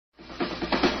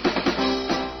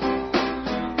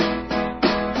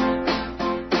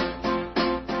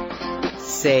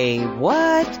Say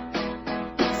What?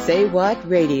 Say What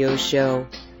radio show.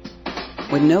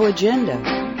 With no agenda.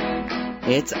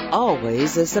 It's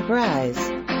always a surprise.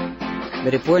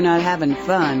 But if we're not having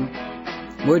fun,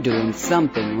 we're doing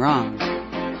something wrong.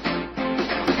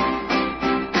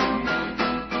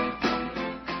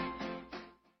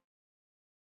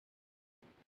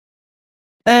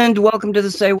 And welcome to the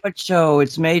Say What Show.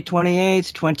 It's May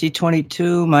 28th,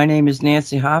 2022. My name is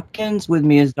Nancy Hopkins. With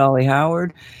me is Dolly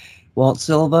Howard, Walt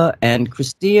Silva, and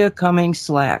Christia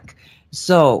Cummings-Slack.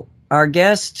 So, our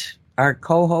guest, our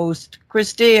co-host,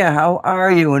 Christia, how are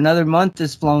you? Another month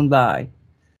has flown by.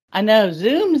 I know.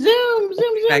 Zoom.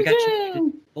 I got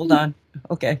you. Hold on.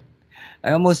 Okay.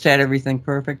 I almost had everything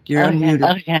perfect. You're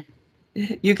unmuted. Okay.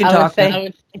 You can talk.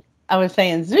 I was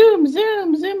saying Zoom.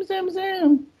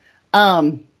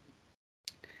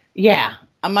 Yeah.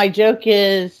 My joke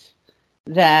is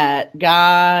that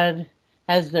God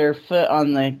has their foot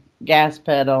on the gas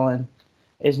pedal and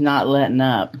is not letting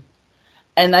up.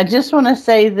 And I just want to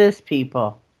say this,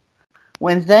 people.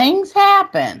 When things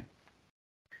happen,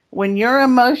 when you're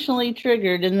emotionally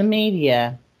triggered in the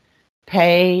media,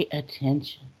 pay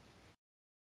attention.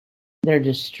 They're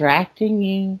distracting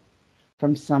you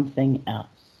from something else.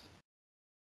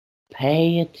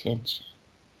 Pay attention.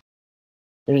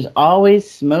 There's always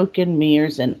smoke and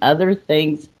mirrors and other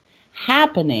things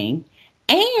happening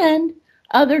and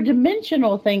other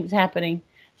dimensional things happening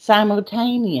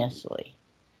simultaneously.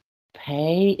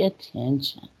 Pay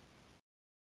attention.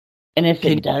 And if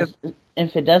it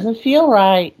doesn't feel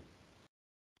right,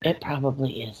 it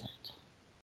probably isn't.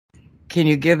 Can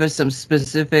you give us some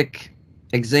specific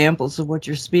examples of what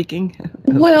you're speaking?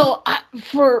 Well,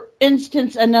 for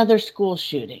instance, another school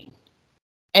shooting.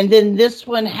 And then this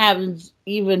one has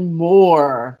even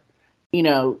more,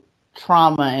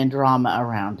 trauma and drama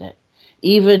around it.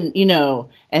 Even,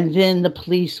 and then the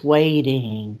police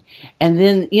waiting. And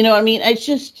then, it's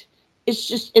just,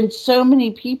 and so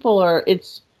many people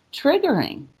it's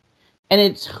triggering and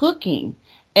it's hooking.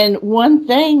 And one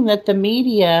thing that the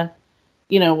media,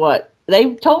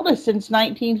 they've told us since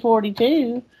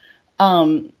 1942,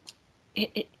 the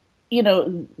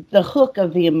hook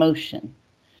of the emotion.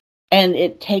 And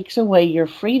it takes away your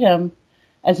freedom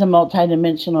as a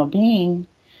multidimensional being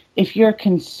if you're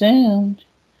consumed,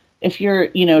 if you're,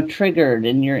 triggered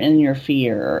and you're in your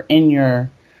fear or in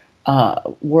your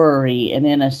worry and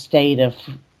in a state of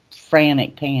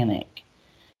frantic panic.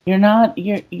 They're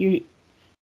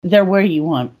where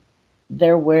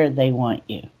they want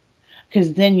you.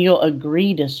 Because then you'll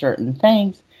agree to certain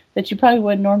things that you probably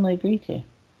wouldn't normally agree to.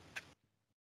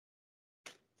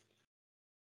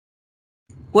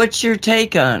 What's your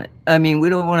take on it? I mean, we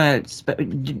don't want to...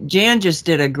 Jan just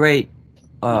did a great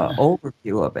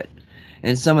overview of it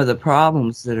and some of the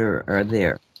problems that are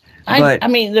there.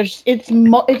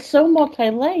 It's so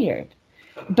multi-layered.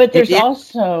 But there's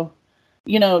also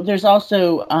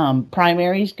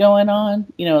primaries going on,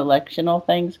 electional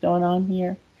things going on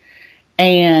here.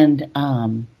 And,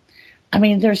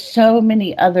 there's so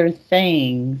many other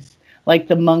things like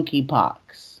the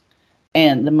monkeypox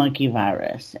and the monkey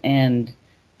virus. And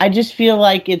I just feel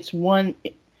like it's one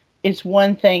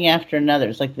thing after another.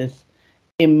 It's like this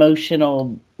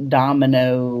emotional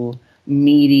domino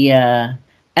media.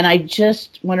 And I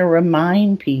just want to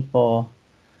remind people,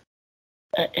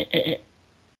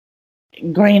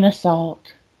 grain of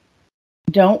salt.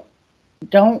 Don't,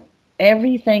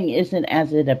 everything isn't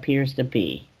as it appears to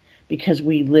be because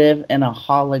we live in a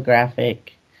holographic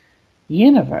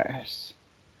universe.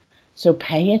 So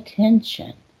pay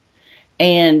attention.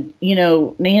 And,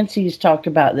 Nancy's talked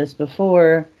about this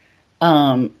before,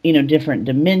 different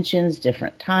dimensions,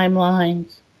 different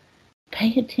timelines.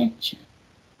 Pay attention.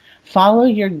 Follow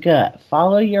your gut,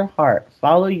 follow your heart,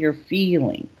 follow your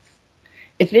feelings.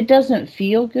 If it doesn't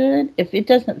feel good, if it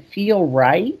doesn't feel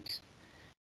right,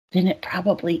 then it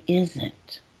probably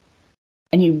isn't.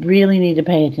 And you really need to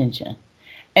pay attention.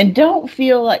 And don't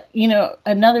feel like,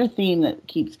 another theme that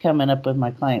keeps coming up with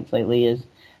my clients lately is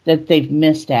that they've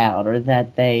missed out or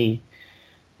that they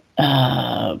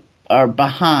are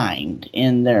behind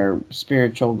in their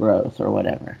spiritual growth or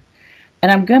whatever.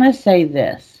 And I'm going to say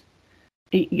this.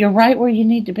 You're right where you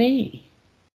need to be.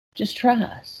 Just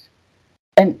trust.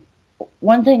 And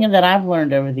one thing that I've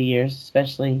learned over the years,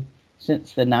 especially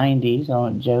since the 90s, I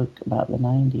won't joke about the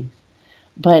 90s,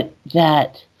 but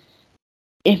that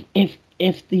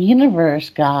if the universe,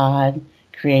 God,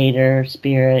 creator,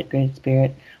 spirit, great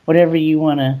spirit, whatever you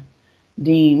want to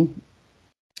deem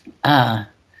that,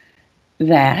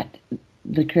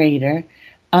 the creator,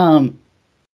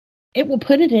 it will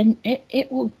put it in,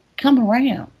 it will come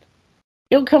around.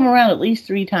 It'll come around at least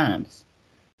 3 times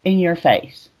in your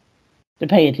face to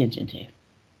pay attention to.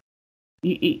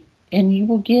 And you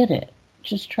will get it.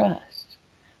 Just trust.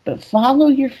 But follow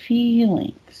your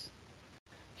feelings.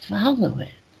 Follow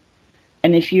it.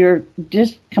 And if you're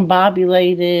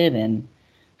discombobulated and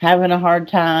having a hard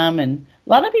time, and a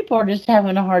lot of people are just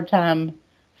having a hard time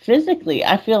physically.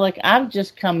 I feel like I've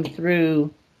just come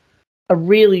through a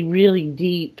really, really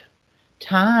deep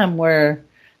time where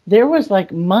there was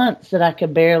like months that I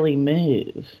could barely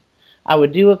move. I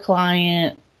would do a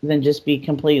client, then just be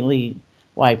completely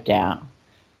wiped out.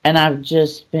 And I've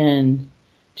just been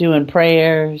doing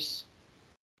prayers,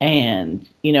 and,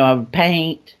 I would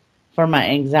paint for my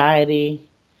anxiety,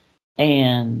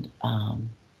 and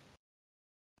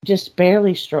just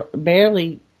barely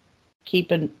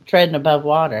treading above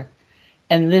water.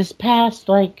 And this past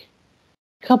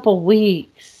couple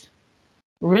weeks,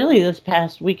 really this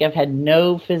past week, I've had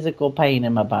no physical pain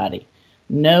in my body,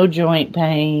 no joint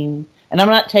pain, and I'm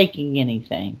not taking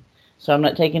anything. So I'm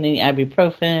not taking any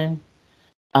ibuprofen.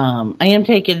 I am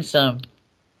taking some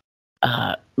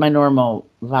my normal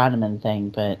vitamin thing,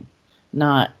 but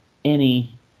not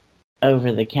any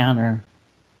over-the-counter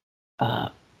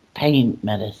pain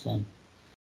medicine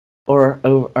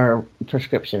or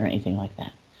prescription or anything like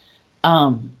that.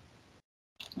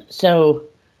 So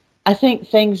I think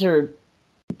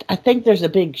there's a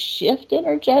big shift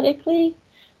energetically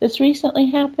that's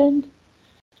recently happened.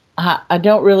 I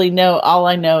don't really know. All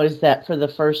I know is that for the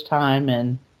first time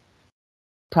in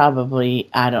probably,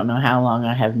 I don't know how long,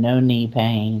 I have no knee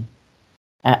pain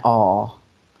at all.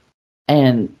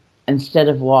 And instead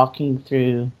of walking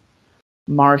through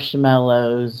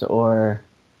marshmallows or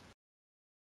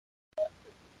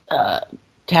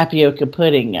tapioca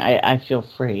pudding, I feel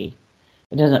free.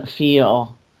 It doesn't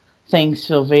feel, things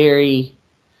feel very,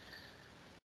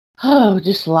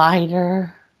 just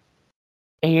lighter,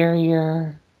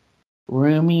 airier,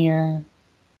 roomier.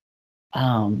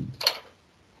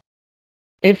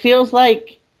 It feels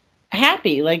like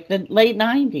happy, like the late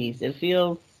 90s. It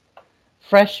feels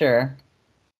fresher.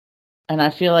 And I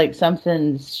feel like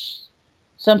something's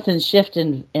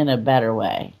shifting in a better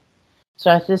way.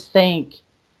 So I just think,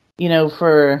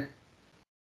 for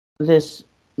this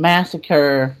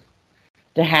massacre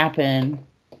to happen,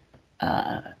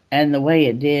 and the way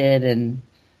it did, and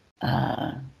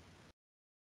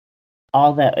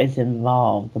all that is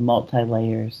involved, the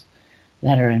multi-layers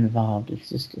that are involved, it's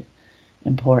just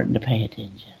important to pay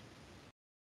attention.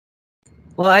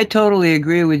 Well, I totally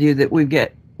agree with you that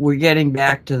we're getting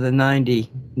back to the 90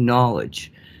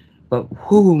 knowledge, but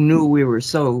who knew we were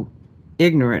so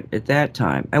ignorant at that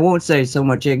time? I won't say so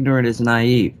much ignorant as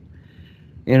naive.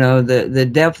 The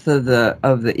depth of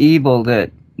the evil that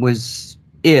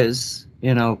is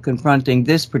confronting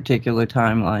this particular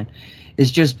timeline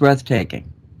is just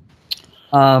breathtaking.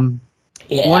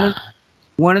 Yeah.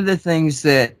 One of the things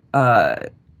that I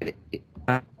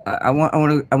want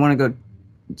to go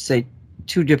say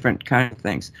two different kind of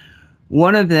things.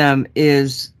 One of them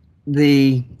is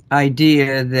the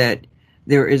idea that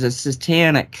there is a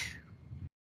satanic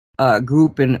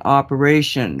group in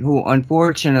operation who,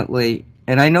 unfortunately,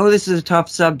 and I know this is a tough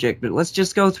subject, but let's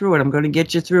just go through it. I'm going to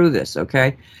get you through this,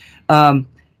 okay? And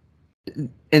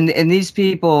these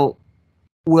people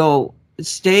will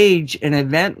stage an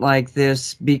event like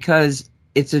this because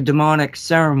it's a demonic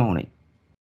ceremony.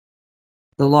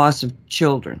 The loss of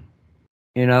children,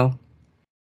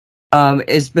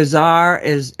 as bizarre,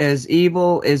 as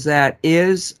evil as that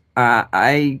is,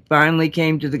 I finally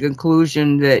came to the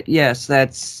conclusion that yes,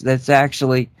 that's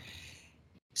actually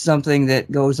something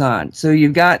that goes on. So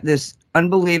you've got this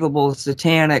unbelievable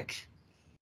satanic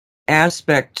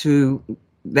aspect to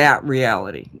that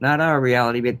reality, not our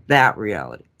reality, but that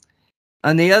reality.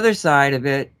 On the other side of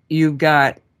it, you've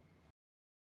got,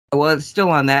 well, it's still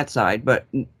on that side, but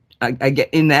I get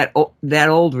in that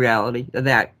old reality,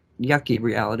 that yucky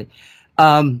reality.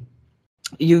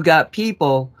 You got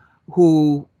people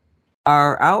who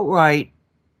are outright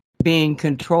being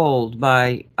controlled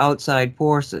by outside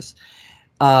forces.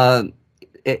 How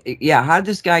did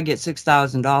this guy get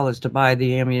 $6,000 to buy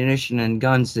the ammunition and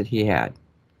guns that he had?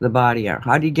 The body armor.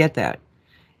 How did he get that?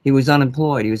 He was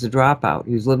unemployed. He was a dropout.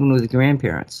 He was living with his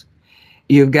grandparents.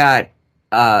 You've got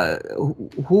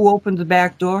who opened the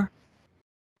back door?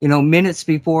 Minutes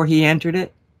before he entered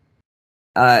it.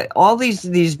 All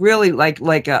these really like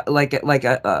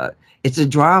it's a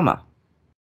drama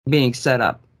being set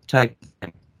up type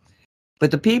thing.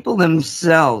 But the people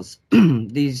themselves,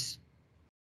 these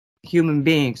human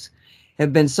beings,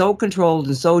 have been so controlled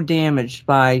and so damaged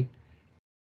by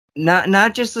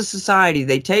not just the society.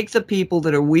 They take the people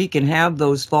that are weak and have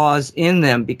those flaws in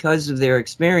them because of their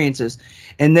experiences,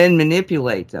 and then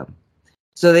manipulate them.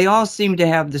 So they all seem to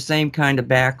have the same kind of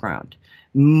background.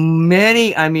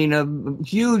 Many, I mean, a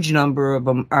huge number of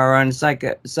them are on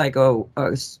psychotic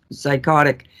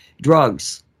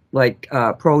drugs like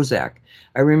Prozac.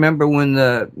 I remember when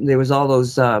there was all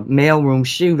those mailroom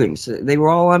shootings. They were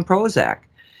all on Prozac.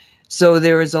 So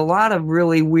there is a lot of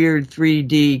really weird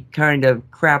 3D kind of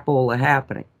crapola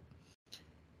happening.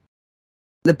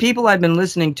 The people I've been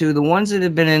listening to, the ones that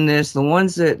have been in this, the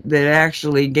ones that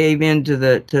actually gave in to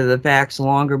the facts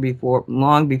long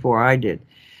before I did,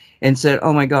 and said,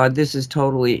 "Oh my God, this is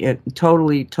totally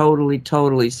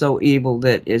so evil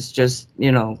that it's just,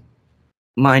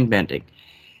 mind bending."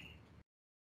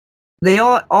 They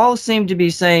all seem to be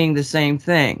saying the same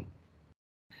thing,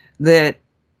 that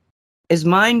as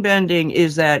mind bending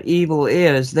as that evil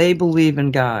is, they believe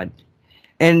in God,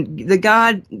 and the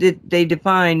God that they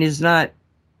define is not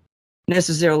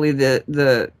necessarily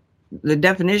the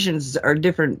definitions are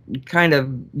different kind of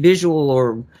visual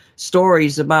or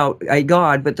stories about a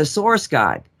God, but the source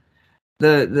God,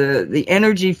 the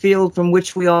energy field from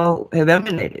which we all have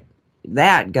emanated,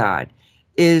 that God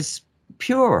is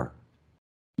pure.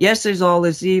 Yes, there's all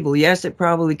this evil. Yes, it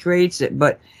probably creates it,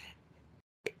 but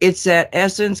it's that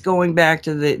essence going back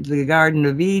to the Garden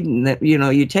of Eden that,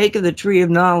 you take of the tree of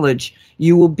knowledge,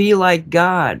 you will be like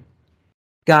God.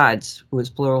 Gods was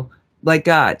plural, like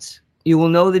gods. You will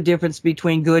know the difference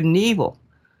between good and evil.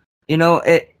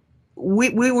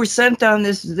 We were sent on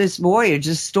this voyage,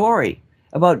 this story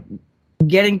about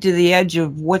getting to the edge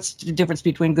of what's the difference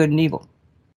between good and evil.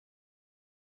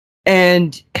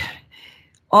 And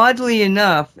oddly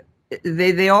enough,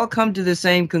 they all come to the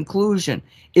same conclusion,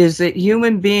 is that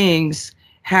human beings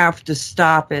have to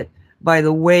stop it by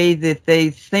the way that they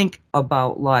think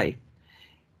about life.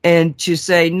 And to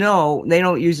say, no, they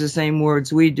don't use the same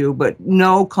words we do, but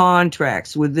no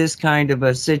contracts with this kind of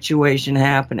a situation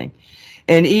happening.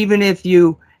 And even if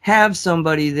you have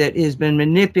somebody that has been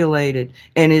manipulated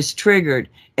and is triggered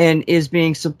and is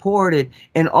being supported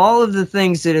and all of the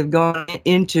things that have gone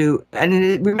into,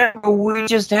 and remember, we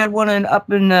just had one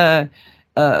up in,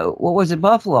 what was it,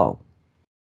 Buffalo.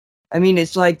 I mean,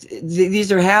 it's like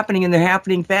these are happening and they're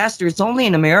happening faster. It's only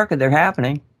in America they're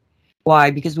happening.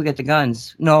 Why? Because we get the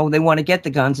guns. No, they want to get the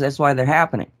guns. That's why they're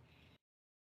happening.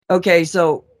 Okay,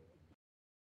 so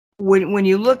when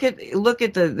you look at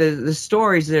the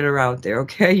stories that are out there,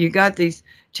 okay, you got these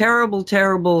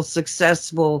terrible,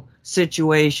 successful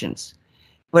situations.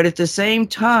 But at the same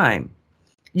time,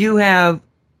 you have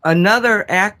another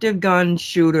active gun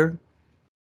shooter.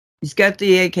 He's got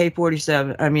the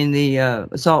AK-47, I mean the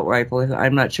assault rifle.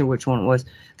 I'm not sure which one it was.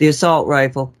 The assault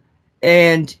rifle.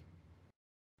 And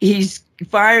he's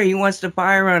firing. He wants to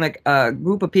fire on a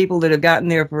group of people that have gotten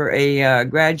there for a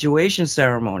graduation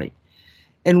ceremony.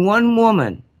 And one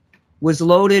woman was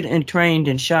loaded and trained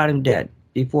and shot him dead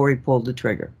before he pulled the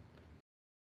trigger.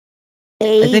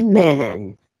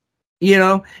 Amen.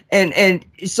 And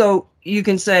so you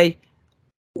can say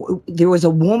there was a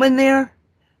woman there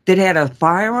that had a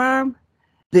firearm,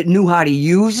 that knew how to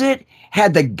use it,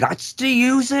 had the guts to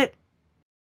use it.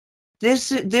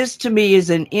 This to me is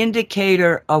an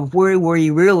indicator of where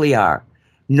you really are.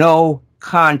 No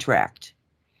contract.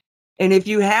 And if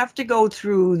you have to go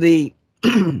through the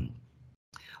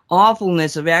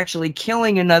awfulness of actually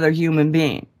killing another human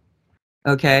being,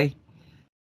 okay,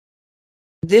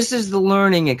 this is the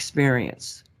learning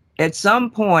experience. At some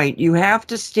point, you have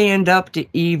to stand up to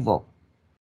evil.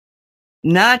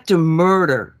 Not to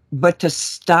murder, but to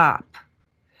stop.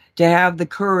 To have the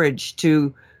courage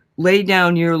to lay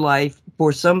down your life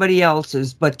for somebody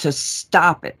else's, but to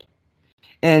stop it.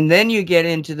 And then you get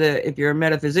into if you're a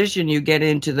metaphysician, you get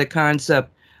into the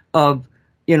concept of,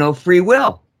 free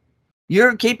will.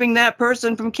 You're keeping that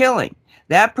person from killing.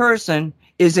 That person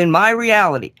is in my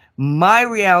reality. My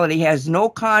reality has no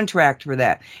contract for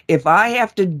that. If I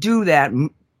have to do that,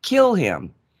 kill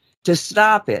him to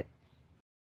stop it,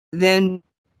 then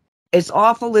as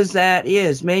awful as that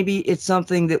is, maybe it's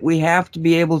something that we have to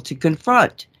be able to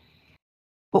confront.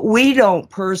 But we don't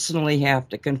personally have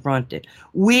to confront it.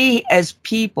 We as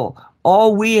people,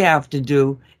 all we have to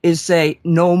do is say,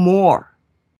 no more.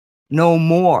 No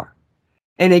more.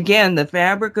 And again, the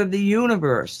fabric of the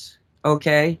universe,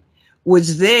 okay,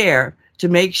 was there to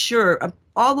make sure,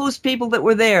 all those people that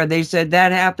were there, they said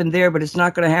that happened there, but it's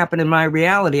not going to happen in my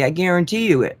reality. I guarantee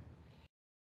you it.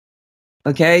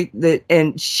 Okay,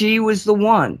 and she was the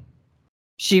one.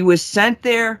 She was sent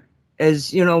there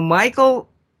as, Michael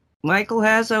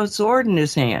has a sword in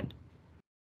his hand,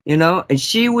 and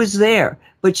she was there.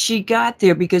 But she got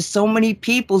there because so many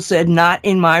people said, not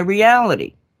in my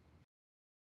reality.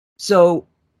 So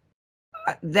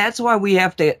that's why we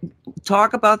have to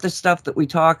talk about the stuff that we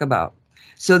talk about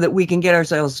so that we can get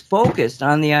ourselves focused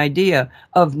on the idea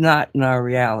of not in our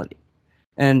reality.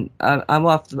 And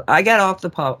I got off the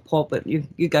pulpit.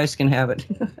 You guys can have it.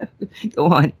 Go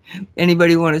on.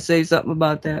 Anybody want to say something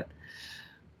about that?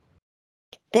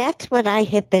 That's what I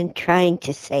have been trying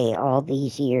to say all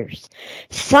these years.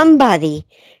 Somebody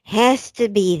has to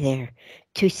be there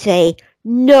to say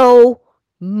no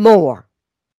more.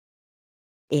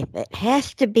 If it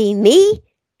has to be me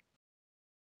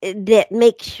that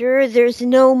makes sure there's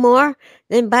no more,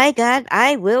 then by God,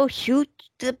 I will shoot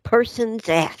the person's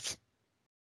ass.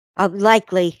 I'll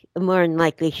more than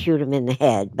likely shoot him in the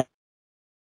head.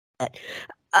 But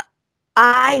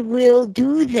I will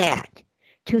do that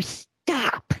to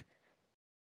stop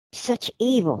such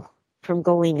evil from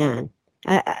going on.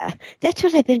 That's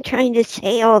what I've been trying to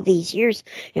say all these years.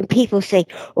 And people say,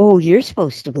 oh, you're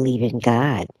supposed to believe in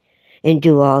God and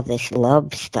do all this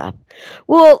love stuff.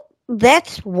 Well,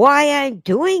 that's why I'm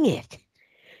doing it.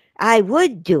 I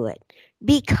would do it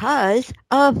because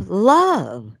of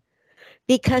love.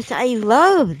 Because I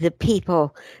love the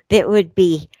people that would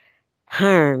be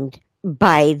harmed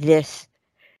by this,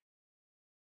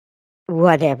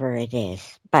 whatever it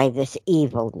is, by this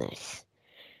evilness.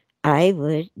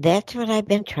 That's what I've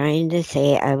been trying to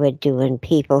say I would do, and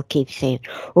people keep saying,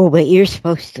 oh, but you're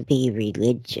supposed to be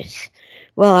religious.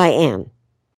 Well, I am.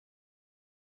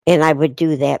 And I would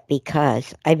do that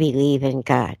because I believe in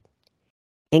God.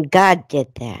 And God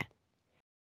did that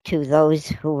to those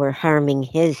who were harming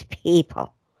his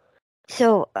people.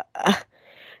 So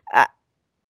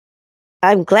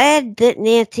I'm glad that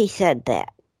Nancy said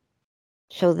that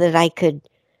so that I could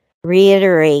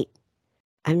reiterate,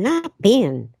 I'm not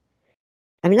doing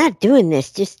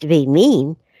this just to be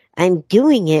mean. I'm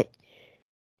doing it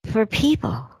for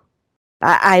people.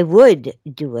 I would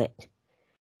do it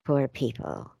for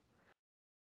people.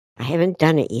 I haven't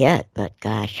done it yet, but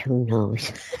gosh, who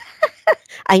knows?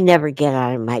 I never get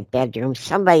out of my bedroom.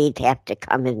 Somebody'd have to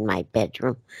come in my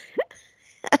bedroom.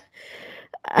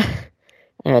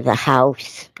 Or the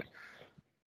house.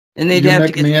 And they'd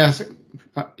have to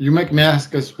you make me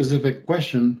ask a specific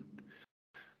question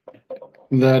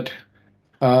that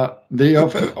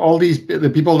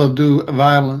the people that do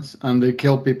violence and they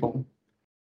kill people,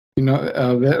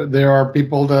 there are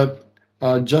people that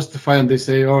justify and they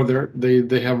say, oh,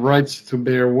 they have rights to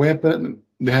bear weapon,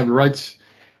 they have rights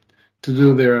to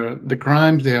do the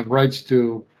crimes, they have rights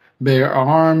to bear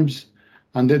arms,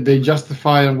 and they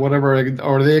justify and whatever,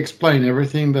 or they explain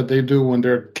everything that they do when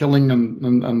they're killing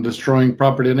and destroying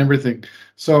property and everything.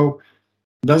 So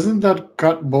doesn't that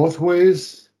cut both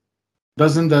ways?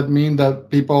 Doesn't that mean that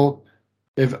people,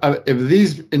 if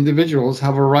these individuals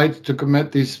have a right to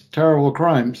commit these terrible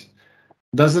crimes,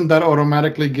 doesn't that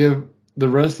automatically give the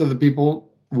rest of the people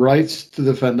rights to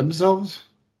defend themselves?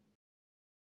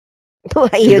 Well,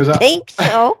 you think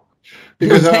so?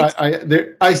 Because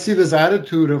I see this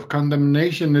attitude of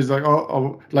condemnation is like,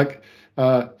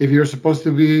 if you're supposed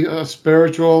to be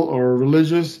spiritual or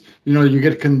religious, you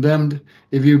get condemned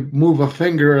if you move a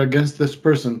finger against this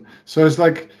person. So it's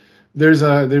like there's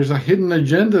a hidden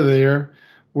agenda there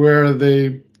where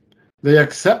they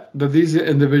accept that these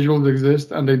individuals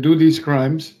exist and they do these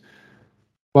crimes,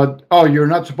 but you're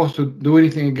not supposed to do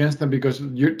anything against them because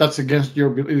that's against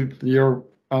your.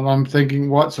 And I'm thinking,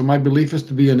 what? So my belief is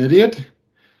to be an idiot?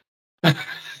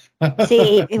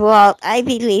 See, well, I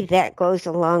believe that goes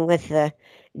along with the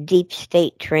deep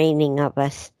state training of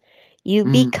us. You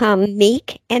become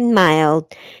meek and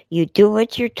mild. You do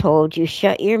what you're told. You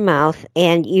shut your mouth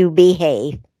and you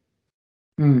behave.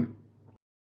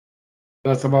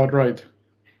 That's about right.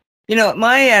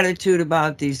 My attitude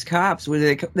about these cops was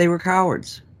they were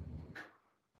cowards.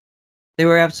 They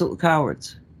were absolute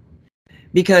cowards.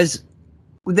 Because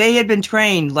they had been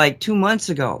trained like 2 months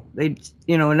ago.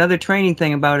 Another training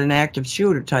thing about an active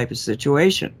shooter type of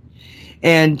situation.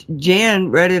 And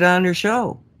Jan read it on her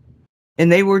show.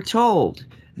 And they were told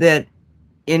that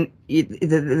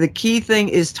the key thing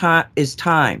is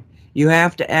time. You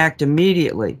have to act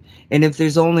immediately. And if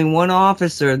there's only one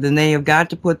officer, then they have got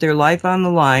to put their life on the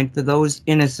line for those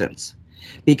innocents.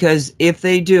 Because if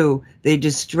they do, they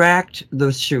distract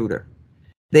the shooter.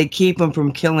 They keep them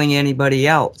from killing anybody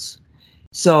else.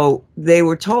 So they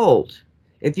were told,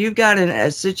 if you've got a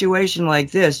situation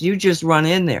like this, you just run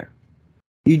in there.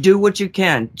 You do what you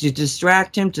can to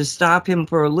distract him, to stop him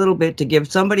for a little bit, to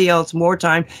give somebody else more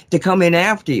time to come in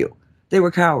after you. They were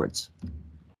cowards.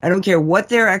 I don't care what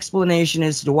their explanation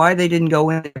is to why they didn't go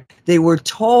in there. They were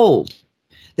told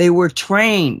They were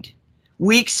trained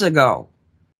weeks ago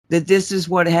that this is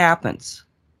what happens.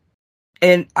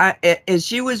 And as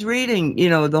she was reading,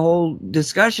 the whole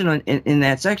discussion in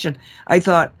that section, I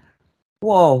thought,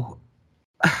 whoa,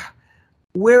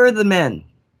 where are the men?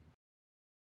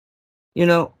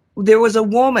 There was a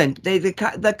woman.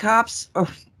 The cops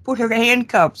put her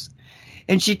handcuffs,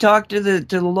 and she talked to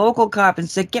the local cop and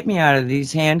said, "Get me out of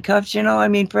these handcuffs."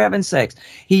 For heaven's sakes.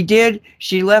 He did.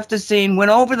 She left the scene,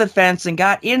 went over the fence, and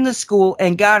got in the school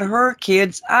and got her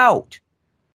kids out.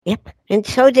 Yep, and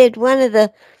so did one of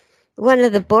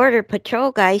the border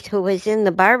patrol guys who was in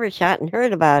the barber shop and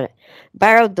heard about it.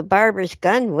 Borrowed the barber's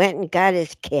gun, went and got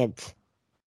his kids.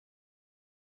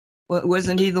 Well,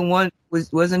 wasn't he the one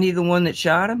that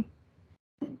shot him?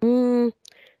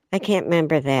 I can't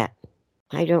remember that.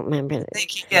 I don't remember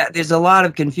that. Yeah, there's a lot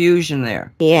of confusion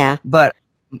there. Yeah. But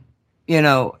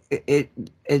it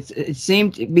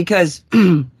seemed, because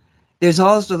there's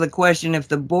also the question if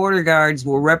the border guards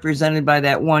were represented by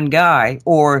that one guy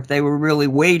or if they were really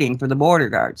waiting for the border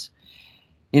guards,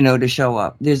 to show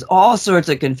up. There's all sorts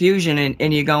of confusion,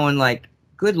 and you're going like,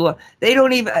 good Lord, they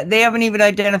haven't even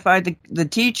identified the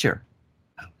teacher.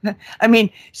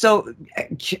 So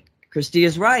Christy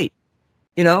is right.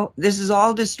 This is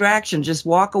all distraction. Just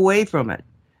walk away from it.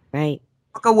 Right.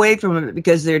 Walk away from it,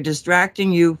 because they're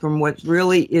distracting you from what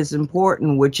really is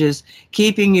important, which is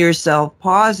keeping yourself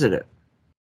positive.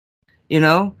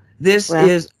 This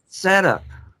is setup.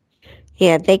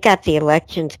 Yeah, they got the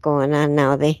elections going on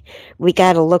now. We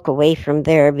got to look away from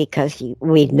there because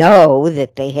we know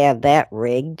that they have that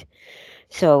rigged.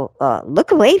 So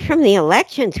look away from the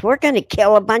elections. We're going to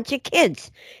kill a bunch of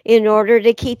kids in order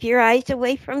to keep your eyes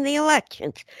away from the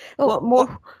elections.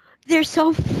 They're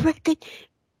so freaking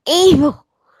evil.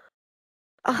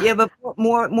 Yeah, but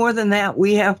more than that,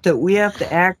 we have to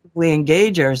actively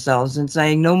engage ourselves in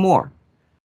saying no more.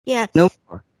 Yes. No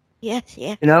more. Yes.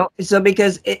 So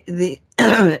because the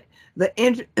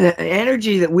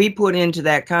energy that we put into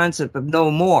that concept of no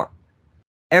more,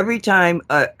 every time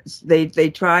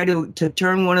they try to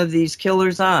turn one of these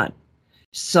killers on,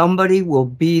 somebody will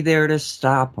be there to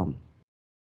stop them.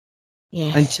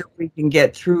 Yes. Until we can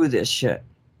get through this shit.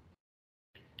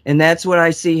 And that's what I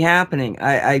see happening.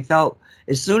 I felt,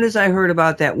 as soon as I heard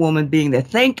about that woman being there,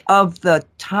 think of the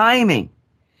timing.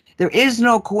 There is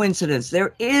no coincidence.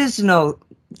 There is no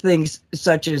things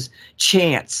such as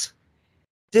chance.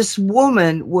 This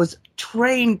woman was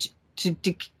trained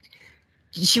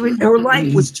her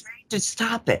life was trained to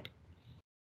stop it.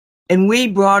 And we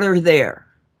brought her there.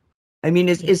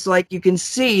 It's like you can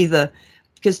see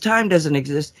because time doesn't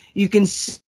exist. You can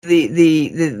see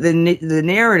the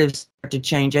narrative start to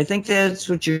change. I think that's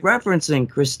what you're referencing,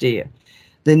 Christia.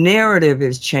 The narrative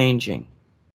is changing.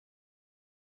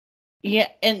 Yeah,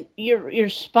 and you're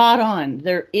spot on.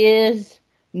 There is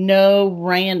no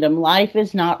random. Life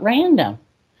is not random.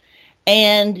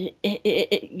 And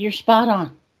you're spot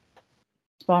on.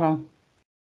 Spot on.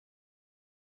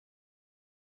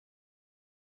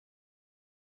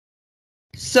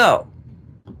 So,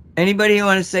 anybody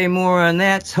want to say more on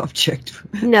that subject?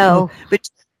 No. But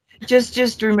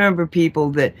just remember, people,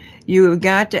 that you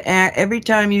got to act. Every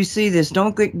time you see this,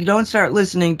 don't start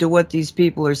listening to what these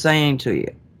people are saying to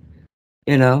you.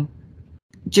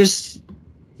 Just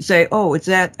say, "Oh, it's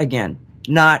that again."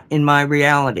 Not in my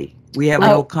reality. We have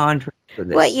no contract for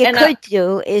this. What you could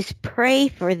do is pray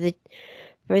for the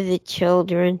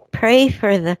children, pray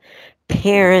for the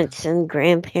parents and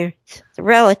grandparents, the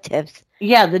relatives.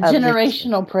 Yeah, the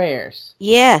generational prayers.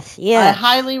 Yes. I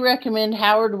highly recommend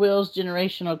Howard Will's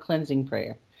generational cleansing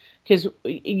prayer, because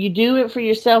you do it for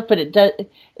yourself, but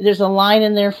there's a line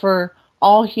in there for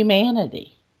all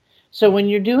humanity. So when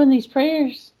you're doing these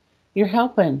prayers, you're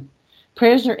helping.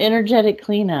 Prayers are energetic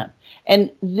cleanup. And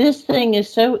this thing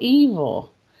is so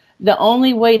evil. The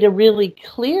only way to really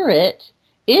clear it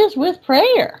is with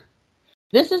prayer.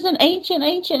 This is an ancient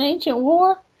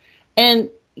war. And,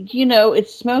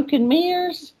 it's smoke and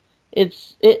mirrors.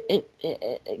 It's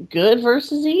good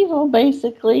versus evil,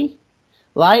 basically.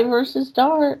 Light versus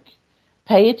dark.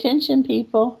 Pay attention,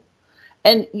 people.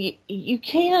 And you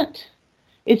can't.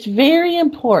 It's very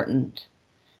important.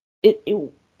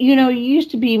 You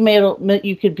used to be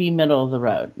you could be middle of the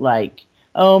road. Like,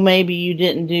 maybe you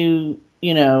didn't do,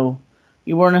 you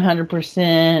weren't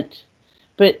 100%.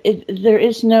 But there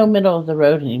is no middle of the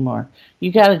road anymore.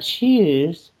 You got to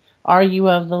choose. Are you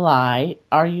of the light?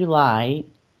 Are you light?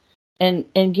 And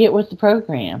get with the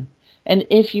program. And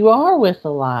if you are with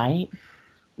the light,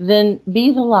 then be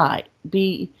the light.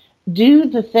 Do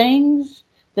the things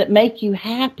that make you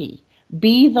happy.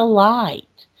 Be the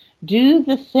light. Do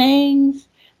the things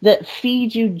that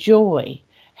feed you joy.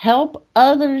 help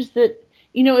others that,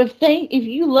 if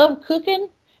you love cooking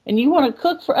and you want to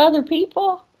cook for other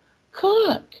people,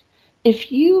 cook.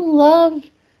 If you love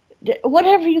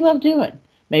whatever you love doing,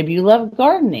 maybe you love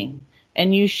gardening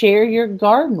and you share your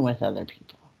garden with other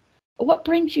people. What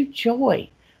brings you joy?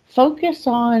 Focus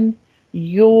on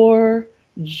your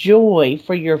joy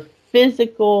for your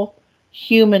physical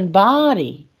human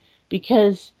body,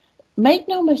 because make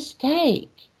no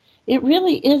mistake, it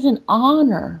really is an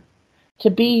honor to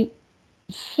be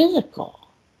physical.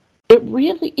 It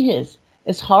really is.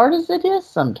 As hard as it is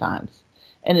sometimes,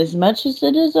 and as much as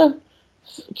it is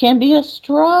can be a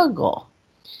struggle,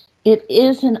 it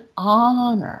is an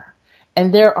honor.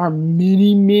 And there are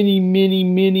many, many, many,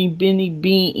 many, many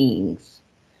beings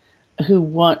who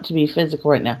want to be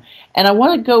physical right now. And I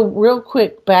want to go real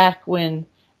quick back when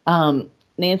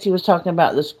Nancy was talking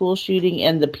about the school shooting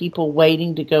and the people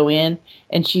waiting to go in.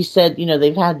 And she said,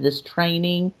 they've had this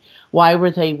training. Why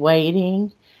were they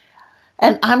waiting?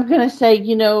 And I'm going to say,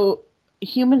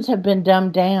 humans have been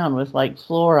dumbed down with like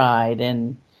fluoride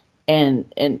and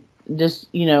just,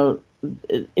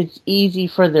 it's easy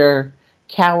for their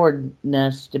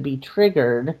cowardness to be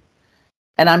triggered.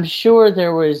 And I'm sure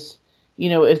there was,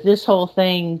 if this whole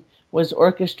thing was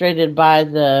orchestrated by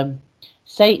the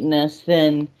Satanists,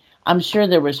 then I'm sure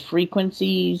there was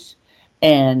frequencies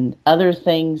and other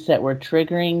things that were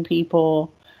triggering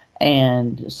people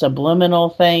and subliminal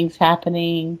things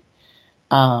happening,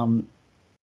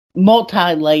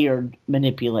 multi-layered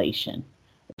manipulation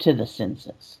to the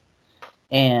senses.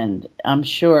 And I'm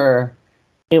sure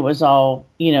it was all,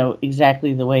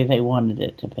 exactly the way they wanted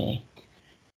it to be.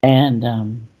 And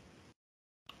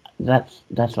that's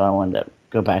what I wanted to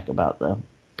go back about the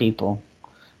people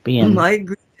being. I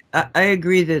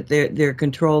agree that they're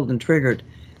controlled and triggered.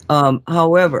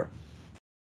 However,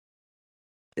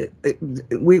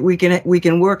 we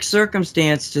can work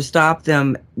circumstance to stop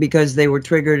them because they were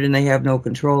triggered and they have no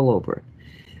control over it.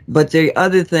 But the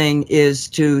other thing is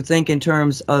to think in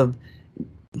terms of,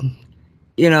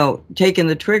 taking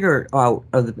the trigger out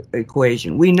of the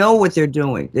equation. We know what they're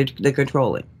doing. They're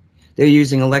controlling. They're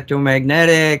using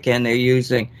electromagnetic and they're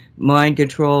using mind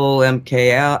control,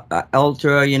 MK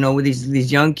Ultra. With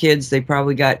these young kids, they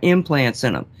probably got implants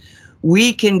in them.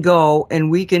 We can go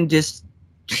and we can just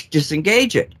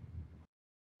disengage it.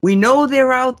 We know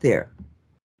they're out there.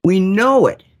 We know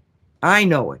it. I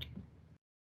know it.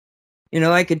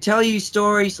 I could tell you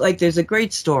stories, like there's a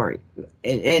great story.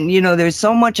 And there's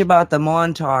so much about the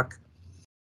Montauk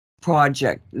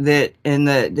Project that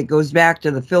goes back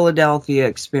to the Philadelphia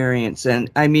experience.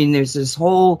 And I mean, there's this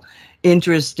whole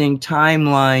interesting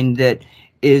timeline that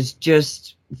is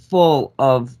just full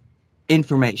of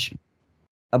information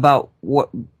about what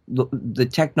the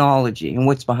technology and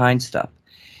what's behind stuff.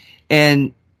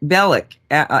 And Bellick,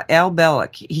 Al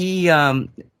Bellick, he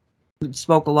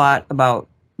spoke a lot about.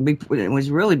 It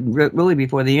was really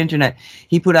before the internet.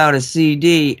 He put out a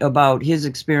CD about his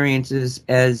experiences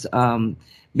as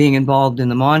being involved in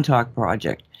the Montauk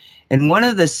Project. And one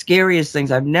of the scariest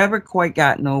things, I've never quite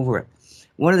gotten over it.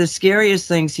 One of the scariest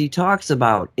things he talks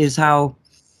about is how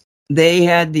they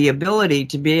had the ability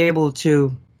to be able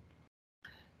to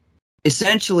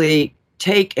essentially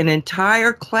take an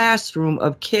entire classroom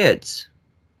of kids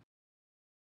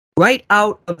right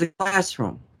out of the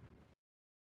classroom,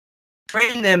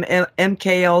 train them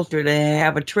MK Ultra to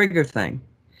have a trigger thing,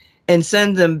 and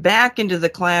send them back into the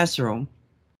classroom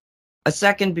a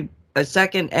second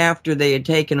after they had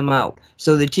taken them out.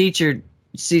 So the teacher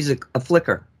sees a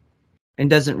flicker and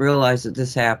doesn't realize that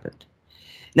this happened.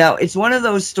 Now, it's one of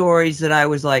those stories that I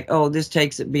was like, oh, this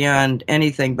takes it beyond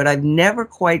anything, but I've never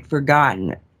quite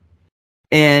forgotten it.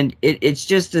 And it's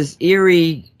just this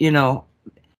eerie,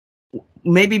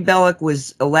 maybe Bellick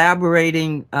was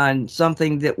elaborating on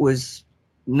something that was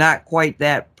not quite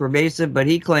that pervasive, but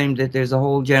he claimed that there's a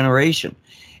whole generation.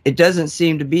 It doesn't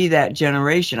seem to be that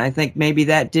generation. I think maybe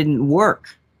that didn't work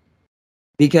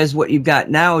because what you've got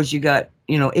now is you got,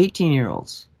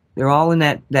 18-year-olds. They're all in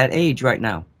that age right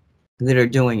now that are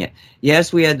doing it.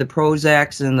 Yes, we had the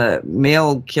Prozacs and the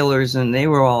male killers, and they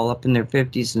were all up in their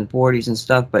 50s and 40s and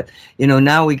stuff. But,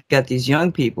 now we got these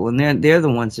young people, and they're the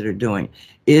ones that are doing it.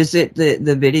 Is it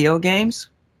the video games?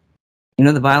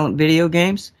 The violent video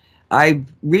games? I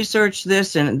researched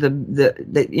this, and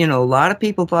a lot of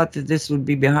people thought that this would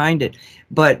be behind it,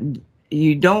 but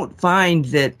you don't find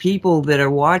that people that are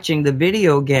watching the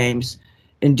video games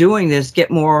and doing this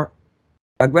get more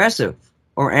aggressive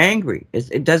or angry.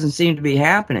 It doesn't seem to be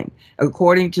happening,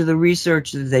 according to the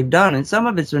research that they've done, and some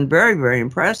of it's been very, very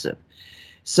impressive.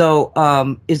 So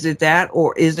is it that,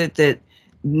 or is it that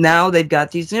now they've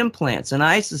got these implants? And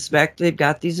I suspect they've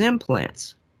got these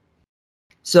implants.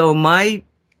 So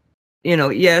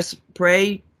yes,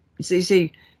 pray.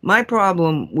 See, my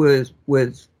problem with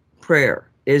prayer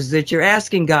is that you're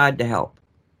asking God to help.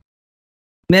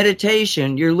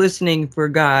 Meditation, you're listening for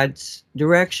God's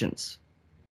directions.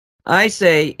 I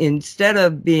say, instead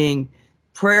of being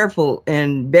prayerful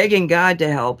and begging God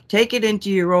to help, take it into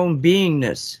your own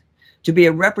beingness to be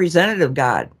a representative of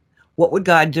God. What would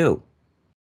God do?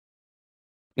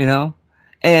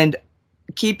 And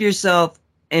keep yourself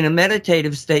in a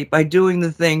meditative state by doing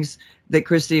the things that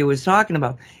Christia was talking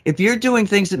about. If you're doing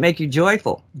things that make you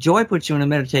joyful, joy puts you in a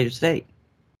meditative state.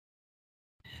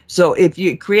 So if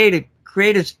you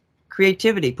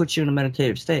creativity puts you in a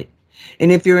meditative state.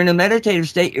 And if you're in a meditative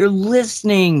state, you're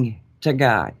listening to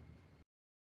God.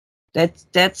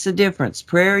 That's the difference.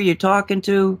 Prayer, you're talking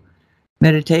to.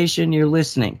 Meditation, you're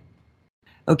listening.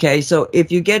 Okay, so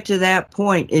if you get to that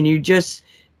point and you just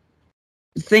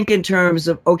think in terms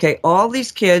of, okay, all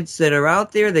these kids that are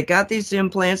out there that got these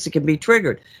implants that can be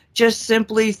triggered, just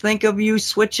simply think of you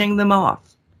switching them off.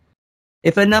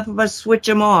 If enough of us switch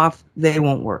them off, they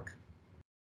won't work.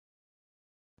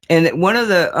 And one of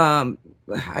the,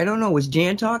 I don't know, was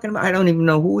Jan talking about? I don't even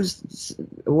know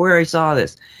where I saw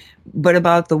this, but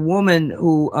about the woman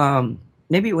who,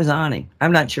 maybe it was Ani.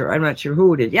 I'm not sure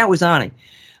who it is. Yeah, it was Ani.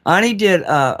 Ani did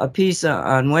a piece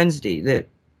on Wednesday that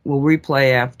we'll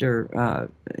replay after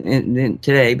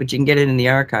today, but you can get it in the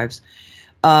archives.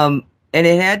 And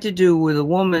it had to do with a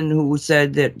woman who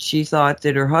said that she thought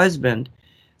that her husband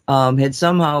had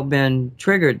somehow been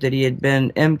triggered, that he had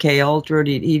been MK Ultra.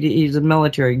 He's a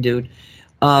military dude.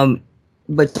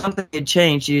 But something had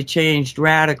changed. He had changed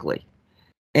radically.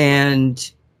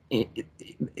 And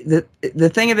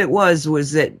the thing of it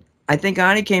was that I think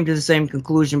Ani came to the same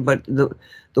conclusion, but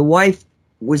the wife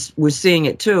was seeing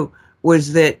it too,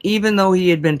 was that even though he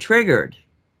had been triggered,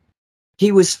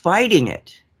 he was fighting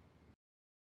it.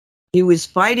 He was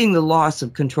fighting the loss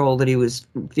of control that he was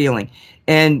feeling.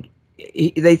 And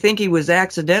they think he was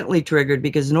accidentally triggered,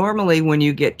 because normally when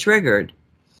you get triggered,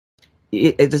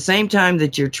 at the same time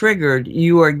that you're triggered,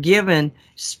 you are given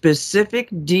specific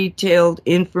detailed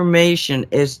information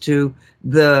as to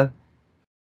the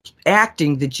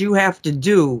acting that you have to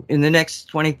do in the next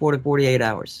 24 to 48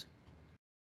 hours.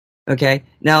 Okay?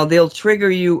 Now, they'll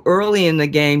trigger you early in the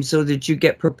game so that you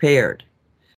get prepared.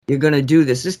 You're going to do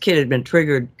this. This kid had been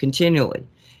triggered continually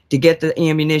to get the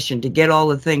ammunition, to get all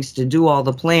the things, to do all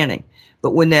the planning.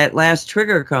 But when that last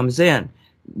trigger comes in,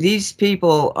 these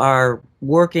people are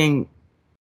working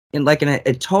in like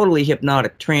a totally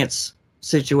hypnotic trance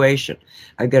situation.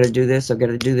 I've got to do this. I've got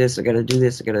to do this. I've got to do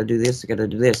this. I've got to do this. I've got to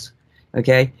do this.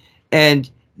 Okay. And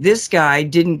this guy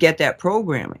didn't get that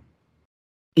programming.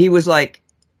 He was like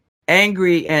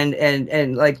angry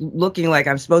and like looking like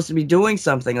I'm supposed to be doing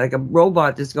something, like a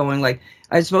robot that's going like,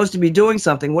 I'm supposed to be doing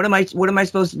something. What am I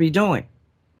supposed to be doing?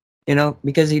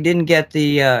 Because he didn't get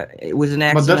it was an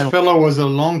accident. But that fellow was a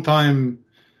long time.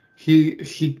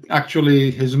 He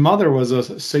actually, his mother was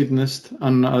a Satanist,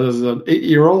 and as an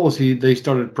 8-year-old, they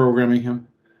started programming him.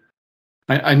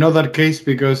 I know that case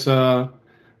because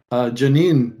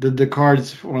Janine did the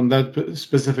cards on that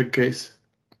specific case.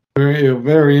 Very,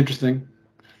 very interesting.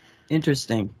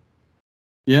 Interesting.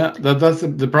 Yeah, that's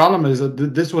the problem is that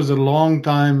this was a long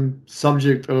time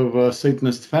subject of a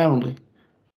Satanist family.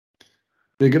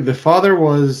 The father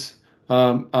was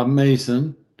a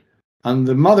Mason, and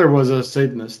the mother was a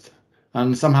Satanist.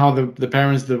 And somehow the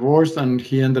parents divorced, and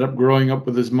he ended up growing up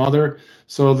with his mother.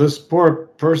 So this poor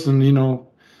person,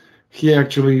 he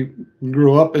actually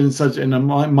grew up in a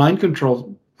mind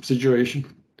control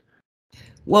situation.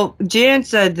 Well, Jan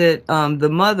said that the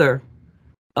mother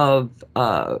of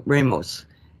Ramos,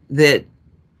 that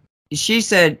she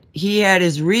said he had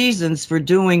his reasons for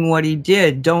doing what he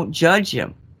did. Don't judge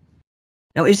him.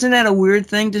 Now, isn't that a weird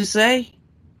thing to say?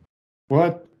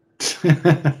 What?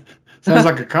 Sounds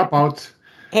like a cop-out.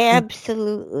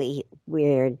 Absolutely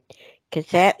weird. Because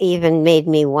that even made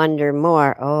me wonder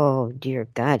more. Oh, dear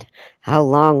God. How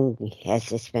long has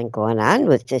this been going on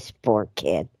with this poor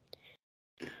kid?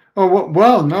 Oh,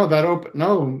 well, no,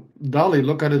 no, Dolly,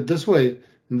 look at it this way.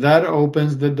 That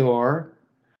opens the door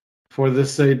for the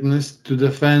Satanists to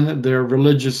defend their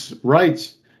religious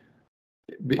rights.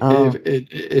 Oh.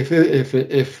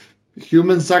 If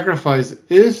human sacrifice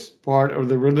is part of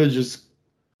the religious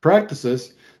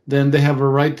practices, then they have a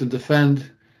right to defend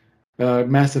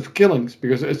massive killings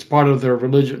because it's part of their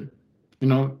religion.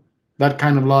 That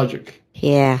kind of logic.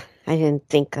 Yeah, I didn't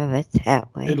think of it that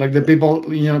way. Like the people,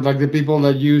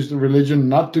 that use religion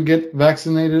not to get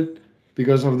vaccinated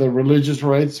because of their religious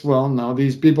rights. Well, now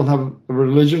these people have a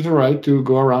religious right to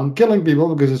go around killing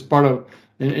people because it's part of,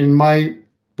 in my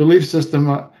belief system,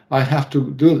 I have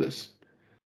to do this.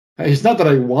 It's not that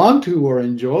I want to or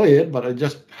enjoy it, but I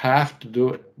just have to do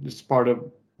it. It's part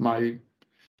of my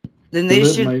Then they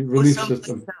should my go belief someplace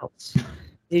system. else.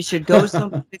 They should go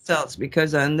someplace else,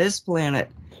 because on this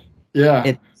planet, Yeah.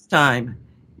 at this time,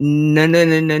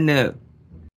 no.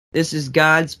 This is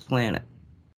God's planet.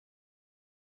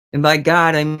 And by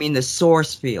God, I mean the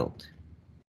source field.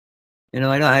 You know,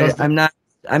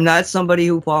 I'm not somebody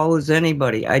who follows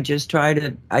anybody. I just try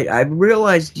to, I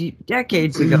realized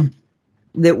decades ago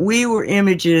that we were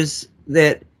images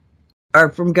that are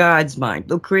from God's mind,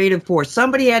 the creative force.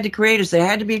 Somebody had to create us. There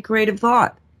had to be a creative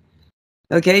thought.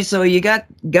 Okay, so you got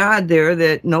God there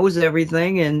that knows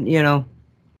everything, and, you know,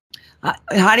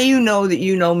 how do you know that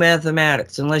you know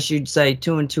mathematics unless you'd say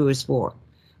 2 and 2 is 4?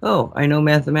 Oh, I know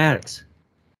mathematics.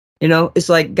 You know, it's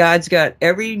like God's got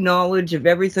every knowledge of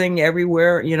everything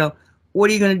everywhere. You know, what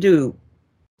are you going to do?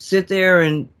 Sit there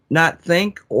and not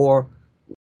think, or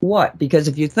what? Because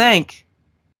if you think,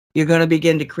 you're going to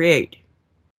begin to create.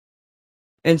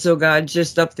 And so God's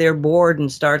just up there bored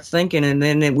and starts thinking, and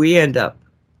then we end up.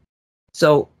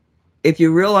 So if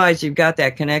you realize you've got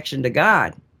that connection to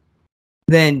God,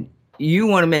 then you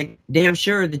want to make damn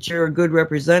sure that you're a good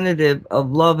representative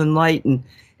of love and light and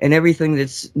everything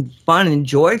that's fun and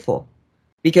joyful.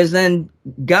 Because then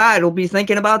God will be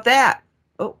thinking about that.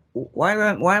 Oh, why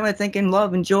am I thinking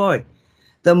love and joy?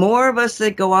 The more of us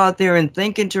that go out there and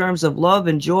think in terms of love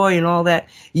and joy and all that,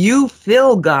 you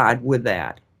fill God with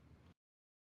that.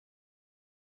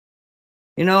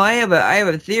 You know, I have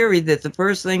a theory that the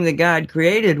first thing that God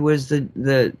created was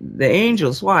the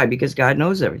angels. Why? Because God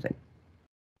knows everything.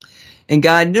 And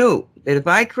God knew that if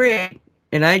I create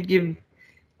and I give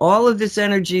all of this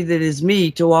energy that is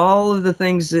me to all of the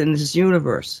things in this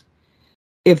universe,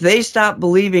 if they stop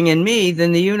believing in me,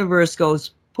 then the universe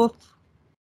goes poof.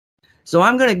 So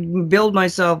I'm going to build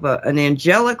myself an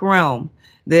angelic realm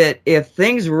that if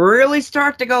things really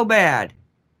start to go bad,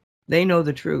 they know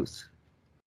the truth.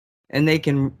 And they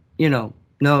can, you know,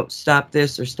 no, stop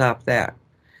this or stop that.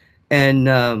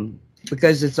 And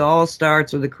because it all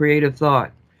starts with a creative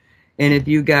thought. And if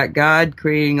you got God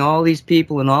creating all these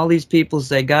people and all these people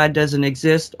say God doesn't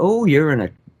exist, oh, you're in a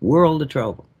world of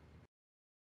trouble.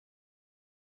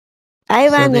 I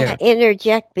want to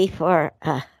interject before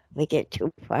we get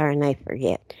too far and I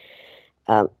forget.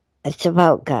 It's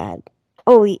about God.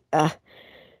 Oh,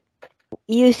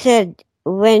 you said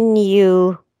when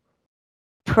you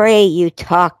pray, you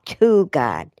talk to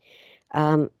God.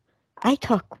 I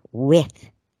talk with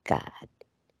God.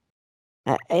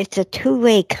 It's a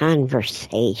two-way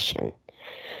conversation.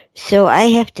 So I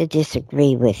have to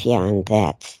disagree with you on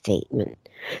that statement.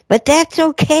 But that's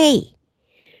okay.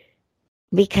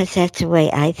 Because that's the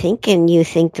way I think and you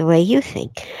think the way you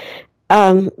think.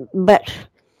 But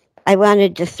I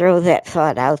wanted to throw that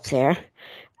thought out there.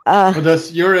 But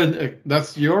that's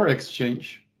your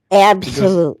exchange.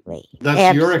 Absolutely.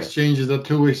 That's your exchange is a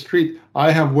two-way street.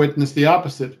 I have witnessed the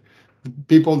opposite.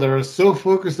 People that are so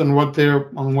focused on what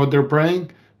they're praying,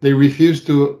 they refuse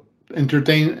to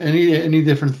entertain any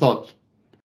different thoughts.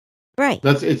 Right.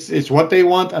 It's what they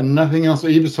want and nothing else.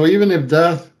 Even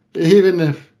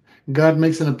if God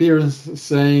makes an appearance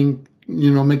saying,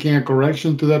 you know, making a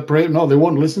correction to that prayer, no, they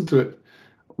won't listen to it.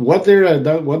 What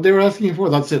they're asking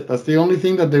for, that's it. That's the only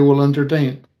thing that they will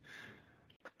entertain.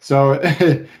 So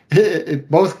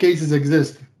both cases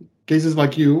exist. Cases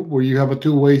like you, where you have a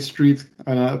two-way street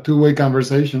and a two-way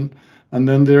conversation, and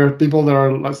then there are people that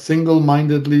are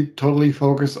single-mindedly, totally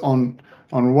focused on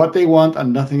what they want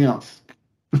and nothing else.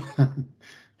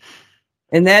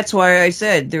 And that's why I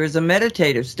said there is a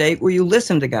meditative state where you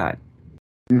listen to God.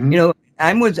 Mm-hmm. You know,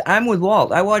 I'm with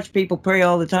Walt. I watch people pray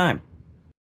all the time.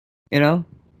 You know,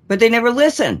 but they never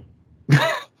listen.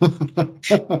 What's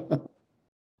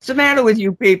the matter with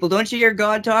you people? Don't you hear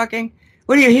God talking?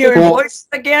 What are you hearing, voices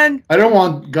again? I don't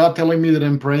want God telling me that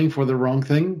I'm praying for the wrong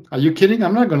thing. Are you kidding?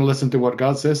 I'm not going to listen to what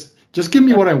God says. Just give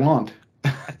me what I want.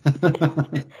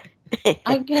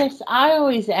 I guess I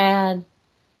always add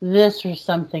this or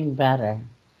something better.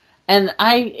 And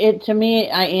to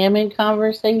me, I am in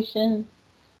conversation.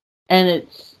 And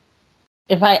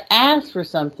if I ask for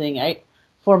something,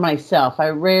 for myself, I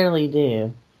rarely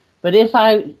do. But if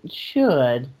I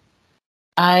should,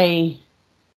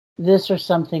 this or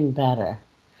something better.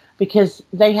 Because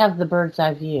they have the bird's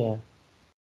eye view.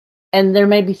 And there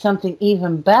may be something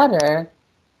even better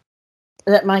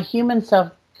that my human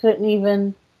self couldn't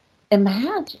even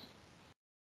imagine.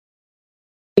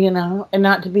 You know, and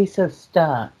not to be so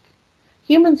stuck.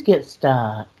 Humans get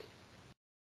stuck.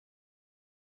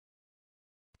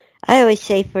 I always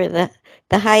say for the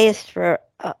highest for,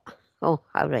 how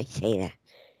do I say that?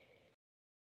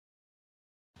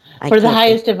 For the can't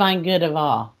highest divine good of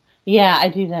all. Yeah, I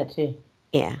do that too.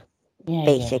 Yeah, Yeah,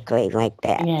 basically like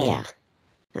that. Yeah.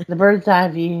 Yeah. The bird's eye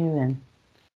view and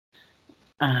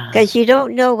Because you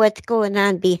don't know what's going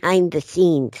on behind the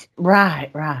scenes.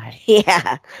 right.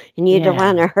 Yeah, and you don't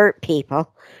want to hurt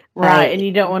people. Right, and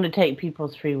you don't want to take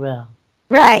people's free will.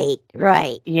 Right.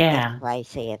 Yeah. That's why I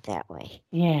say it that way.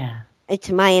 Yeah. It's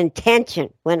my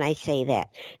intention when I say that.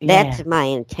 That's my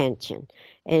intention.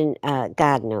 And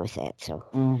God knows that, so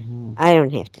I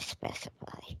don't have to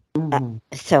specify.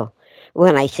 So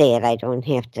when I say it, I don't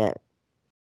have to.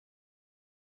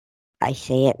 I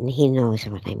say it and he knows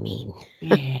what I mean.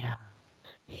 Yeah.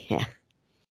 Yeah.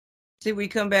 See, we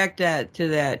come back to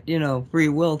that, free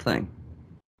will thing.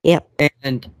 Yep.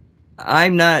 And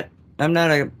I'm not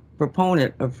a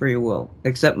proponent of free will,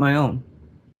 except my own.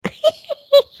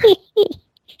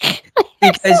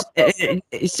 Because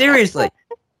seriously,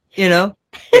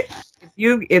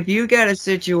 if you got a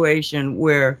situation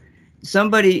where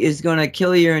somebody is going to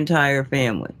kill your entire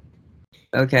family,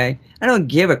 okay, I don't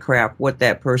give a crap what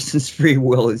that person's free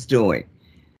will is doing.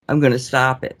 I'm going to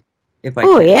stop it if I can.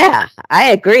 Oh yeah,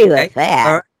 I agree with that.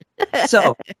 All right.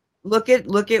 So look at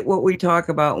what we talk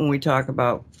about when we talk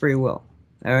about free will.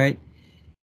 All right.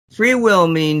 Free will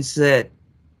means that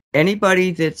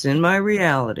anybody that's in my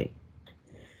reality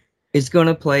is going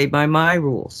to play by my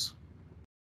rules.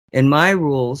 And my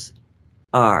rules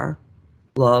are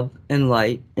love and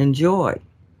light and joy.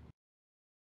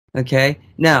 Okay?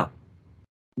 Now,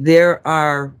 there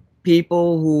are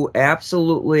people who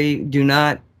absolutely do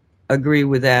not agree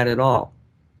with that at all.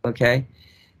 Okay?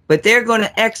 But they're going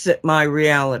to exit my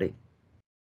reality.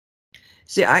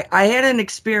 See, I had an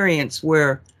experience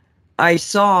where I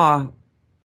saw,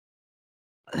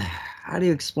 how do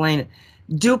you explain it?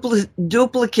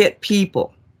 Duplicate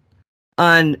people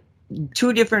on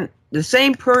the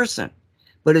same person,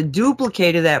 but a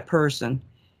duplicate of that person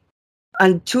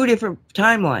on two different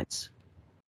timelines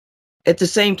at the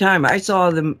same time. I saw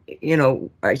them,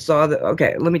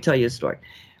 okay, let me tell you a story.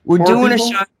 We're doing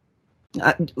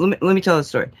let me tell the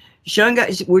story.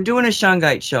 We're doing a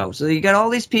Shungite show. So you got all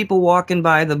these people walking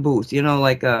by the booth,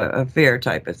 like a fair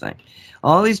type of thing.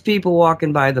 All these people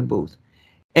walking by the booth.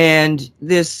 And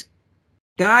this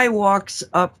guy walks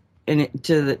up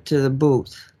to the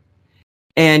booth,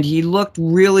 and he looked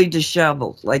really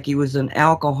disheveled, like he was an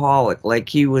alcoholic, like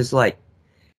he was like,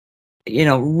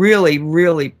 really,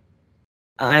 really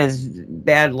on his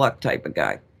bad luck type of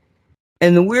guy.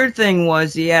 And the weird thing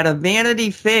was he had a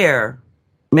Vanity Fair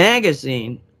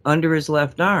magazine under his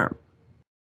left arm.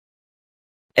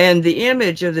 And the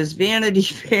image of this Vanity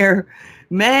Fair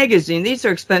magazine, these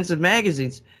are expensive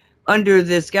magazines, under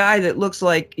this guy that looks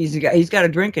like he's got a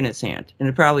drink in his hand,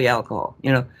 and probably alcohol,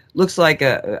 looks like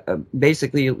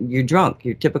basically you're drunk,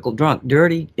 you're typical drunk,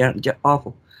 dirty,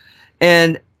 awful.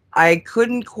 And I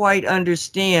couldn't quite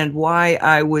understand why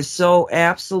I was so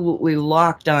absolutely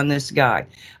locked on this guy.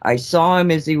 I saw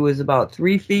him as he was about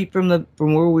 3 feet from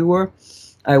where we were.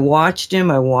 I watched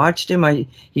him.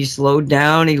 He slowed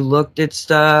down. He looked at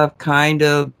stuff, kind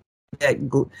of,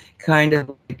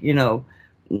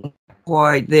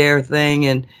 quite there thing,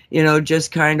 and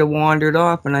just kind of wandered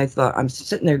off. And I thought, I'm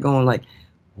sitting there going like,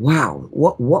 wow,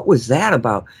 what was that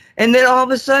about? And then all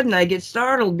of a sudden I get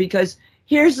startled because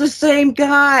here's the same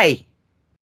guy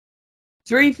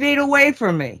 3 feet away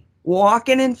from me,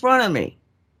 walking in front of me,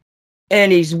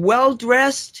 and he's well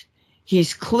dressed,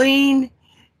 he's clean,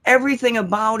 everything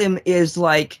about him is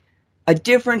like a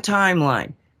different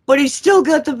timeline, but he's still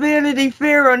got the Vanity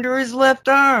Fair under his left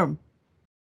arm.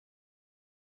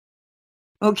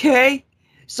 Okay?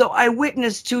 So I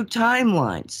witnessed two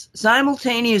timelines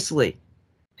simultaneously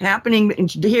happening.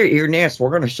 Here, Nance, we're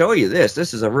going to show you this.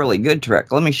 This is a really good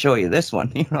trick. Let me show you this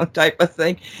one, type of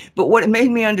thing. But what it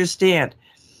made me understand,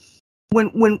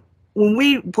 when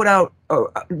we put out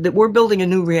that we're building a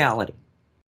new reality,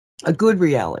 a good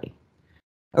reality,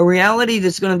 a reality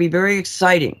that's going to be very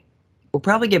exciting. We'll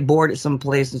probably get bored at some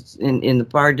places in the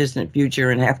far distant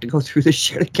future and have to go through this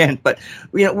shit again. But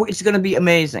it's going to be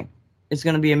amazing. It's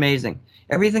going to be amazing.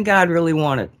 Everything God really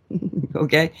wanted.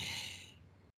 Okay?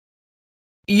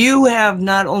 You have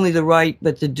not only the right,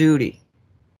 but the duty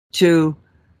to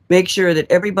make sure that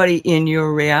everybody in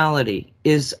your reality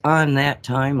is on that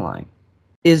timeline,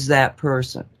 is that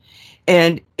person.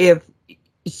 And if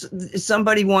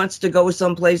somebody wants to go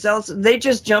someplace else, they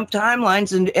just jump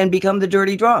timelines and become the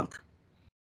dirty drunk.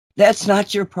 That's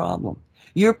not your problem.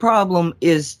 Your problem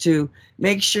is to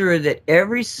make sure that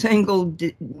every single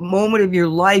moment of your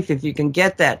life, if you can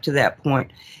get that to that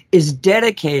point, is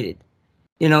dedicated,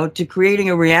 to creating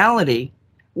a reality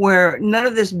where none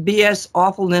of this BS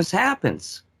awfulness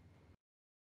happens.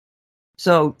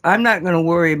 So I'm not going to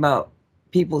worry about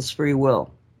people's free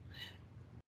will.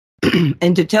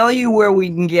 And to tell you where we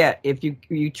can get, if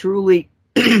you truly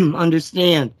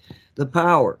understand the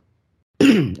power,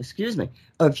 excuse me,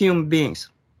 of human beings.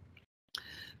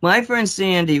 My friend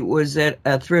Sandy was at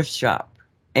a thrift shop,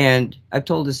 and I've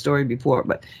told this story before,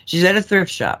 but she's at a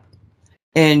thrift shop,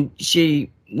 and she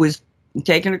was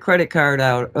taking a credit card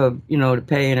out of, to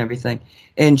pay and everything,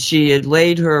 and she had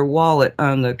laid her wallet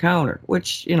on the counter,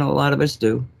 which, a lot of us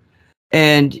do,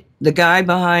 and the guy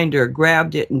behind her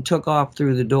grabbed it and took off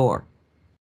through the door.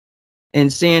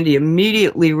 And Sandy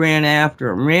immediately ran after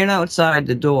him, ran outside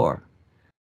the door,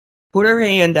 put her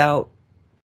hand out,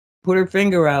 put her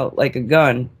finger out like a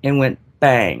gun, and went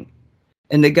bang.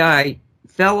 And the guy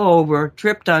fell over,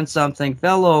 tripped on something,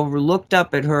 fell over, looked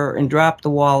up at her, and dropped the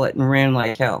wallet and ran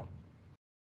like hell.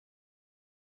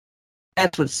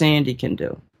 That's what Sandy can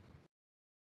do.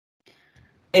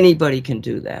 Anybody can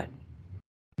do that.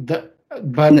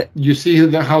 But you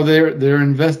see how they're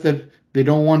invested. They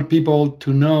don't want people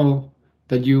to know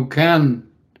that you can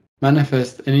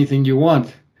manifest anything you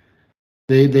want.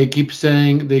 They keep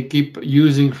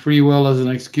using free will as an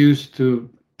excuse to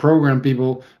program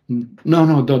people.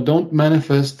 No, don't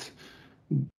manifest.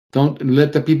 Don't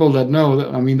let the people that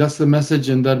know. I mean, that's the message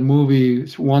in that movie,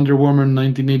 Wonder Woman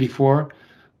 1984.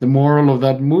 The moral of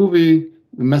that movie,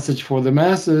 the message for the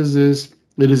masses is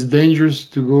it is dangerous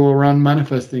to go around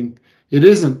manifesting. It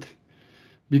isn't.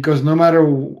 Because no matter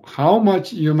how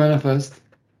much you manifest,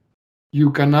 you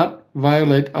cannot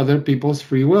violate other people's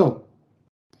free will.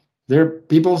 Their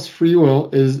people's free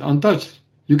will is untouched.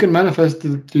 You can manifest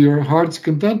to your heart's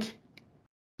content.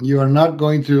 You are not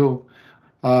going to,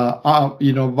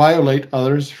 violate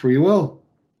others' free will.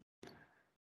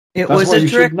 That's why you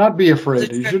should not be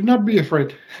afraid. You should not be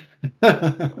afraid.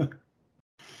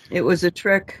 It was a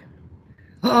trick.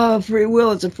 Oh, free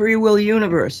will. It's a free will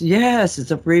universe. Yes,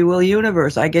 it's a free will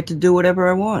universe. I get to do whatever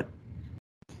I want.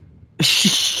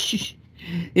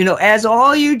 As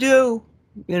all you do,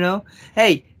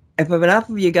 hey, if enough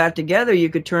of you got together, you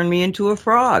could turn me into a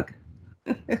frog.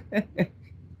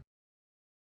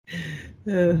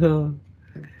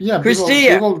 Yeah,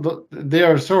 Christia. People, they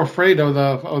are so afraid of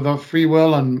the free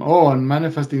will and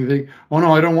manifesting thing. Oh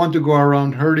no, I don't want to go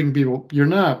around hurting people. You're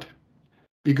not,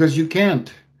 because you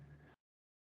can't.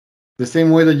 The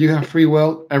same way that you have free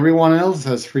will, everyone else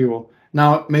has free will.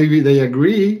 Now, maybe they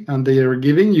agree and they are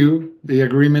giving you the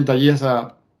agreement that yes,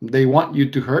 they want you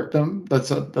to hurt them. That's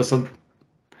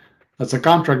a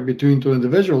contract between two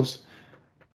individuals.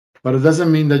 But it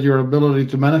doesn't mean that your ability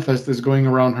to manifest is going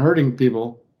around hurting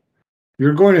people.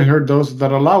 You're going to hurt those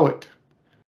that allow it.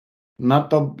 Not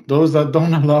those that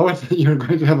don't allow it. You're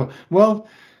going to have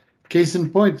case in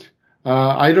point.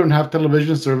 I don't have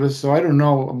television service, so I don't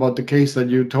know about the case that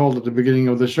you told at the beginning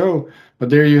of the show. But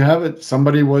there you have it.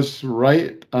 Somebody was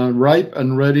ripe and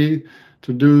ready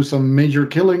to do some major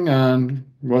killing and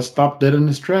was stopped dead in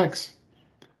his tracks.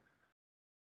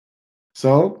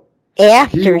 So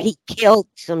after he killed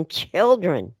some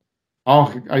children.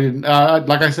 Oh,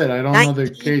 like I said, I don't know the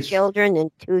case. Children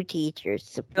and 2 teachers.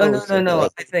 Supposedly. No.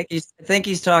 I think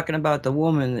he's talking about the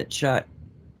woman that shot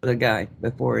the guy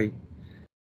before he.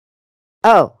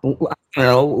 Oh.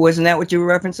 Wasn't that what you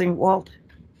were referencing, Walt?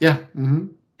 Yeah. Mm-hmm.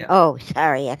 Yeah. Oh,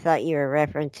 sorry. I thought you were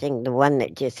referencing the one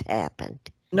that just happened.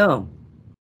 No.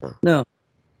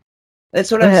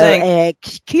 That's what I'm saying.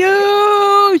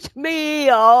 Excuse me,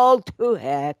 all to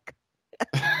heck.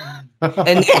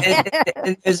 and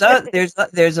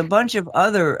there's a bunch of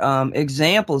other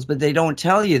examples, but they don't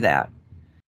tell you that.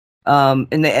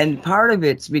 And part of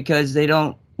it's because they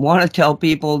don't want to tell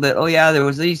people that, oh yeah, there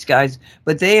was these guys,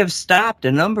 but they have stopped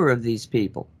a number of these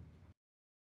people.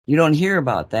 You don't hear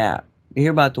about that. You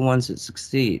hear about the ones that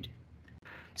succeed.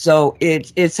 So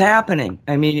it's happening.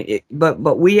 I mean,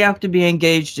 but we have to be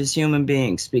engaged as human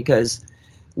beings, because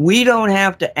we don't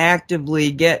have to actively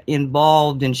get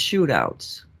involved in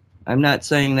shootouts. I'm not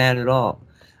saying that at all.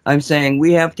 I'm saying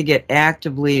we have to get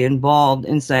actively involved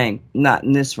in saying, not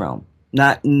in this realm,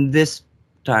 not in this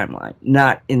timeline,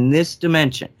 not in this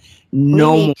dimension.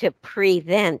 No, we need to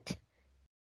prevent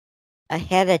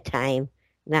ahead of time,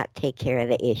 not take care of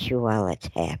the issue while it's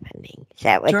happening. Is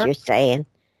that what you're saying?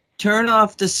 Turn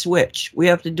off the switch. We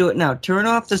have to do it now. Turn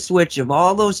off the switch of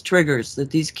all those triggers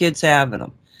that these kids have in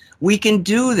them. We can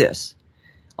do this.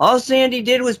 All Sandy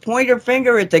did was point her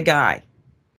finger at the guy.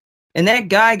 And that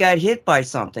guy got hit by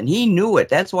something. He knew it.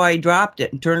 That's why he dropped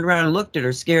it and turned around and looked at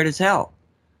her, scared as hell.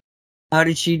 How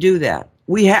did she do that?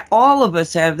 All of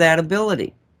us have that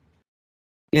ability.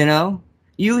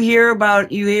 You hear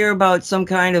about some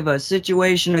kind of a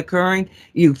situation occurring,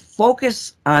 you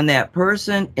focus on that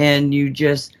person and you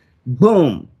just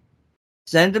boom,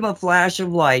 send them a flash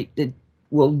of light that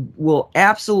will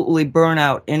absolutely burn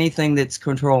out anything that's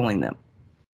controlling them.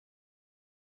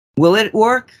 Will it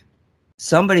work?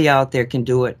 Somebody out there can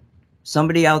do it.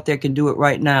 Somebody out there can do it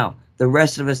right now. The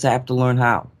rest of us have to learn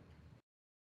how.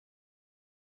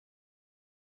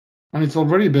 And it's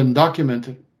already been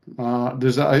documented.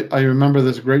 I remember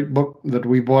this great book that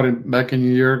we bought back in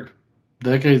New York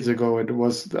decades ago.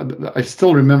 I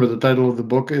still remember the title of the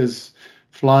book is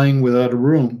Flying Without a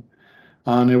Room.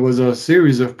 And it was a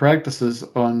series of practices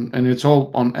and it's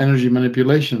all on energy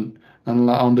manipulation. And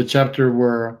on the chapter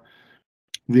where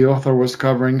the author was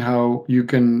covering how you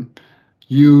can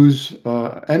use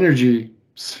energy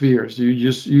spheres. You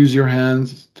just use your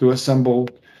hands to assemble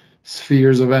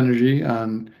spheres of energy.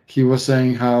 And he was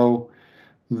saying how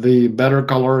the better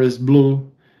color is blue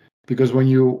because when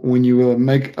you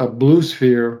make a blue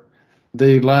sphere,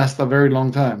 they last a very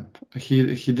long time. He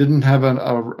didn't have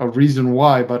a reason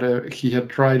why, but he had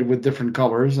tried with different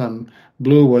colors, and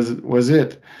blue was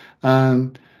it.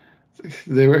 And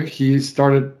he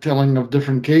started telling of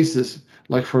different cases.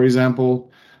 Like for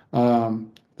example,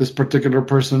 this particular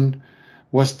person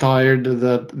was tired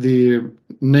that the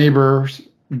neighbor's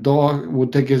dog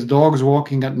would take his dogs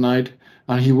walking at night,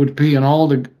 and he would pee in all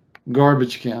the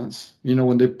garbage cans. You know,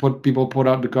 when people put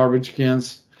out the garbage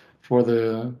cans for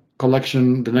the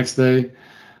collection the next day.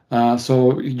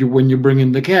 So when you bring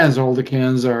in the cans, all the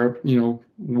cans are,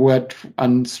 wet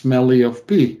and smelly of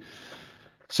pee.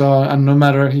 So, and no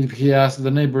matter if he asked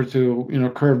the neighbor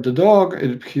to, curb the dog,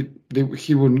 he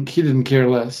didn't care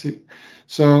less.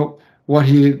 So what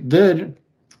he did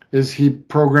is he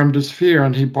programmed a sphere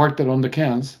and he parked it on the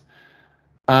cans.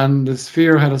 And the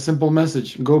sphere had a simple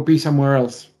message: go pee somewhere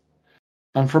else.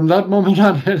 And from that moment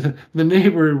on, the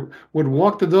neighbor would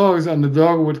walk the dogs, and the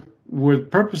dog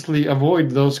would purposely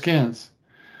avoid those cans.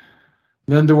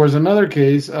 Then there was another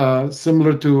case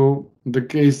similar to the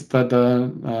case that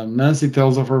Nancy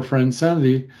tells of her friend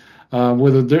Sandy,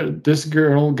 where this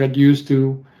girl got used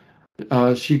to.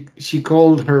 She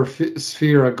called her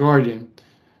sphere a guardian.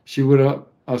 She would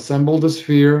assemble the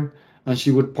sphere, and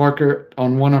she would park her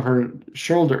on one of her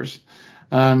shoulders,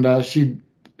 and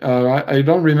I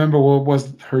don't remember what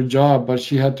was her job, but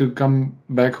she had to come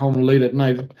back home late at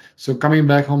night. So coming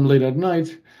back home late at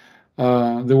night,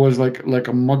 there was like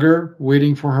a mugger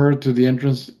waiting for her to the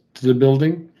entrance to the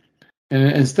building.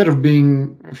 And instead of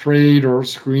being afraid or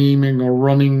screaming or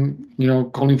running,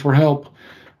 calling for help,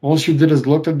 all she did is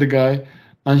looked at the guy,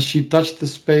 and she touched the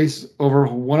space over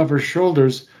one of her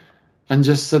shoulders and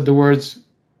just said the words,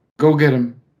 "Go get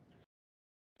him."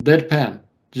 Deadpan.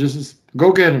 Just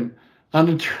go get him. And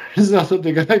it turns out that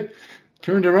the guy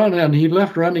turned around and he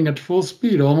left running at full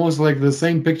speed, almost like the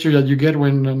same picture that you get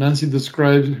when Nancy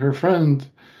describes her friend,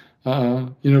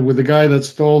 with the guy that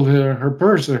stole her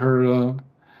purse, her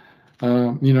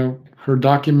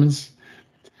documents.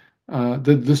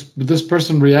 This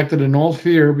person reacted in all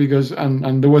fear because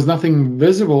and there was nothing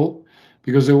visible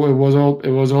because it was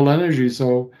all energy.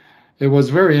 So it was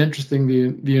very interesting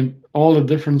the all the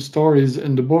different stories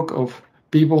in the book of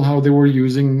people, how they were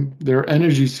using their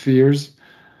energy spheres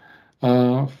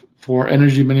for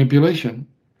energy manipulation,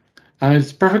 and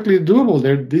it's perfectly doable.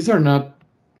 These are not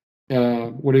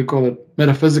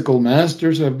metaphysical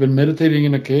masters who have been meditating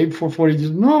in a cave for 40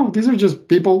 years. No, these are just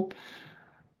people,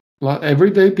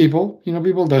 everyday people.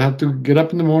 People that have to get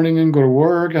up in the morning and go to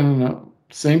work, and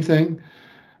same thing.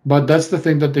 But that's the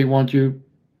thing that they want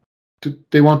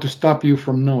to stop you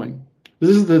from knowing.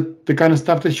 This is the kind of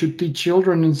stuff they should teach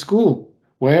children in school.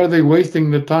 Why are they wasting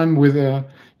the time with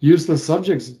useless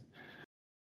subjects?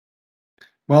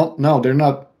 Well, no, they're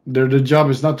not. The job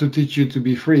is not to teach you to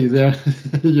be free. The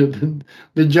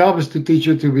job is to teach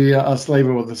you to be a slave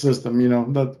of the system.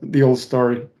 That the old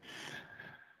story.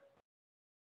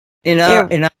 In our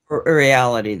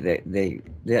reality,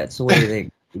 that's the way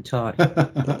they taught.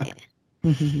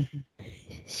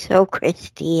 So,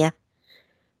 Christia,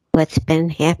 what's been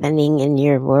happening in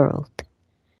your world?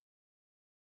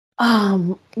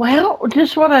 Well,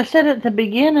 just what I said at the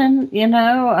beginning,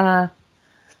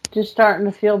 just starting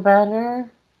to feel better.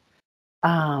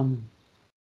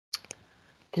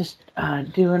 Just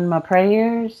doing my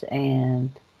prayers and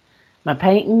my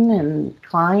painting and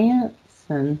clients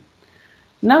and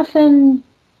nothing.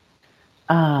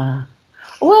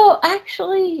 Well,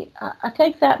 actually, I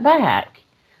take that back.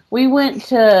 We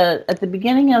went at the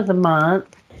beginning of the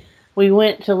month, we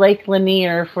went to Lake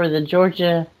Lanier for the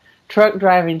Georgia Truck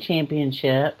Driving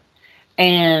Championship,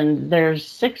 and there's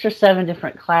 6 or 7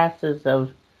 different classes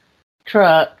of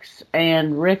trucks,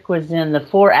 and Rick was in the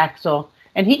 4-axle,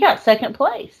 and he got second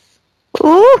place.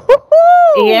 Ooh.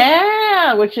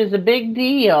 Yeah, which is a big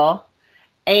deal.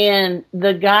 And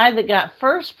the guy that got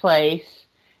first place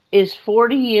is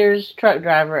 40 years truck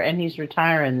driver, and he's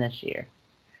retiring this year.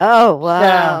 Oh,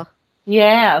 wow. So,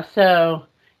 yeah, so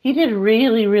he did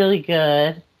really, really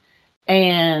good.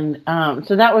 And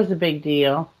so that was a big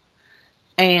deal.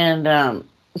 And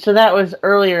so that was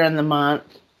earlier in the month.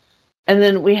 And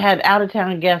then we had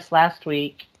out-of-town guests last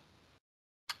week.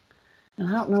 And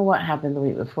I don't know what happened the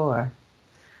week before.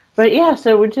 But yeah,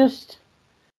 so we're just,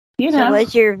 you know. So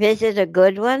was your visit a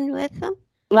good one with them?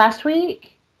 Last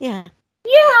week? Yeah.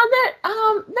 Yeah,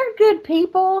 they're good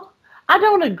people. I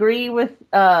don't agree with,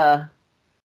 I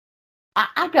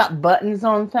got buttons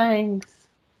on things.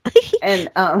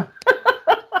 And,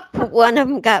 One of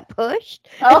them got pushed?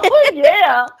 oh,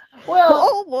 yeah. Well,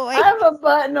 Oh, boy. I have a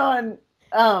button on,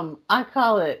 I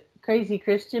call it crazy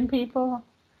Christian people.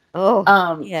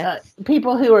 Oh, yes.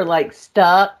 People who are like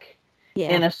stuck Yeah.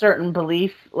 in a certain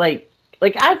belief. Like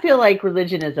I feel like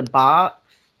religion is a box.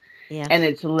 Yeah. And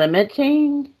it's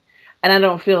limiting. And I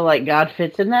don't feel like God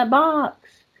fits in that box.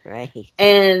 Right.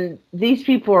 And these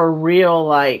people are real,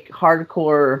 like,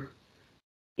 hardcore,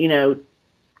 you know,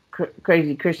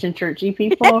 crazy Christian churchy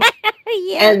people.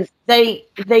 Yes. And they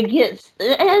get,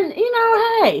 and, you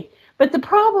know, hey, but the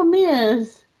problem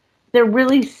is they're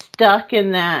really stuck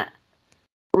in that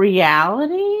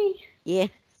reality. Yeah.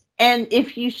 And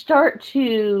if you start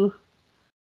to,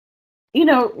 you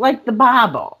know, like the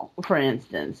Bible, for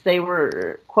instance, they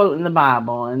were quoting the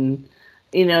Bible, and,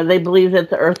 you know, they believe that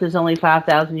the earth is only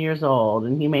 5,000 years old,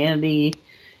 and humanity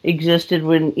existed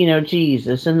when, you know,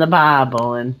 Jesus and the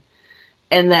Bible, and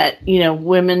that, you know,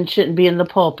 women shouldn't be in the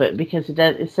pulpit because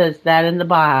it says that in the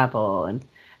Bible, and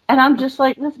I'm just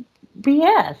like, that's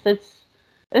BS.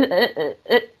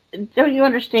 Don't you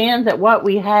understand that what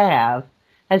we have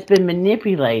has been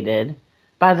manipulated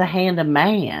by the hand of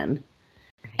man?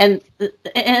 And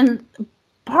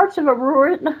parts of it were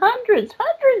written hundreds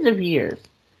of years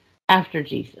after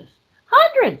Jesus.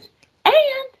 Hundreds.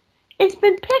 And it's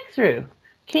been picked through.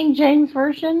 King James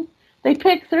Version, they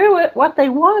picked through it what they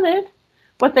wanted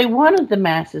the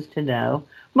masses to know.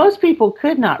 Most people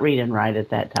could not read and write at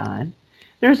that time.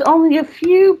 There's only a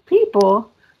few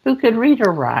people who could read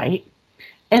or write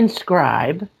and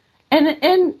scribe.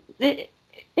 And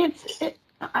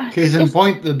Case in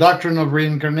point, the doctrine of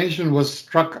reincarnation was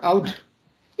struck out.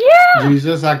 Yeah.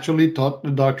 Jesus actually taught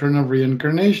the doctrine of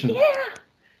reincarnation. Yeah.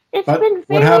 It's But been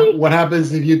very... what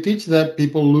happens if you teach that?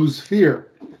 People lose fear.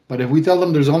 But if we tell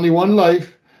them there's only one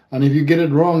life, and if you get it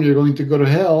wrong, you're going to go to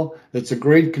hell, it's a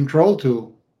great control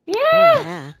tool.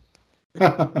 Yeah.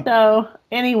 So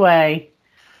anyway,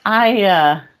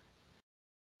 I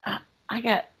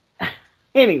got...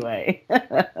 Anyway.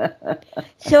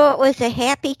 So it was a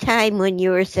happy time when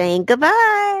you were saying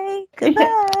goodbye.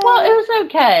 Goodbye. Well, it was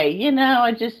okay. You know,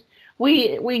 I just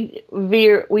we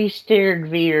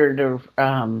veered of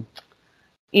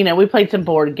you know, we played some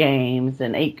board games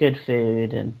and ate good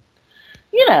food, and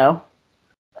you know,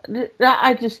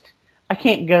 I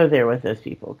can't go there with those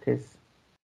people because,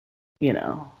 you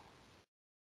know,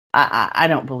 I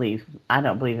don't believe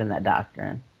in that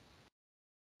doctrine.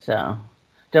 So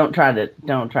don't try,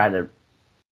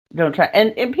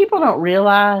 and people don't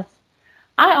realize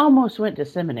I almost went to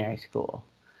seminary school.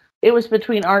 It was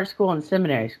between art school and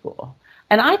seminary school.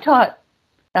 And I taught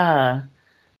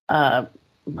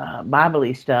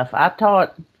Bible-y stuff. I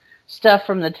taught stuff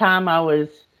from the time I was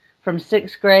from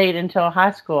 6th grade until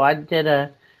high school. I did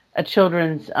a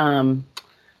children's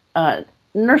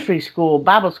nursery school,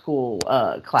 Bible school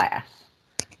class,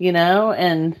 you know,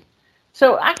 and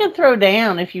so I can throw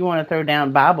down if you want to throw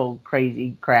down Bible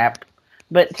crazy crap,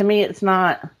 but to me it's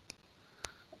not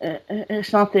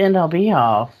the end all be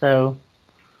all. So,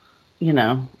 you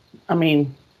know, I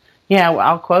mean, yeah,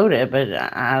 I'll quote it, but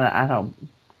I don't,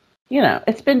 you know,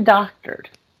 it's been doctored.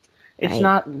 It's right.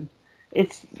 not,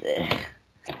 it's,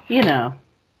 you know,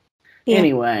 Yeah.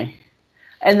 Anyway.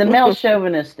 And the male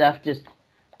chauvinist stuff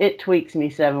it tweaks me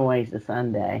 7 ways to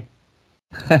Sunday.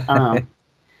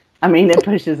 I mean, it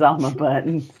pushes all my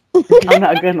buttons. I'm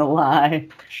not going to lie.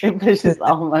 It pushes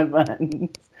all my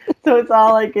buttons. So it's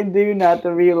all I can do not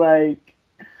to be like,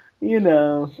 you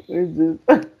know, it's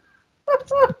just...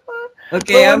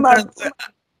 Okay, I'm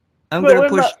gonna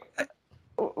push.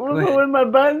 When my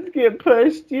buttons get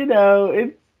pushed, you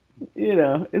know,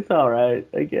 it's all right,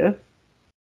 I guess.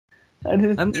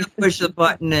 I'm gonna push the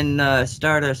button and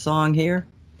start a song here.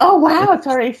 Oh wow, it's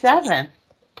already 7.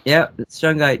 Yeah, it's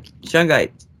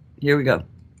Shungite. Here we go.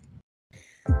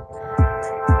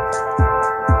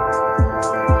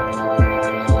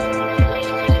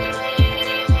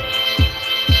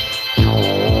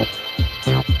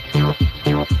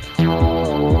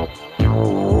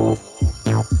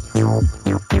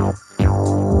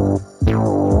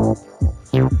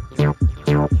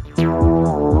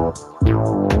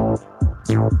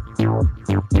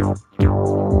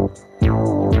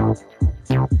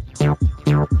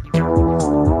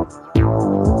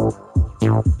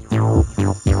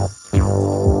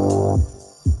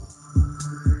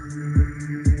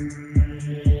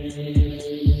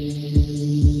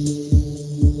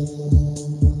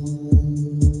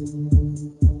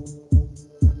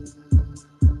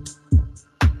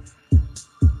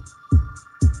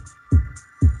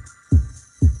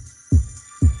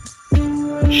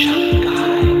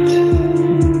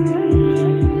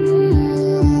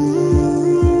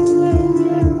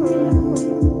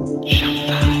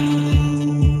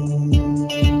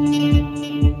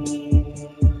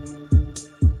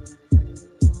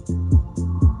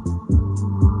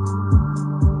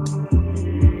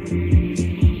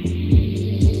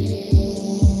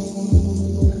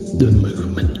 The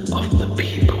movement of the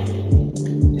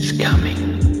people is coming.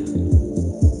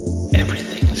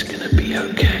 Everything's gonna be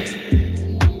okay.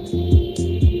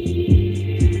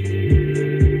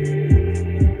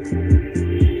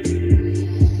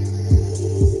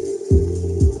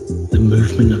 The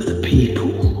movement of the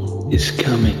people is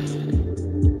coming.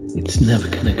 It's never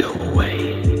gonna go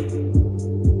away.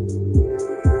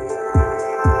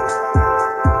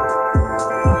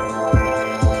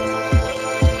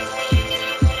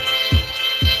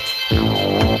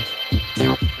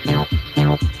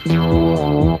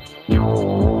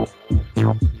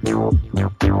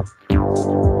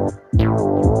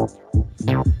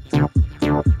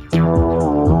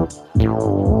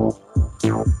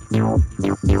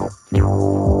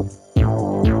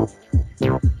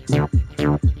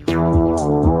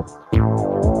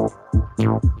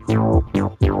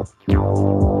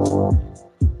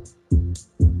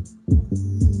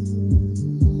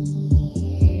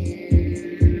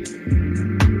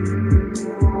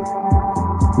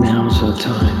 Now's our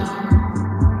time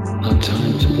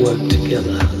to work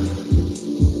together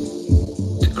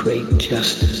to create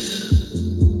justice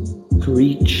for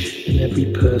each and every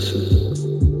person.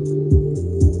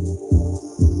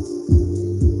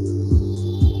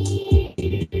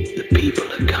 The people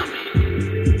are coming.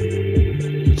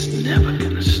 It's never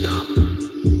gonna stop.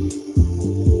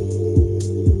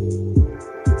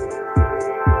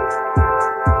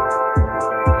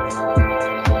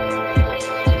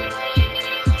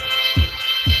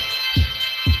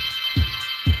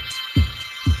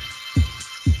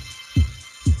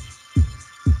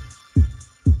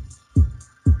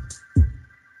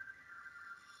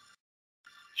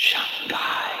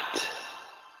 Shanghai.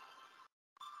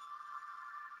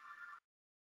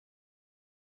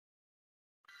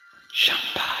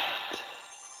 Shanghai.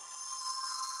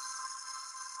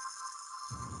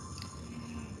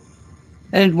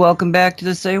 And welcome back to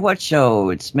the Say What Show.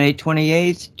 It's May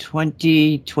 28th,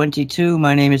 2022.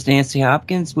 My name is Nancy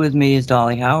Hopkins. With me is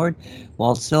Dolly Howard,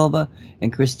 Walt Silva,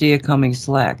 and Christia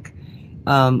Cummings-Slack.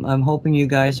 I'm hoping you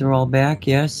guys are all back.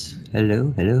 Yes?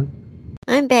 Hello?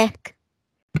 I'm back.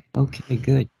 Okay,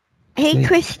 good. Hey, Good.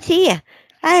 Christia,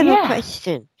 I have a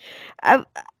question.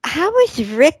 How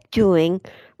is Rick doing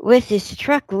with his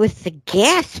truck with the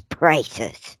gas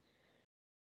prices?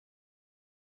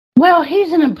 Well,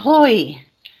 he's an employee.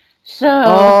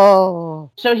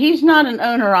 So he's not an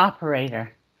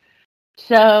owner-operator.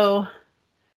 So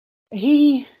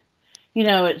he,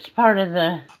 it's part of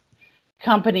the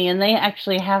company, and they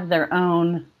actually have their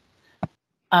own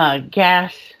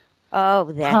gas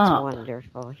Oh, that's pump.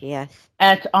 wonderful. Yes.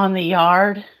 On the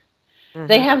yard. Uh-huh.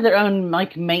 They have their own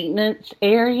maintenance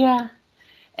area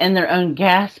and their own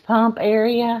gas pump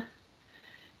area.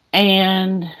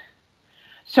 And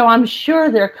so I'm sure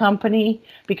their company,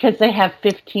 because they have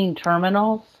 15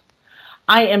 terminals,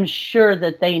 I am sure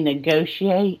that they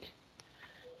negotiate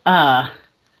that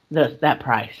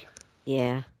price.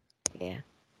 Yeah.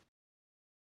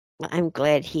 Well, I'm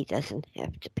glad he doesn't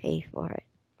have to pay for it.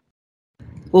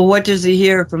 Well, what does he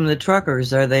hear from the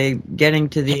truckers? Are they getting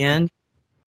to the end?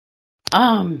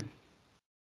 What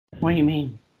do you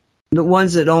mean? The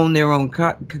ones that own their own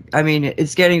car. I mean,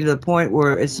 it's getting to the point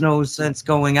where it's no sense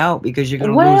going out because you're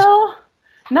going to lose. Well,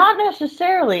 not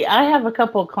necessarily. I have a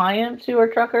couple of clients who are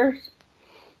truckers,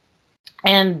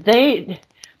 and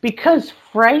because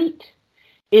freight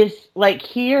is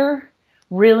here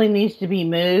really needs to be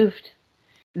moved,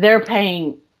 they're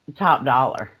paying top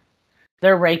dollar.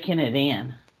 They're raking it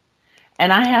in.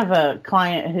 And I have a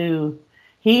client who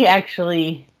his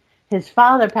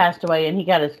father passed away and he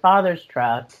got his father's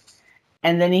truck,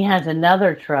 and then he has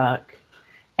another truck,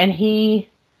 and he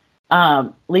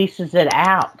leases it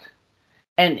out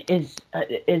and is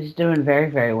doing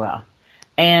very, very well.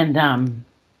 And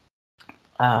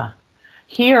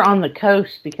here on the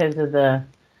coast, because of the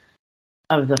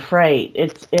freight,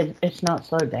 it's not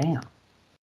slowed down.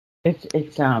 It's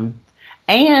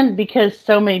and because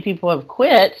so many people have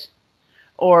quit,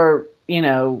 or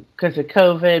because of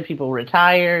COVID, people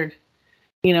retired.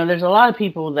 There's a lot of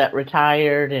people that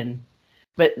retired,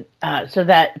 but so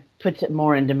that puts it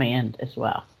more in demand as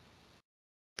well.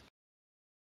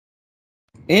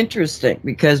 Interesting,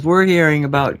 because we're hearing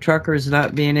about truckers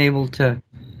not being able to,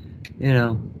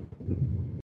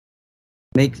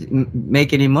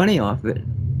 make any money off it.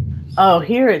 Oh,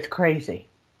 here it's crazy.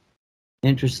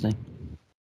 Interesting.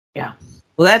 Yeah.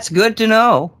 Well, that's good to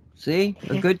know. See,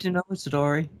 a good to know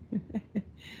story.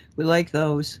 We like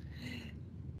those.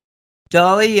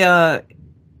 Dolly, you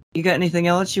got anything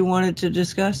else you wanted to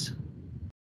discuss?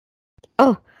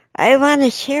 Oh, I want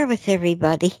to share with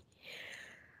everybody.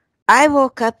 I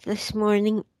woke up this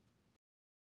morning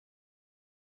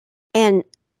and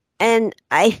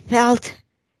I felt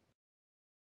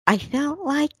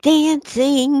like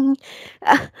dancing.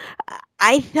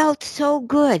 I felt so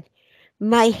good.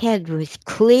 My head was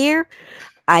clear.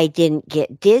 I didn't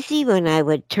get dizzy when I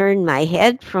would turn my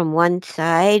head from one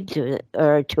side to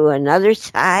another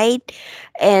side,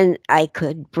 and I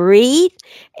could breathe,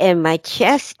 and my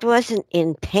chest wasn't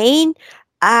in pain.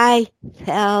 I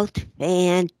felt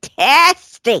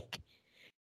fantastic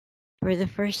for the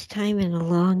first time in a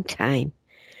long time.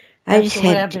 I just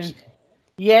had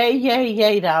Yay, yay,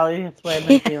 yay, Dolly. That's the way I've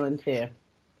been feeling too.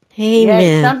 Amen.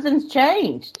 Yay, something's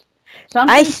changed.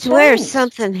 I swear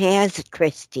something has,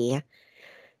 Christia.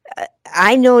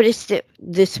 I noticed it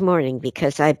this morning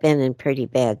because I've been in pretty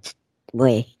bad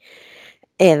way.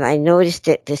 And I noticed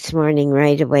it this morning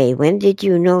right away. When did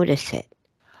you notice it?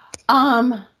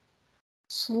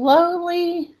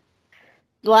 Slowly,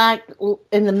 like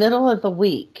in the middle of the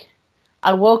week.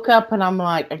 I woke up and I'm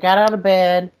like, I got out of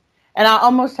bed and I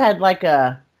almost had like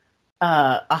a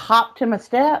hop to my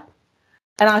step.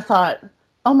 And I thought,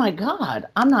 oh my God,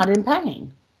 I'm not in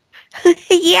pain.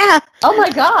 Yeah. Oh my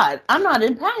God, I'm not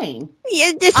in pain.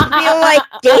 You just feel like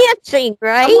dancing,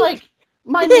 right? I'm like,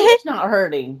 my knee's not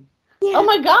hurting. Yeah. Oh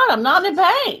my God, I'm not in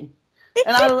pain.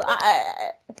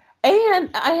 And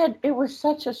it was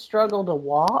such a struggle to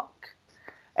walk.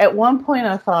 At one point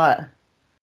I thought,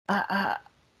 I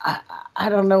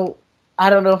don't know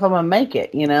if I'm gonna make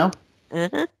it, you know?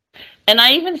 Uh-huh. And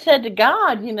I even said to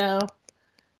God, you know,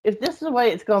 if this is the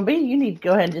way it's gonna be, you need to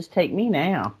go ahead and just take me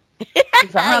now.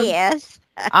 Yes.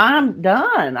 I'm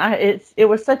done. It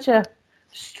was such a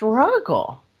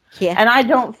struggle. Yeah. And I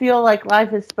don't feel like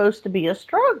life is supposed to be a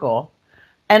struggle.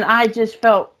 And I just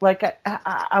felt like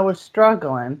I was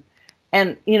struggling.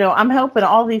 And, you know, I'm helping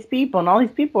all these people, and all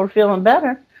these people are feeling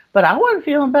better, but I wasn't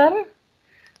feeling better.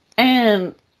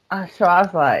 And so I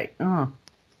was like,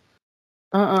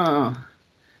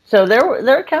 So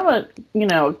there kind of, you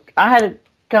know, I had to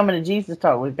come into Jesus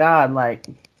talk with God, like,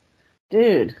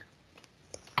 dude,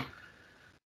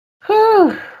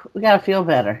 we got to feel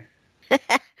better.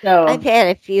 So I've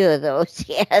had a few of those,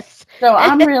 yes. So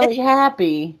I'm really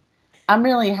happy. I'm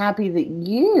really happy that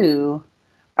you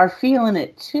are feeling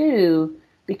it too,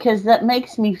 because that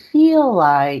makes me feel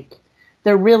like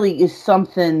there really is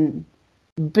something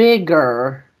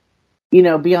bigger, you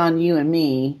know, beyond you and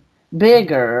me,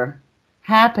 bigger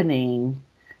happening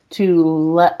to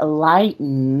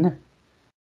lighten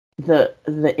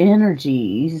the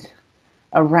energies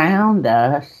around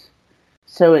us,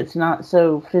 so it's not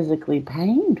so physically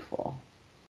painful.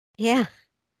 Yeah.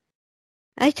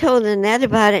 I told Annette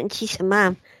about it, and she said,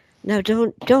 Mom, no,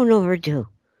 don't overdo.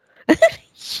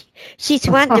 She's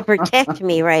wanting to protect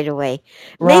me right away.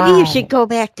 Maybe you should go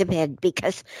back to bed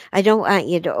because I don't want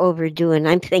you to overdo. And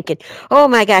I'm thinking, oh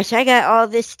my gosh, I got all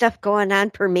this stuff going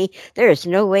on for me. There is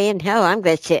no way in hell I'm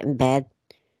going to sit in bed.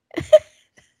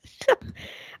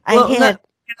 I had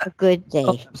a good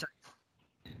day.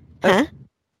 Huh?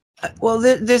 Well,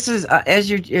 this is as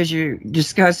you're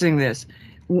discussing this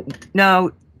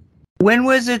now. When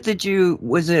was it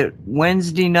was it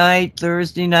Wednesday night,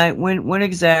 Thursday night? When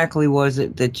exactly was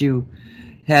it that you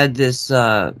had this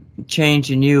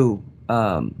change in you,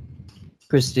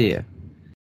 Christia?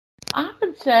 I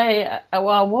would say, I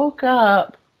woke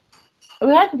up. It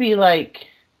would have to be like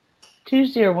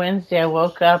Tuesday or Wednesday. I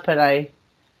woke up and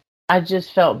I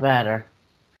just felt better.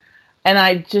 And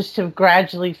I just have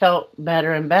gradually felt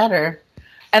better and better.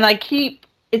 And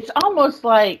it's almost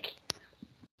like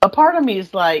a part of me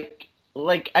is like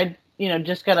I, you know,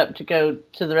 just got up to go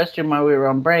to the restroom while we were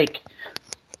on break.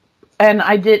 And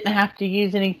I didn't have to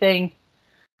use anything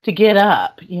to get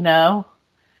up, you know.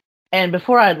 And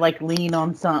before I'd like lean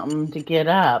on something to get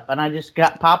up, and I just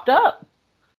got popped up.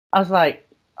 I was like,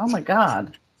 oh my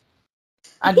God,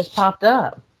 I just popped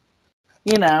up,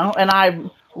 you know. And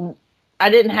I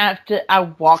didn't have to. I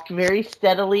walked very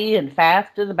steadily and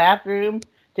fast to the bathroom,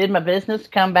 did my business,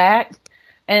 come back,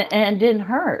 and didn't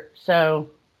hurt. So,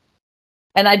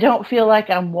 and I don't feel like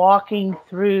I'm walking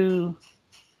through.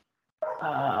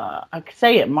 I could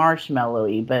say it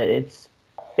marshmallowy, but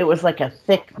it was like a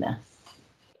thickness.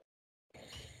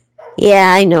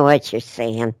 Yeah, I know what you're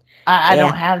saying. I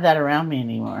don't have that around me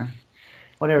anymore.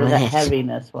 Whatever that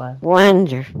heaviness was.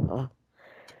 Wonderful.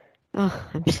 Oh,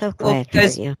 I'm so glad for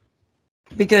you.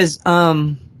 Because,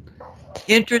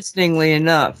 interestingly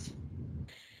enough,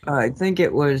 I think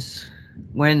it was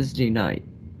Wednesday night.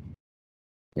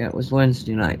 Yeah, it was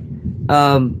Wednesday night.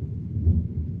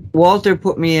 Walter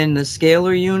put me in the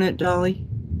scalar unit, Dolly.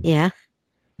 Yeah.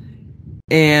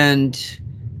 And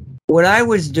what I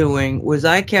was doing was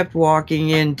I kept walking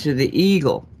into the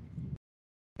Eagle.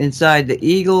 inside the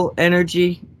eagle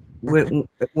energy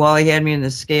while he had me in the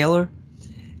scalar.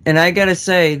 And I got to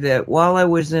say that while I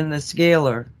was in the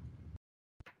scalar,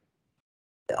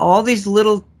 all these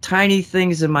little tiny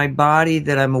things in my body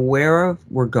that I'm aware of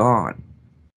were gone.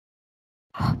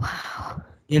 Oh, wow.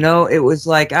 You know, it was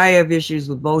like I have issues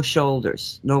with both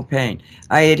shoulders, no pain.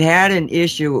 I had an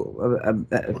issue,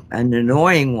 an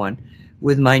annoying one,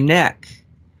 with my neck,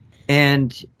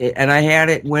 and I had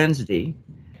it Wednesday,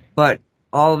 but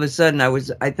all of a sudden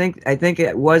I think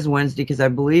it was Wednesday because I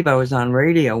believe I was on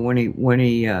radio when he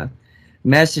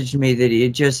messaged me that he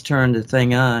had just turned the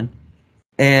thing on,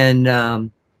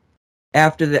 and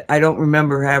after that I don't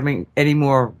remember having any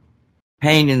more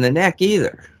pain in the neck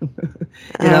either.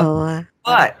 You know,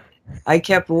 but I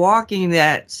kept walking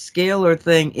that scalar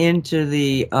thing into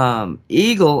the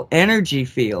eagle energy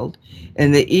field,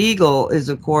 and the eagle is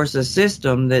of course a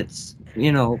system that's,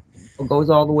 you know, goes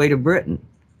all the way to Britain.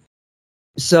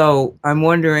 So I'm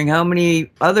wondering how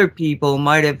many other people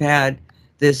might have had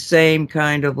this same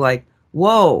kind of like,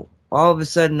 whoa, all of a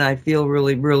sudden I feel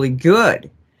really, really good.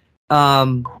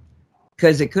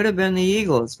 Because it could have been the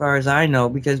eagle as far as I know,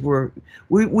 because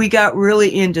we got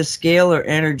really into scalar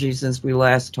energy since we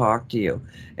last talked to you.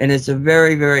 And it's a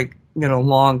very, very, you know,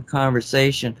 long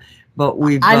conversation. But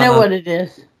I know what it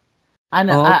is. I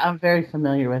know. I'm very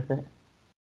familiar with it.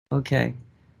 Okay.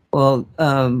 Well,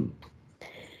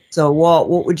 so Walt,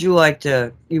 what would you like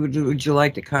to would you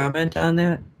like to comment on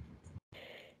that?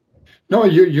 No,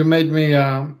 you made me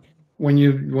when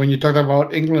you talked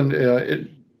about England, it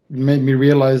made me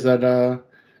realize that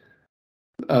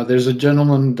there's a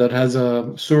gentleman that has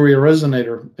a Surya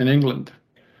resonator in England,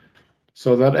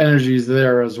 so that energy is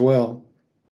there as well.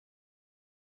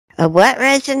 A what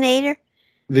resonator?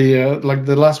 The like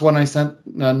the last one I sent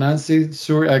Nancy,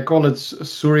 Surya. I call it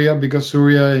Surya because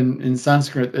Surya in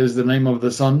Sanskrit is the name of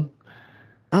the sun.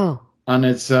 Oh. And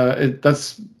it's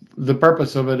that's the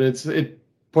purpose of it. It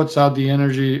puts out the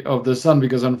energy of the sun,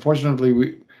 because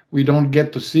unfortunately we don't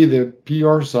get to see the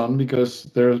pure sun because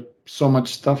there's so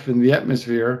much stuff in the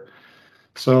atmosphere.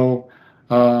 So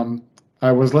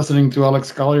I was listening to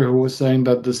Alex Collier, who was saying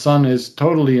that the sun is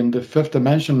totally in the fifth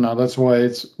dimension now. That's why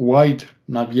it's white,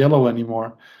 not yellow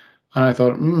anymore. And I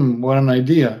thought, what an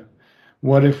idea.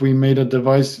 What if we made a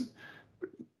device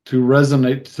to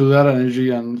resonate to that energy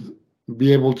and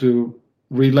be able to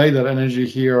relay that energy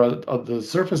here at the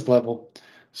surface level?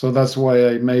 So that's why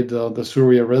I made the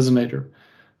Surya resonator.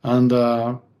 And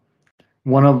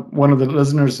one of the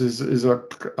listeners is a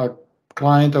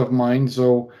client of mine.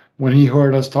 So when he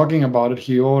heard us talking about it,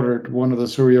 he ordered one of the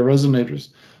Surya resonators.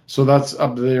 So that's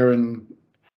up there in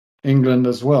England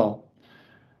as well.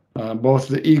 Both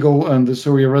the Eagle and the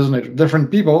Surya resonator, different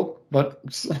people, but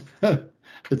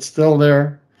it's still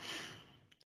there.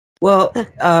 Well,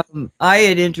 I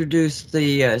had introduced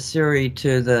the Surya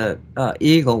to the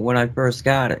Eagle when I first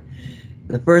got it.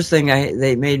 The first thing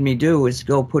they made me do was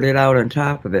go put it out on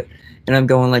top of it. And I'm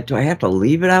going like, do I have to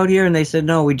leave it out here? And they said,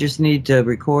 no, we just need to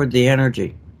record the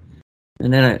energy.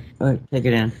 And then I take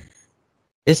it in.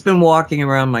 It's been walking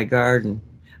around my garden.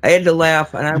 I had to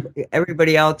laugh, and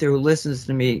everybody out there who listens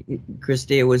to me,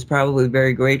 Christia, was probably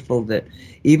very grateful that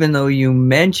even though you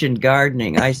mentioned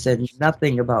gardening, I said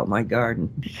nothing about my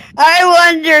garden.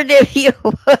 I wondered if you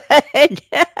would.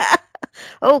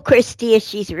 Oh, Christia,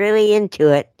 she's really into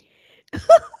it.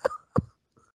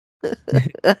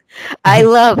 I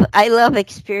love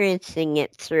experiencing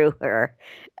it through her.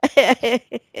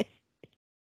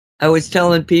 I was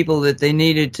telling people that they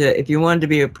needed to, if you wanted to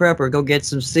be a prepper, go get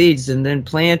some seeds and then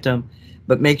plant them,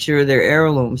 but make sure they're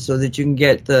heirlooms so that you can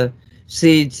get the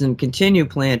seeds and continue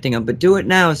planting them. But do it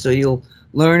now so you'll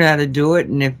learn how to do it.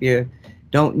 And if you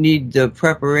don't need the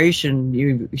preparation,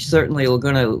 you certainly are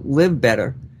going to live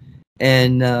better.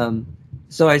 And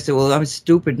so I said, well, I'm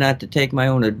stupid not to take my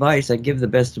own advice. I give the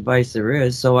best advice there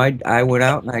is. So I went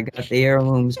out and I got the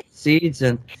heirlooms seeds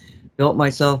and built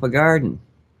myself a garden.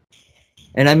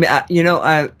 And I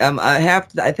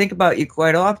think about you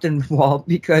quite often, Walt,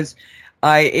 because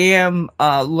I am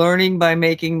learning by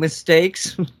making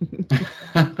mistakes.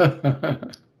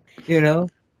 You know,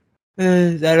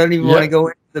 I don't even want to go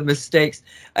into the mistakes.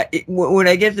 When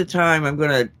I get the time, I'm going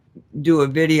to do a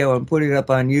video and put it up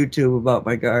on YouTube about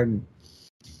my garden.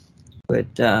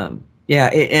 But and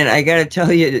I got to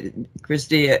tell you,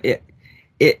 Christia,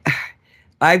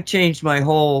 I've changed my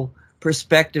whole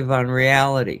perspective on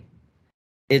reality.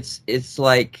 It's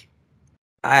like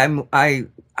I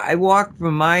walk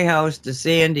from my house to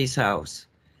Sandy's house,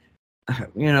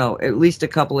 you know, at least a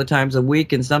couple of times a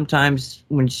week, and sometimes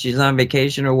when she's on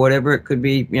vacation or whatever, it could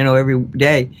be, you know, every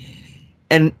day.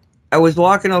 And I was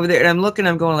walking over there and I'm looking,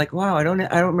 I'm going like, wow, I don't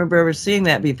remember ever seeing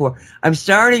that before. I'm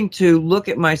starting to look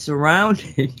at my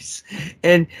surroundings.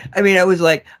 And I mean, I was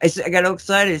like, I got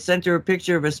excited. I sent her a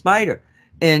picture of a spider.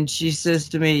 And she says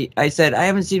to me, I said, I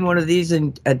haven't seen one of these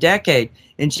in a decade.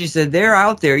 And she said, they're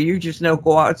out there. You just know,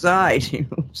 go outside. You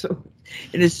know? So,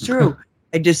 and it's true.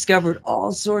 I discovered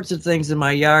all sorts of things in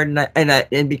my yard.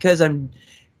 And because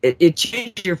it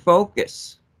changed your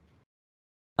focus.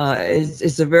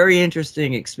 It's a very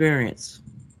interesting experience.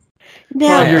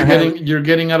 Now, Well, you're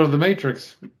getting out of the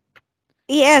matrix.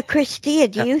 Yeah, Christia,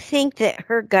 do you think that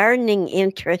her gardening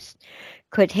interest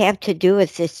could have to do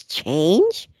with this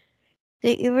change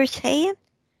that you were saying?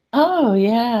 Oh,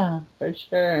 yeah, for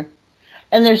sure.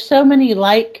 And there's so many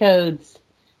light codes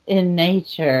in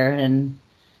nature, and,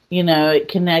 you know, it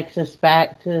connects us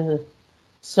back to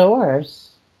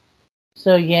source.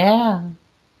 So, yeah.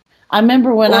 I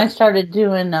remember when I started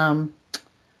doing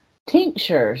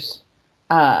tinctures,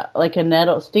 like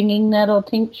a stinging nettle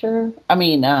tincture. I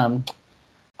mean, not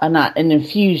an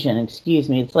infusion, excuse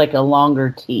me. It's like a longer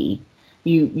tea.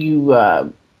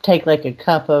 You take like a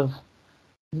cup of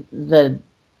the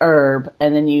herb,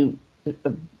 and then you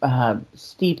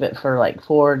steep it for like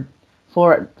four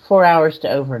hours to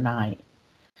overnight,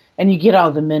 and you get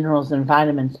all the minerals and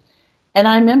vitamins. And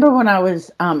I remember when I was,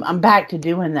 I'm back to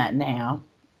doing that now,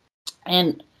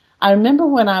 and I remember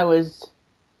when I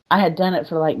had done it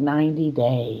for like 90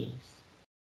 days.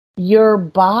 Your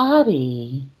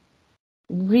body,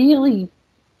 really,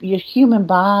 your human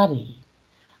body,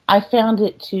 I found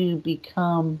it to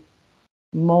become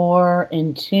more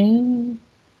in tune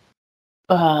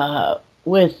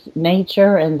with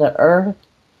nature and the earth,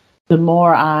 the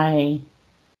more I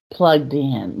plugged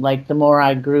in. Like the more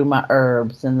I grew my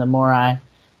herbs and the more I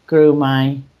grew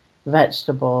my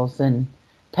vegetables and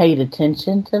paid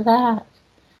attention to that.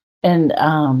 And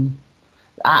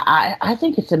I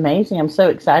think it's amazing. I'm so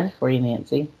excited for you,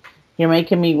 Nancy. You're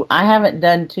making me, I haven't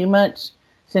done too much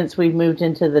since we've moved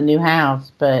into the new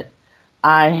house, but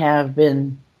I have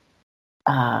been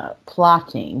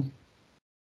plotting.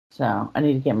 So I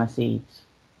need to get my seeds.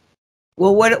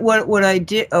 Well, what I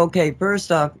did, okay, first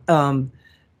off,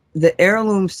 the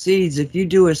heirloom seeds, if you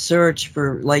do a search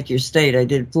for like your state, I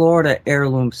did Florida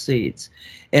heirloom seeds.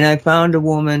 And I found a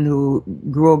woman who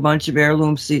grew a bunch of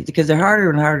heirloom seeds because they're harder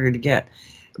and harder to get.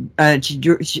 And she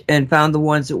found the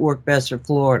ones that work best for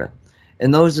Florida.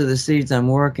 And those are the seeds I'm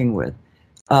working with.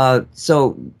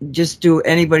 So just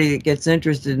anybody that gets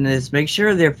interested in this, make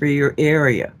sure they're for your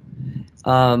area.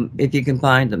 If you can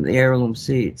find them, the heirloom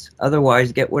seeds.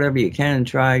 Otherwise, get whatever you can and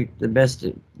try the best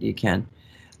you can.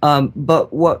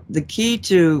 But what the key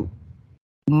to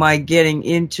my getting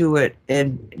into it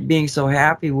and being so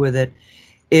happy with it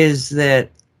is that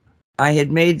I had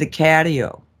made the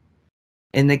catio,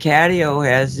 and the catio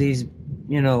has these,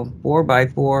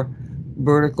 4x4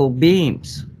 vertical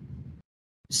beams.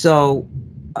 So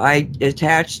I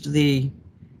attached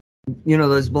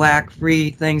those black free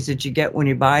things that you get when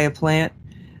you buy a plant.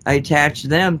 I attached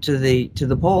them to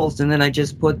the poles, and then I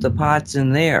just put the pots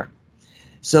in there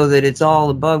so that it's all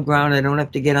above ground. I don't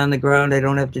have to get on the ground. I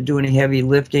don't have to do any heavy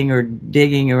lifting or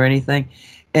digging or anything.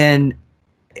 And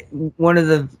one of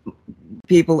the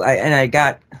people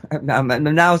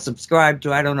I'm now subscribed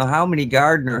to I don't know how many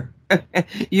gardener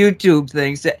YouTube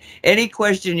things. Any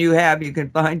question you have, you can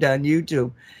find on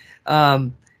YouTube.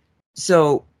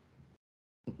 So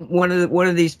one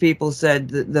of these people said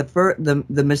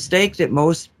the mistake that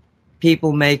most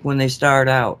people make when they start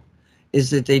out is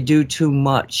that they do too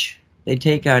much. They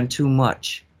take on too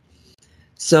much.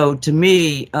 So to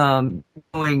me,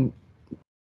 going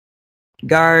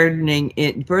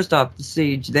gardening, first off the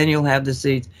seeds, then you'll have the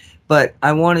seeds. But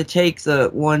I want to take the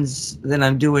ones that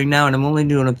I'm doing now, and I'm only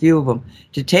doing a few of them,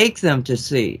 to take them to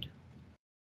seed.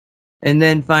 And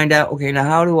then find out, okay, now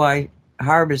how do I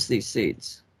harvest these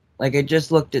seeds? Like I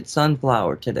just looked at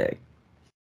sunflower today.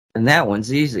 And that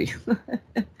one's easy.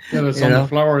 Yeah, that's on the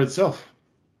flower itself.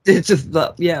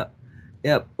 Yeah.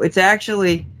 It's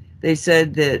actually, they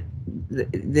said that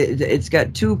it's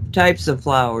got two types of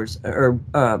flowers or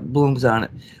blooms on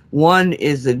it. One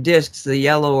is the discs, the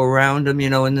yellow around them,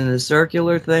 and then the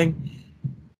circular thing.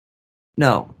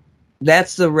 No,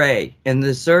 that's the ray. And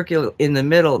the circular in the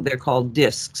middle, they're called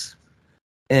discs.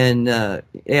 And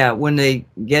when they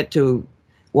get to,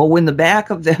 when the back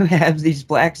of them have these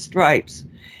black stripes,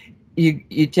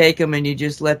 you take them and you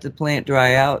just let the plant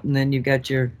dry out, and then you got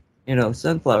your,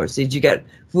 sunflower seeds. You got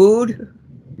food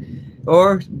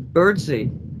or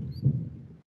birdseed.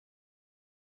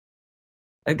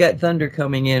 I've got thunder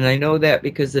coming in. I know that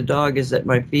because the dog is at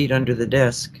my feet under the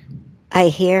desk. I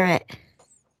hear it.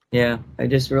 Yeah, I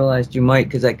just realized you might,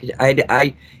 because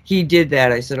he did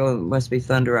that. I said, oh, it must be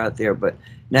thunder out there, but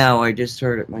now I just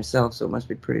heard it myself, so it must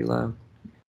be pretty loud.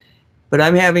 But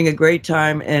I'm having a great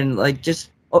time, and like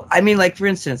like for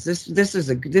instance, this is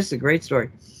a great story.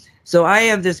 So I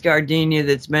have this gardenia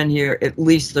that's been here at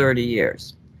least 30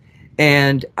 years,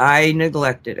 and I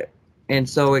neglected it, and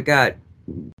so it got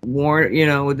worn.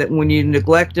 That when you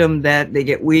neglect them, that they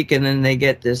get weak, and then they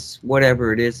get this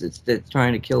whatever it is that's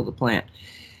trying to kill the plant.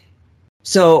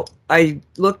 So I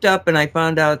looked up and I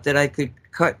found out that I could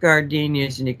cut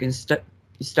gardenias, and you can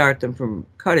start them from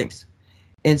cuttings.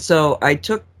 And so I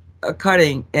took a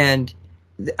cutting, and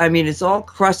I mean, it's all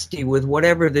crusty with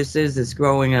whatever this is that's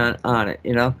growing on it.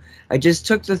 I just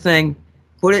took the thing,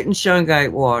 put it in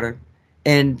shungite water,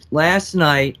 and last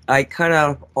night I cut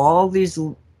out all these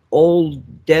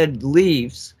old dead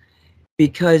leaves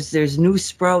because there's new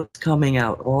sprouts coming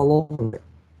out all over it.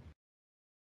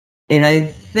 And I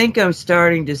think I'm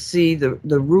starting to see the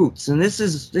roots. And this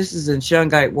is in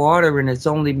shungite water, and it's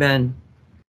only been,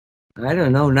 I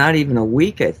don't know, not even a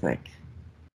week, I think.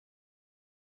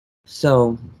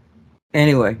 So,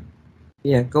 anyway,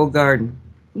 yeah, go garden.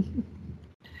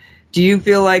 Do you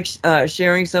feel like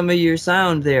sharing some of your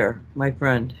sound there, my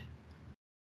friend?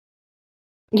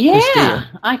 Yeah,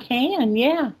 Christina? I can.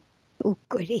 Yeah. Oh,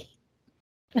 goody.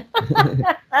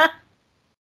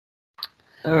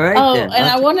 All right, then. And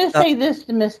I want to say this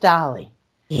to Miss Dolly.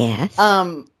 Yes.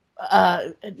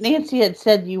 Nancy had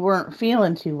said you weren't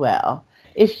feeling too well.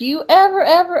 If you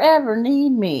ever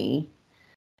need me,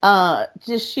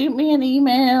 just shoot me an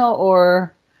email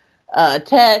or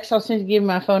text. I'll send you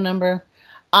my phone number.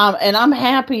 And I'm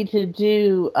happy to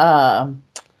do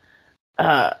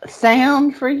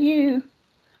sound for you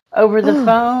over the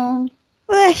phone.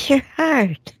 Bless your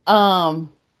heart.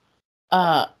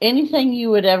 Anything you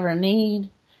would ever need,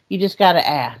 you just got to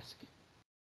ask.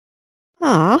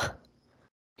 Aw.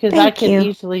 Because I can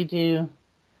easily do.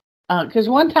 Because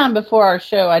one time before our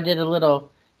show, I did a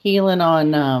little healing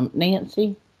on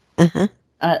Nancy. Uh-huh.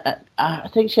 I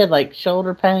think she had like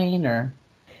shoulder pain or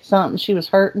something. She was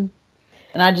hurting,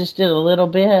 and I just did a little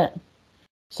bit.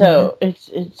 So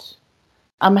it's.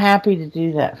 I'm happy to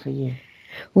do that for you.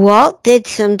 Walt did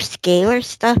some scalar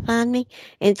stuff on me,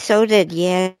 and so did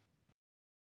Yasmin,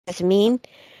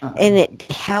 and it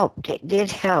helped. It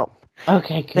did help.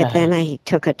 Okay, good. But then I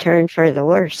took a turn for the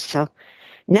worse. So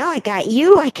now I got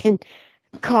you. I can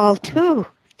call too.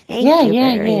 Thank you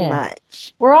very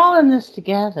much. We're all in this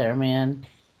together, man.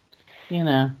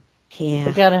 Yeah.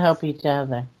 We got to help each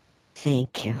other.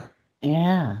 Thank you.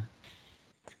 Yeah.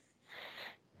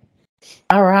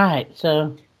 All right.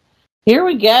 So here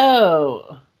we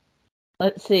go.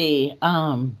 Let's see.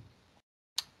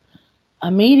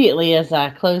 Immediately as I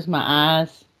close my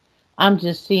eyes, I'm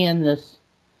just seeing this.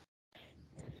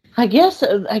 I guess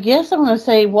I'm going to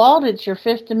say, Walt, it's your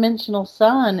fifth dimensional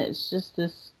sun. It's just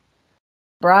this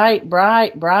bright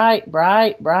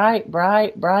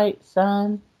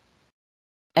sun.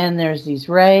 And there's these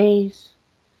rays,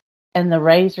 and the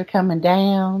rays are coming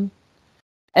down,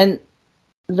 and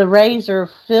the rays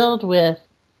are filled with,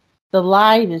 the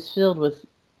light is filled with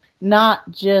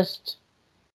not just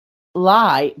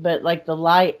light, but like the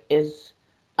light is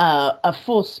a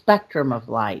full spectrum of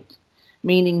light,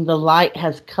 meaning the light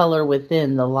has color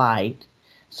within the light.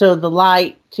 So the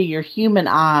light to your human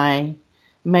eye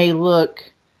may look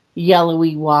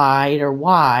yellowy white or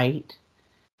white,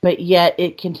 but yet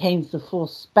it contains the full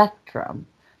spectrum.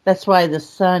 That's why the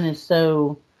sun is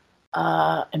so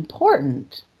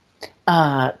important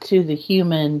to the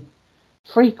human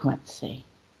frequency.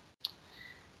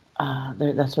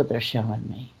 That's what they're showing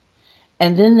me.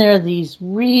 And then there are these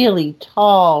really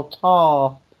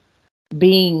tall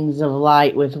beings of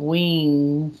light with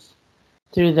wings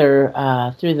through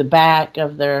the back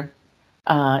of their.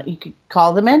 You could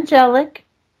call them angelic.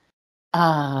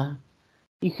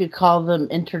 You could call them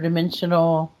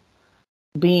interdimensional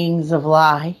beings of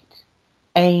light,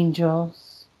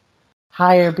 angels,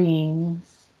 higher beings,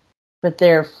 but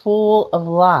they're full of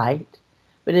light.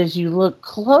 But as you look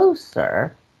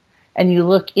closer and you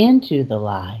look into the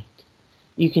light,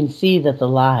 you can see that the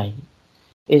light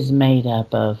is made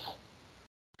up of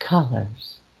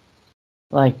colors,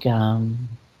 like and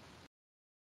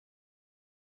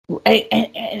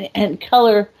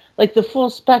color, like the full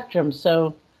spectrum.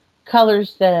 So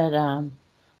colors that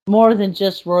more than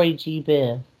just Roy G.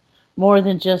 Biv, more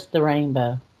than just the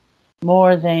rainbow,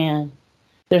 more than,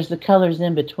 there's the colors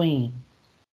in between,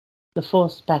 the full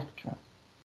spectrum.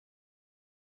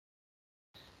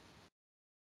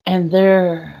 And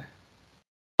they're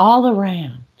all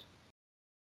around.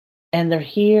 And they're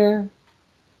here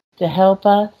to help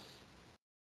us.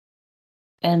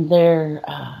 And they're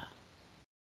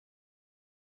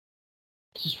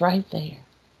just right there.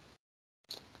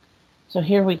 So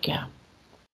here we go.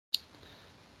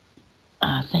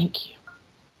 Thank you.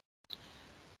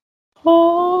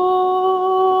 Oh,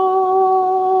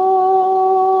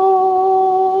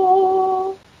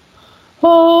 oh,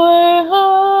 oh, oh,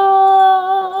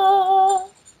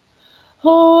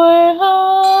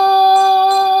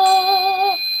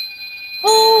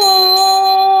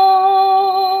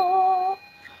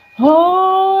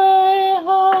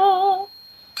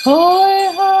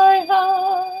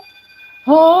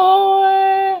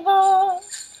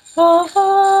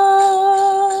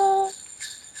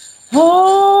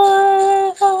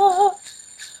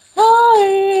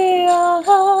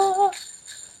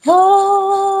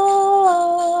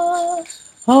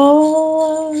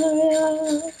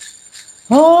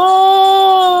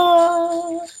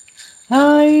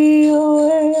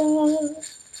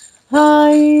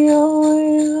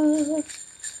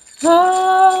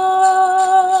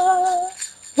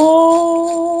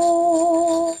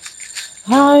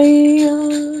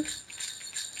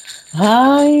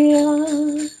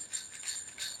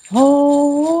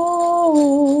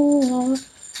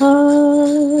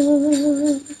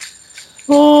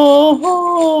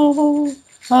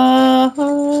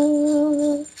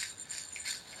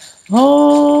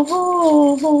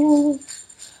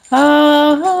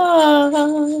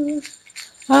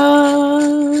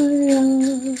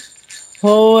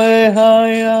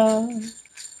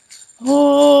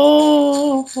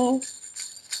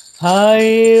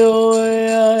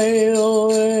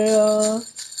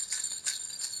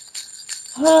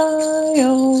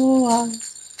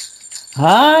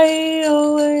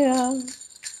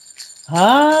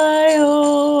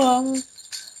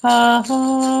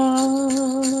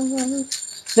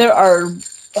 There are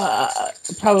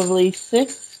probably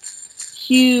 6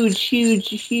 huge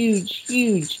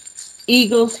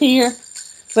eagles here,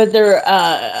 but they're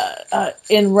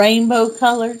in rainbow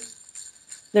colors.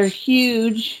 They're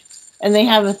huge, and they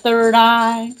have a third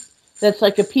eye that's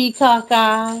like a peacock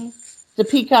eye. It's a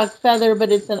peacock feather,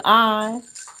 but it's an eye.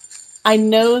 I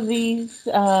know these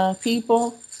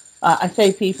people. I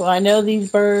say people. I know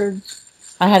these birds.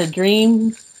 I had a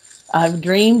dream. I've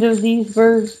dreamed of these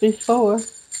birds before,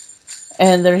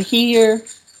 and they're here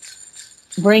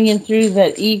bringing through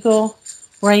that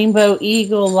rainbow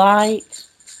eagle light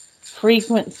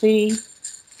frequency,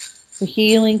 the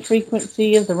healing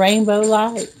frequency of the rainbow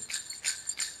light.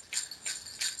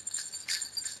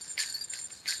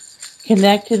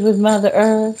 Connected with Mother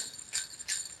Earth.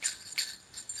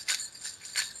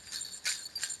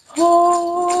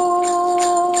 Oh,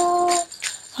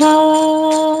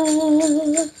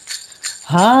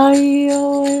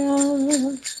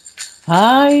 hi-oh-ya,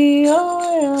 hi-oh-ya,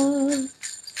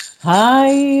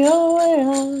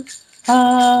 hi-oh-ya,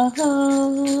 ha-ha.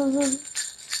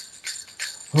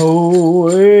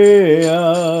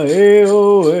 Oh-ya,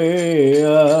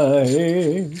 eh-oh-ya,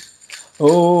 eh.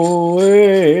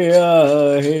 Oh-ya,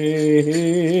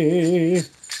 eh.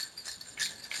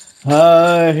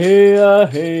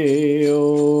 Hi-hey,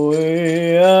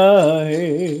 oh-ya,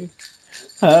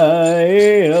 hi-oh-ya,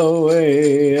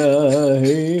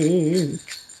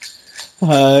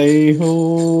 hi-ho,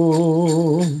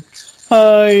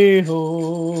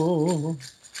 hi-ho,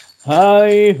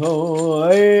 hi-ho,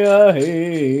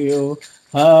 hey-ho,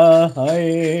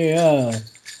 hi-ya,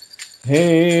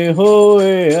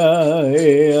 hey-ho-ya,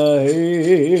 hey-ya,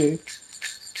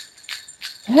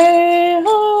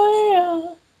 hey-ho-ya,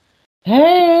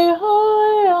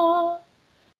 hey-ho-ya,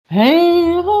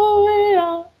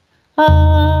 hey-ho-ya,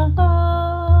 ah-ah.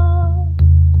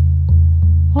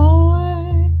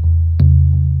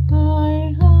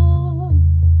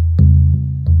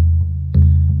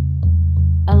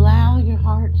 Allow your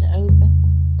heart to open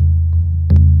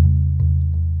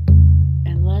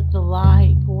and let the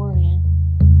light pour in.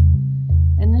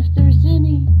 And if there's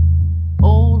any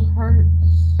old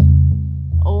hurts,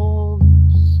 old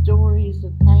stories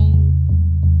of pain,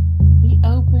 be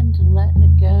open to letting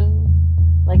it go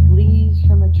like leaves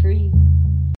from a tree.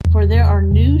 For there are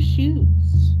new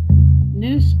shoots,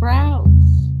 new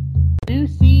sprouts, new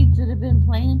seeds that have been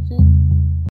planted,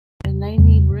 and they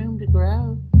need room to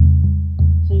grow.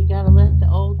 So you gotta let the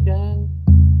old go,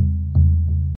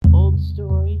 the old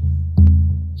story,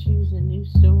 choose a new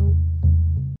story,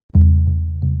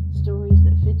 stories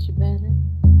that fit you better,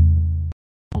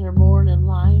 that are more in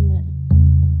alignment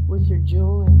with your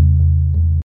joy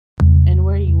and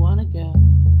where you want to go,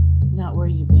 not where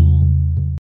you've been.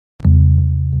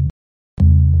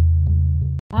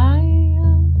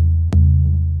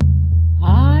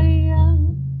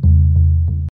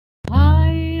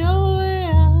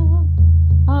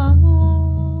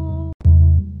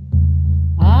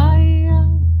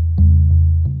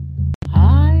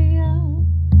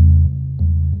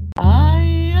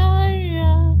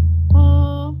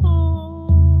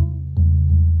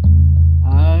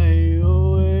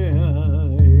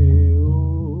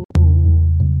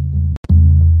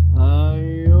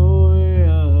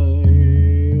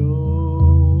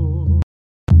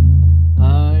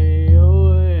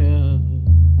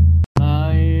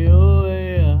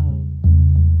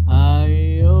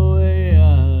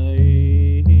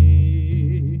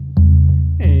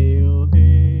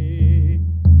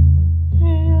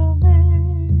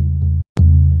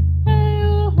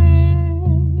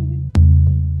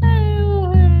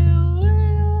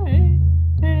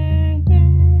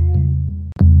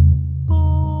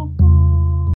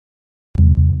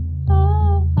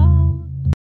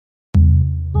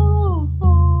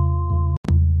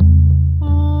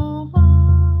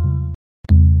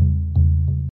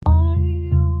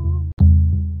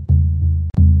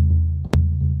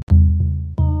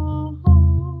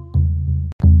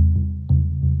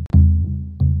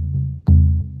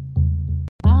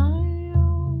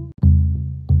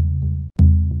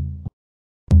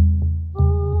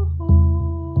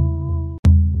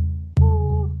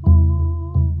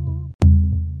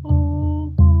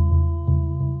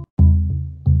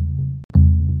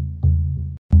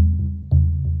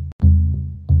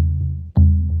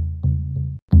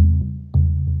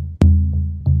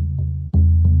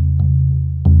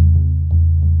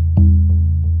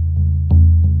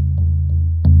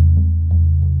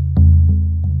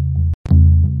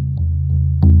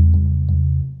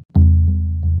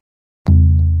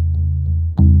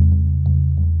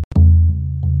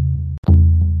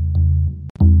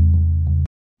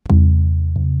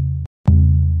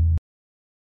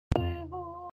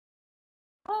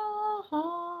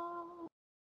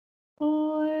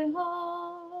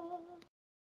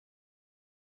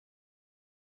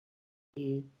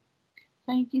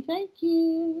 Thank you. Thank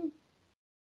you.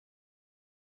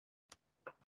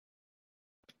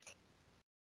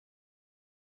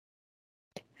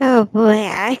 Oh boy,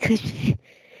 I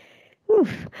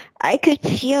could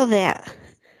feel that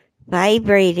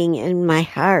vibrating in my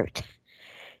heart,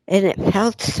 and it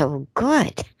felt so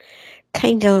good,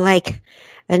 kind of like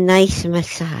a nice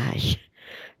massage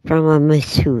from a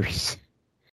masseuse.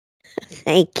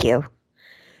 Thank you.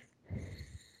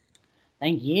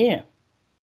 Thank you.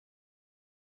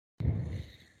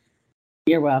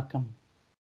 You're welcome.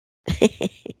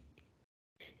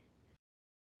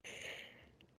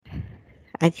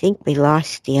 I think we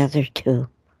lost the other two.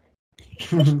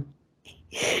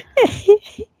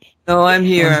 No, I'm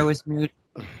here. I was muted.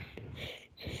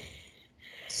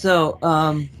 So,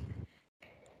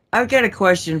 I've got a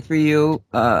question for you.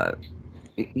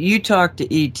 You talk to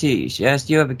ETs. Yes,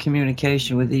 you have a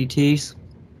communication with ETs,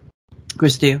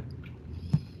 Christia?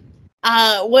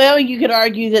 Well, you could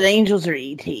argue that angels are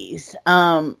ETs.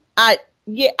 I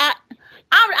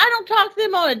don't talk to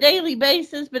them on a daily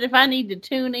basis, but if I need to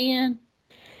tune in,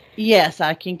 yes,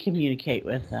 I can communicate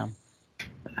with them.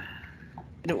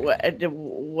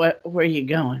 Where are you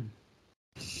going?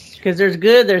 Because there's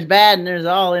good, there's bad, and there's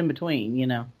all in between, you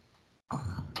know.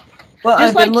 Well,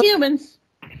 just like humans.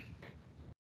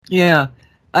 Yeah,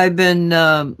 I've been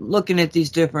looking at these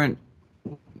different,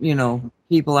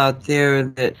 people out there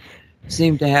that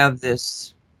seem to have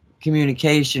this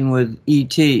communication with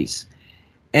ETs.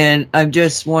 And I'm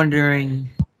just wondering,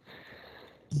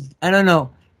 I don't know,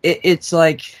 it's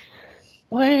like,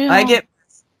 well,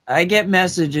 I get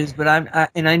messages, but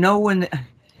I know when,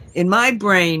 in my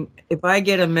brain, if I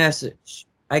get a message,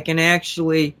 I can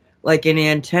actually, like an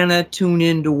antenna, tune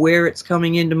into where it's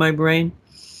coming into my brain.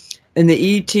 And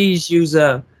the ETs use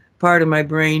a part of my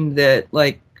brain that,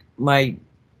 like,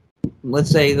 let's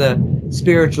say the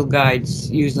spiritual guides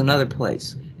use another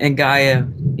place, and Gaia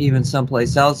even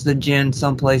someplace else, the Jinn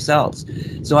someplace else.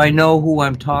 So I know who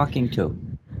I'm talking to.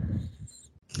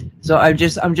 So I'm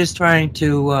just trying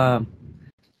to,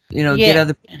 get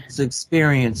other people's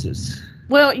experiences.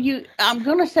 Well, I'm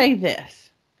going to say this.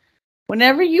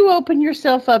 Whenever you open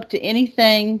yourself up to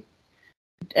anything,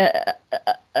 and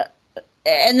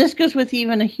this goes with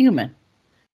even a human,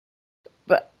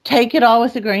 but take it all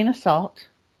with a grain of salt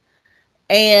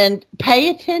and pay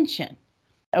attention,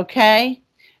 okay?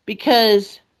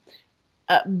 Because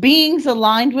beings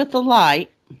aligned with the light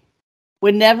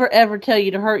would never, ever tell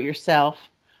you to hurt yourself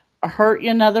or hurt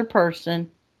another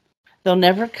person. They'll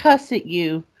never cuss at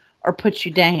you or put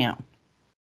you down.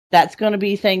 That's going to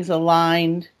be things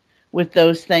aligned with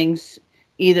those things.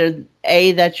 Either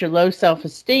A, that's your low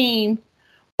self-esteem,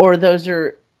 or those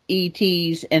are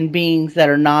ETs and beings that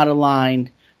are not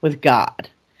aligned with God.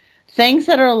 Things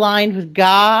that are aligned with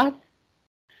God,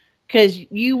 because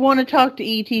you want to talk to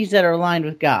ETs that are aligned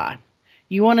with God.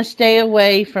 You want to stay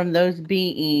away from those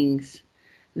beings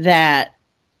that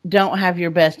don't have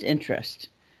your best interest,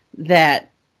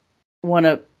 that want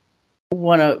to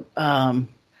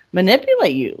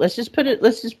manipulate you. Let's just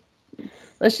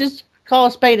call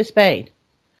a spade.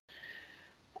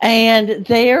 And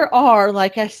there are,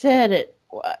 like I said,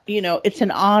 it's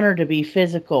an honor to be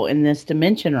physical in this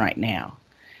dimension right now.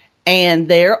 And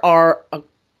there are a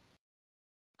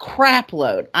crap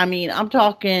load. I mean, I'm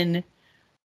talking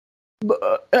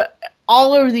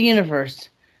all over the universe.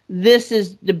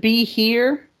 To be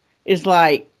here is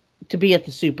like to be at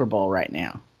the Super Bowl right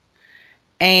now.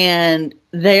 And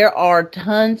there are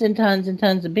tons and tons and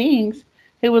tons of beings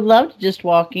who would love to just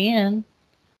walk in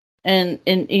and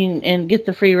get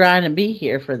the free ride and be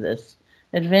here for this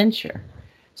adventure.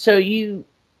 So you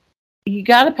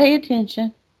got to pay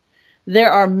attention.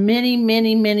 There are many,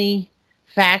 many, many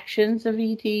factions of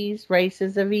ETs,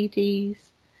 races of ETs.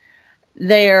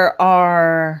 There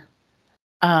are,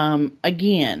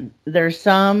 again, there's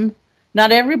some,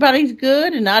 not everybody's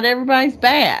good and not everybody's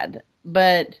bad,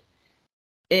 but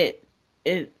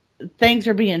things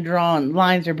are being drawn,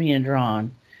 lines are being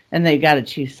drawn, and they've got to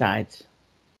choose sides.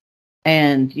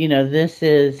 And, this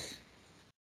is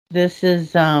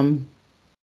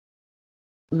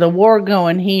the war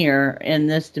going here in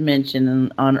this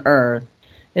dimension on Earth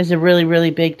is a really,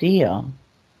 really big deal.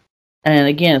 And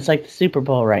again, it's like the Super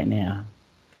Bowl right now.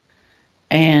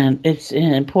 And it's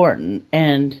important.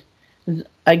 And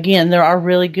again, there are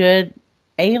really good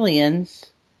aliens,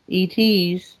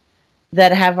 ETs,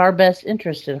 that have our best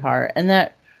interest at heart and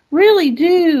that really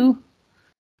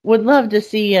would love to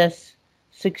see us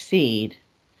succeed.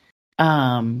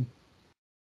 And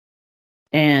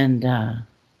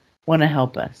want to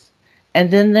help us.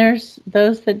 And then there's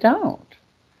those that don't,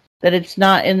 that it's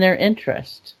not in their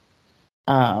interest.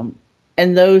 And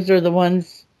and those are the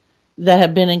ones that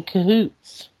have been in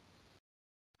cahoots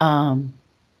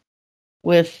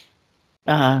with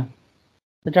the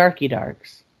Darky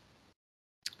Darks,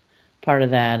 part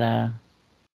of that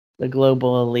the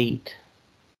global elite,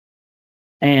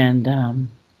 and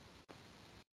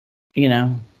you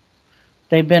know,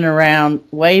 they've been around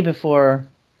way before.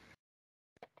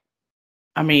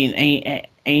 I mean,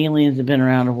 aliens have been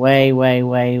around a way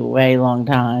long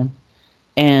time,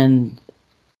 and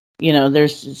you know,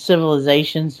 there's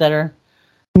civilizations that are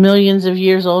millions of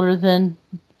years older than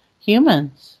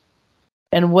humans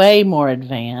and way more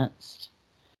advanced.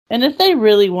 And if they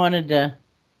really wanted to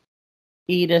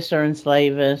eat us or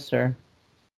enslave us, or,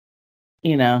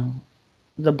 you know,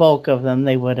 the bulk of them,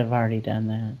 they would have already done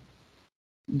that.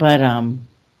 But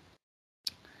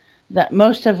that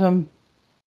most of them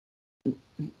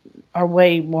are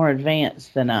way more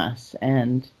advanced than us,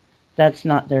 and that's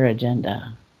not their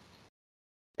agenda.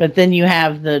 But then you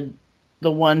have the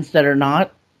ones that are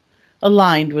not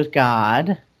aligned with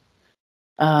God,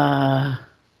 or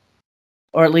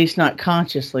at least not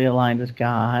consciously aligned with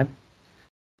God.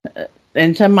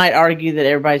 And some might argue that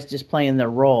everybody's just playing their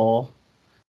role.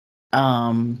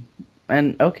 And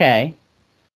okay.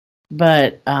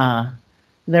 But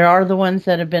there are the ones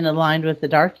that have been aligned with the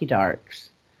Darky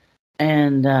Darks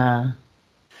and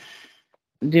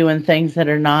doing things that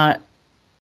are not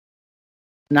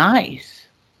nice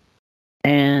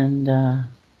and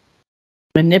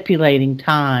manipulating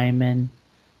time and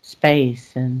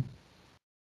space and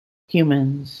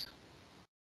humans.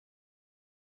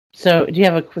 So, do you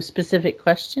have a specific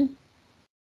question?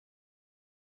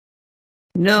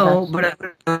 No, but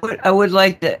I would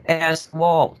like to ask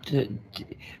Walt,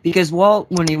 because Walt,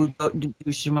 when he would go to do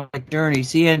shamanic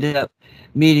journeys, he ended up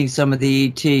meeting some of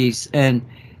the ETs. And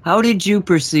how did you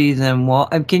perceive them, Walt?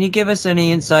 Can you give us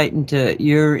any insight into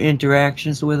your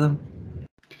interactions with them,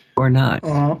 or not?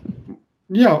 Well,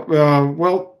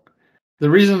 the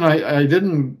reason I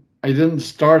didn't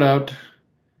start out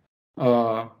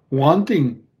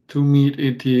wanting to meet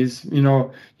ETs, you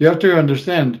know, you have to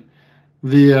understand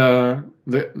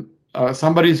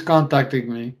somebody's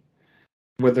contacting me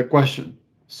with a question.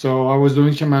 So I was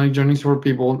doing shamanic journeys for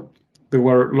people that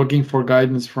were looking for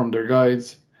guidance from their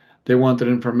guides. They wanted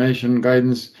information,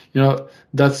 guidance. You know,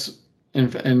 that's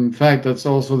in fact that's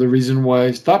also the reason why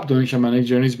I stopped doing shamanic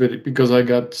journeys, but because I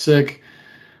got sick,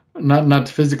 not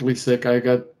physically sick. I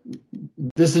got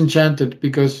disenchanted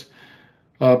because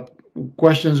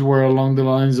questions were along the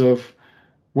lines of,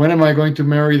 when am I going to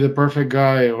marry the perfect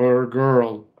guy or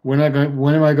girl? When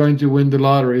am I going to win the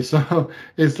lottery? So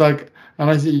it's like, and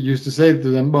I used to say to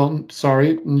them, well,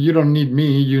 sorry, you don't need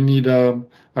me. You need a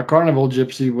carnival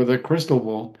gypsy with a crystal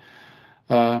ball.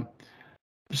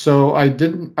 So I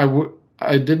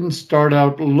didn't start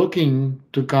out looking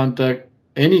to contact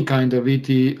any kind of ET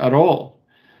at all.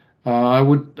 I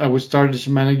would start a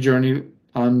shamanic journey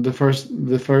on the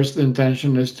first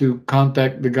intention is to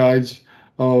contact the guides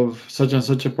of such and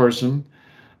such a person,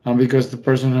 because the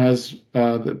person has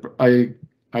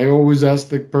I always ask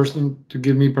the person to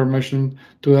give me permission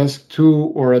to ask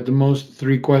 2 or at the most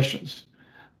 3 questions.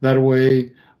 That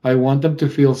way, I want them to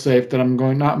feel safe that I'm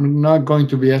not going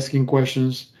to be asking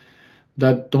questions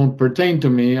that don't pertain to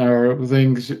me, or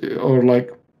things, or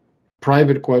like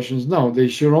private questions. No, they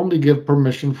should only give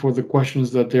permission for the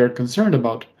questions that they are concerned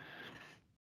about.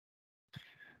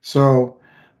 So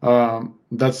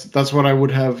that's what I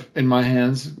would have in my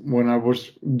hands when I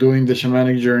was doing the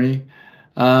shamanic journey,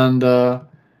 and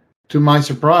to my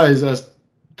surprise, as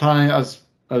time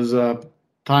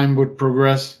would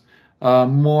progress,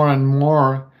 more and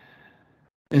more,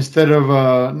 instead of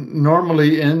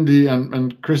normally in the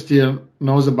and Christia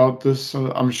knows about this,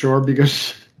 I'm sure,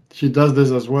 because she does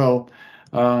this as well.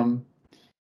 In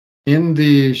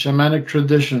the shamanic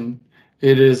tradition,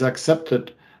 it is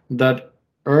accepted that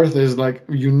Earth is like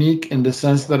unique in the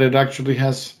sense that it actually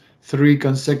has 3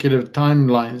 consecutive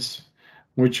timelines,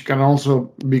 which can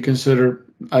also be considered,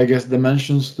 I guess,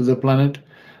 dimensions to the planet.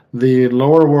 The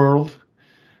lower world,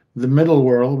 the middle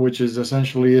world, which is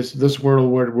essentially is this world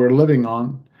where we're living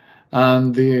on,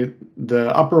 and the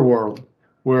upper world,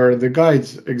 where the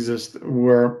guides exist,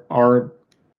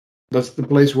 that's the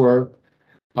place where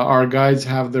our guides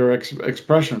have their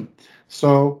expression.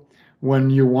 So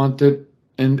when you want it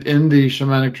in the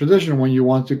shamanic tradition, when you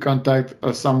want to contact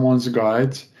someone's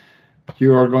guides,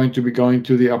 you are going to be going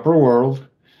to the upper world,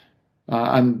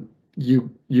 and you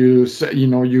say,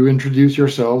 you introduce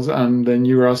yourselves, and then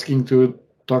you're asking to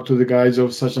talk to the guides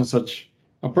of such and such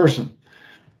a person.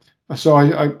 So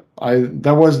I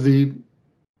that was the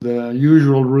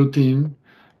usual routine,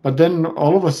 but then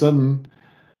all of a sudden,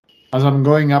 as I'm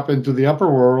going up into the upper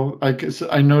world,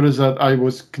 I noticed that I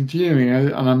was continuing,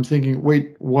 and I'm thinking,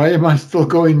 wait, why am I still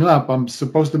going up? I'm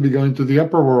supposed to be going to the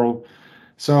upper world.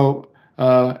 So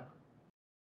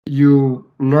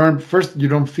you learn first. You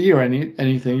don't fear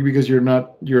anything because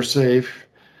you're safe.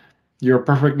 You're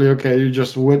perfectly okay. You're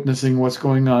just witnessing what's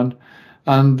going on,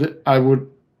 and I would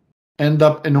end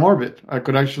up in orbit. I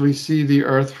could actually see the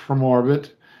Earth from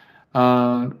orbit.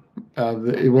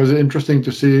 It was interesting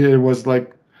to see. It was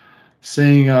like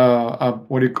seeing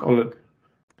what do you call it?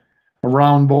 A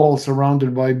round ball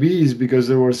surrounded by bees, because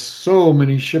there were so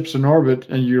many ships in orbit,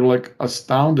 and you're like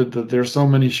astounded that there's so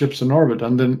many ships in orbit.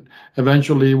 And then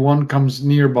eventually one comes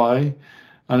nearby,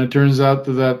 and it turns out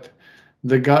that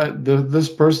this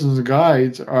person's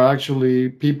guides are actually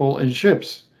people in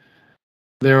ships.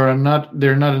 They're not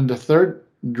in the third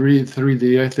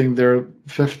 3D. I think they're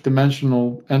fifth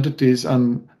dimensional entities,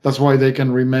 and that's why they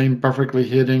can remain perfectly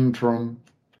hidden from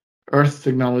Earth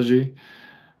technology.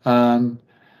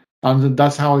 And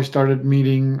that's how I started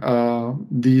meeting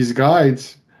these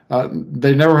guides.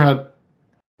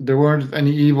 There weren't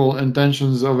any evil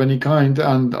intentions of any kind,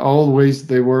 and always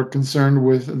they were concerned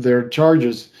with their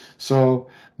charges. So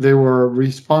they were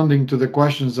responding to the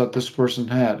questions that this person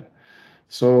had.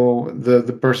 So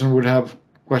the person would have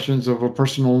questions of a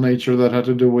personal nature that had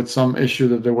to do with some issue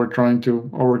that they were trying to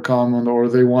overcome, or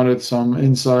they wanted some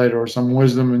insight or some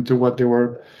wisdom into what they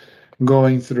were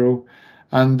going through,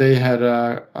 and they had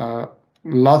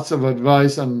lots of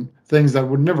advice and things that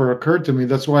would never occur to me.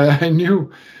 That's why I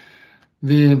knew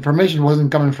the information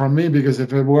wasn't coming from me, because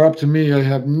if it were up to me, I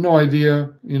have no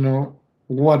idea,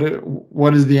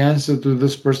 what is the answer to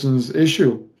this person's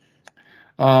issue.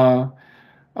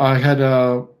 I had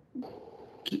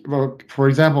for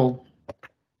example,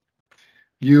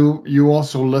 you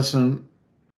also listen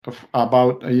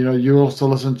about, you also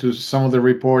listen to some of the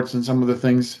reports and some of the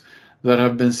things that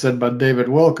have been said by David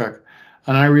Wilcock.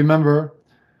 And I remember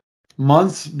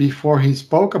months before he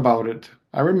spoke about it,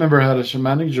 I remember I had a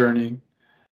shamanic journey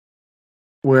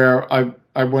where I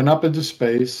went up into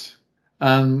space,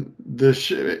 and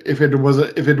if it was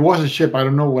a ship, I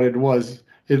don't know what it was.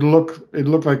 It looked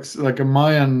like a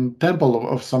Mayan temple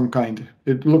of some kind.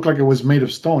 It looked like it was made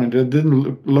of stone. It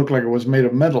didn't look like it was made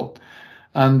of metal.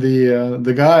 And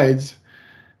the guides,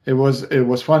 it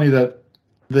was funny that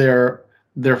their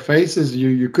faces,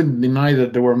 you couldn't deny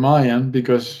that they were Mayan,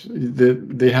 because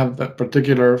they have that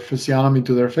particular physiognomy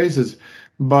to their faces,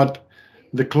 but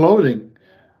the clothing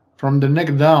from the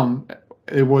neck down,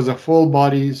 it was a full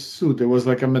body suit. It was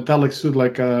like a metallic suit,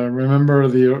 like remember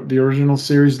the original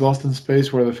series Lost in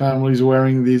Space, where the family's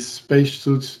wearing these space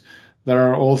suits that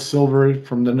are all silver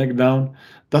from the neck down.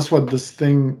 That's what this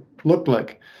thing looked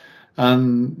like.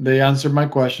 And they answered my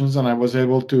questions, and I was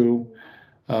able to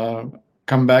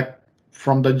come back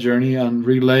from that journey and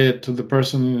relay it to the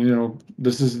person.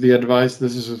 This is the advice.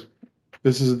 This is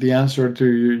the answer to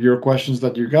your questions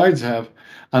that your guides have.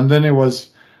 And then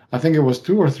I think it was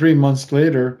 2 or 3 months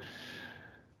later,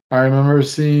 I remember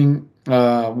seeing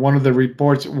one of the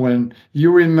reports, when you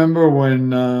remember when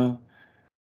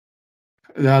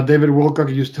David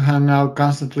Wilcock used to hang out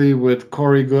constantly with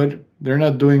Corey Good. They're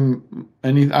not doing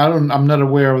I'm not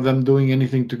aware of them doing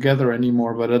anything together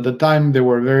anymore, but at the time they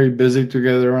were very busy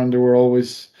together, and they were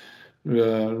always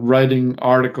writing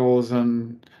articles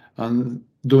and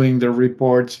doing their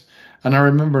reports. And I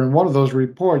remember in one of those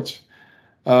reports,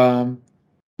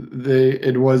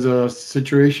 it was a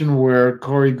situation where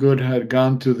Corey Good had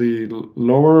gone to the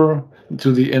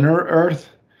inner Earth,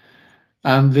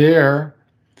 and there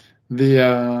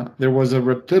was a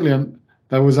reptilian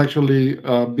that was actually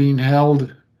being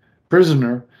held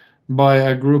prisoner by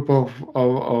a group of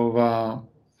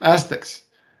Aztecs.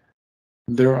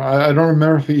 I don't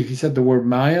remember if he said the word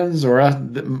Mayans or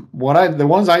the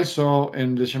ones I saw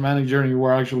in the shamanic journey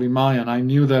were actually Mayan. I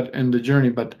knew that in the journey,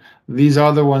 but these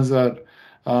are the ones that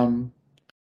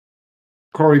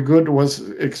Corey Good was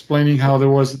explaining, how there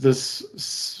was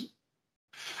this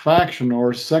faction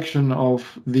or section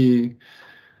of the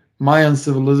Mayan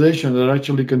civilization that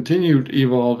actually continued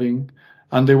evolving,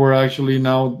 and they were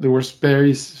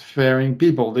spacefaring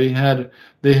people. They had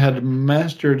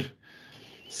mastered,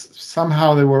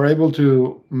 somehow they were able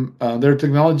to, their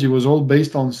technology was all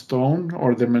based on stone,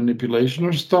 or the manipulation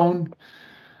of stone.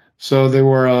 So they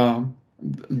were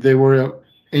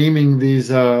aiming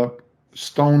these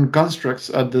stone constructs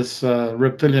at this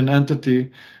reptilian entity,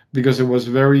 because it was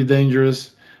very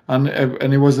dangerous. And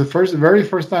it was the very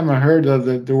first time I heard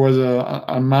that there was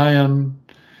a Mayan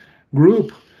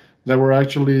group that were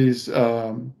actually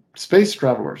space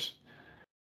travelers.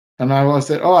 And I was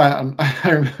said, oh, I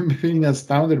remember being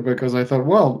astounded because I thought,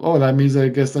 well, oh, that means I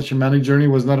guess the shamanic journey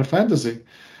was not a fantasy.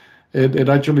 It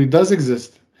actually does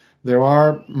exist. There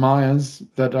are Mayans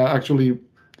that are actually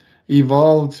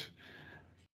evolved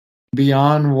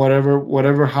beyond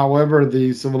however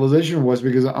the civilization was,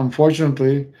 because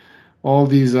unfortunately, all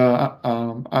these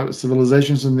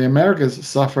civilizations in the Americas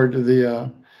suffered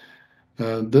the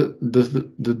what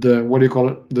do you call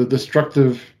it? The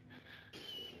destructive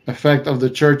effect of the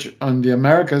church on the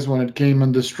Americas when it came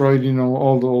and destroyed,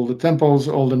 all the temples,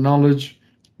 all the knowledge.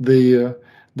 The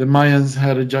Mayans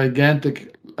had a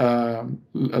gigantic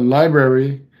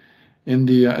library in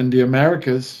the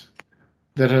Americas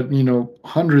that had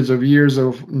hundreds of years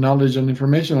of knowledge and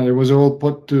information, and it was all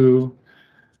put to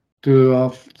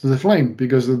the flame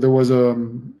because there was a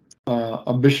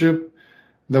bishop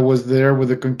that was there with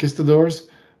the conquistadors,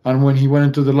 and when he went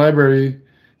into the library,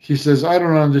 he says, I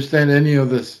don't understand any of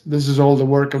this. This is all the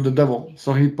work of the devil.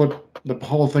 So he put the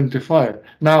whole thing to fire.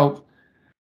 Now,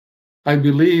 I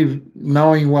believe,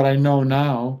 knowing what I know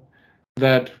now,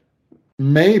 that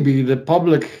maybe the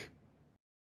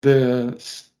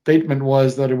statement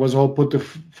was that it was all put to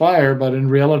fire, but in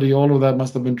reality, all of that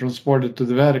must have been transported to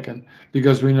the Vatican,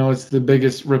 because we know it's the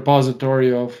biggest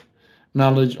repository of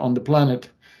knowledge on the planet.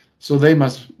 So they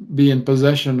must be in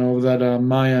possession of that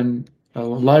Mayan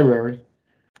library.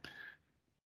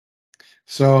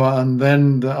 So, and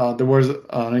then there was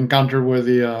an encounter with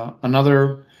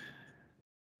another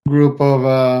group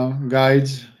of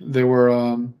guides. They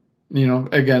were,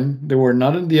 again, they were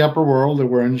not in the upper world. They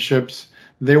were in ships.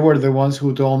 They were the ones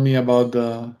who told me about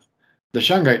the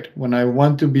Shungite. When I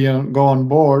went to go on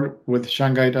board with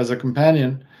Shungite as a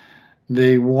companion,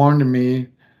 they warned me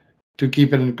to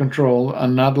keep it in control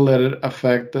and not let it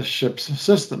affect the ship's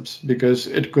systems, because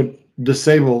it could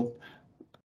disable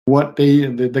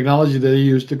the technology they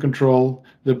use to control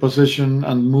the position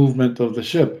and movement of the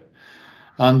ship.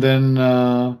 And then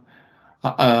the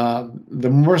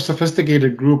more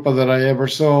sophisticated group that I ever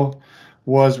saw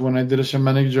was when I did a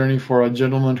shamanic journey for a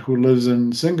gentleman who lives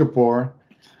in Singapore.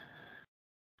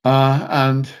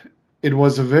 And it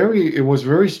was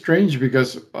very strange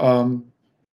because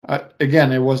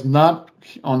again, it was not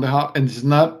and it's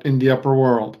not in the upper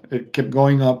world. It kept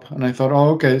going up, and I thought, oh,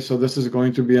 okay, so this is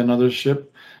going to be another ship.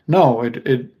 No,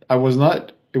 it was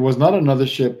not another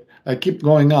ship. I keep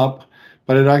going up,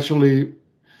 but it actually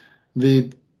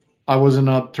I was in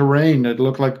a terrain. It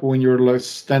looked like when you're like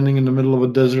standing in the middle of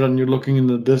a desert and you're looking in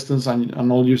the distance,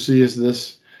 and all you see is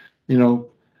this,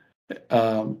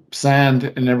 sand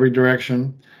in every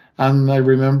direction. And I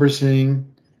remember seeing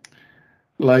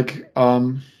like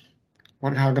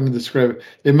how can I describe it?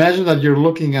 Imagine that you're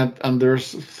looking at, and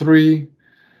there's three.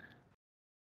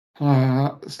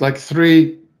 It's like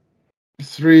three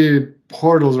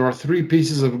portals or three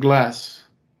pieces of glass,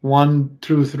 1,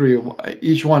 2, 3,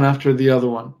 each one after the other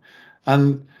one,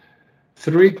 and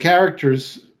three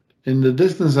characters in the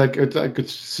distance. I could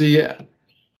see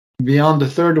beyond the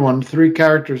third one. Three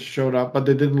characters showed up, but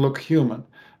they didn't look human.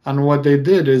 And what they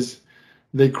did is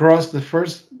they crossed the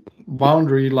first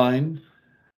boundary line,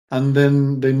 and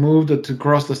then they moved it to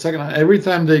cross the second. Every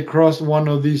time they crossed one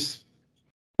of these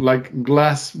like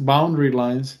glass boundary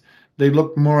lines, they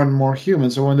look more and more human.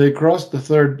 So when they crossed the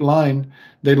third line,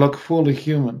 they look fully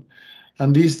human.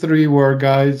 And these three were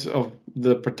guides of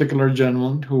the particular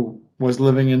gentleman who was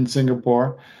living in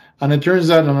Singapore. And it turns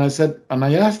out, and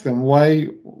I asked them, why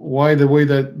the way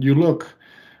that you look?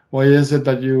 Why is it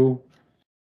that you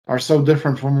are so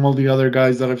different from all the other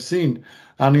guys that I've seen?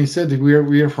 And he said,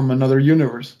 we are from another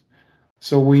universe.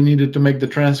 So we needed to make the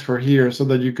transfer here so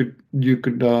that you could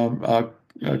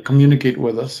communicate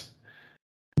with us.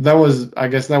 I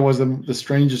guess that was the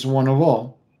strangest one of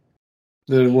all,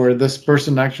 where this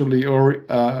person actually,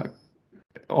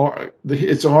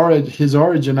 his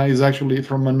origin is actually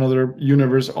from another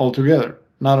universe altogether,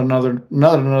 not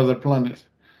another planet,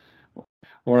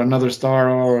 or another star,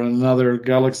 or another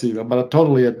galaxy, but a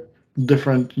totally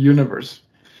different universe.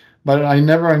 But I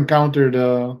never encountered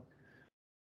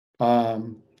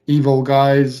evil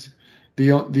guys.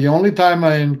 The only time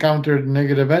I encountered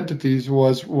negative entities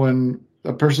was when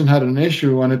a person had an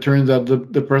issue, and it turns out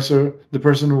the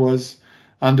person was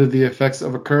under the effects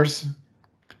of a curse.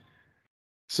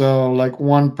 So like at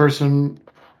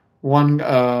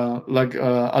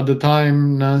the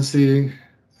time, Nancy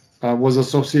was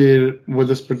associated with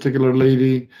this particular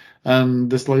lady,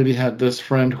 and this lady had this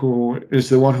friend who is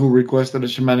the one who requested a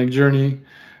shamanic journey,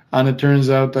 and it turns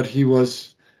out that he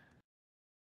was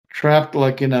trapped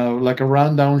like in a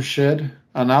rundown shed,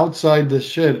 and outside the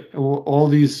shed all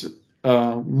these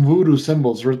voodoo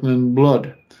symbols written in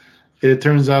blood, it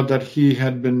turns out that he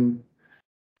had been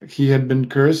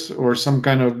cursed, or some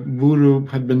kind of voodoo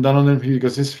had been done on him,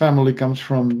 because his family comes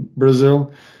from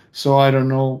Brazil. So I don't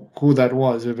know who that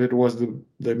was, if it was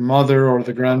the mother or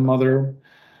the grandmother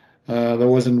that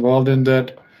was involved in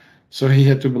that. So he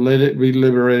had to be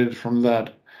liberated from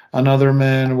that. Another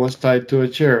man was tied to a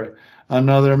chair.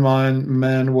 Another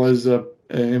man was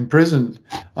imprisoned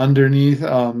underneath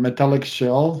a metallic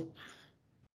shell.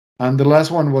 And the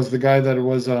last one was the guy that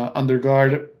was under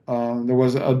guard. There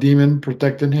was a demon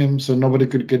protecting him, so nobody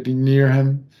could get near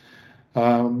him.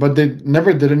 But they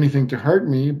never did anything to hurt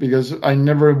me, because I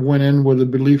never went in with the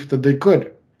belief that they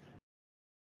could.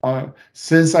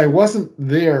 Since I wasn't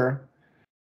there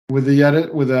with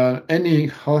any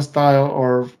hostile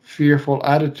or fearful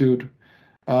attitude,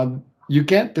 you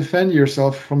can't defend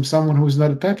yourself from someone who's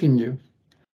not attacking you.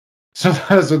 So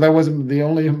that was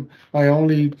my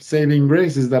only saving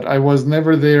grace, is that I was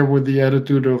never there with the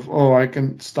attitude of, oh, I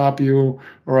can stop you,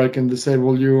 or I can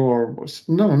disable you, or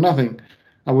no, nothing.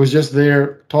 I was just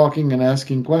there talking and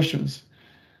asking questions.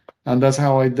 And that's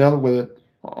how I dealt with it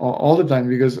all the time,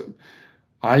 because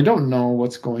I don't know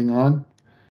what's going on.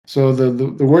 So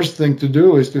the worst thing to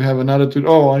do is to have an attitude,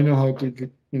 oh, I know how to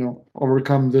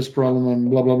overcome this problem and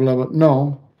blah, blah, blah. But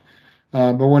no.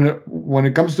 But when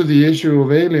it comes to the issue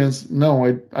of aliens,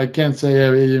 no, I can't say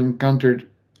I encountered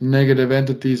negative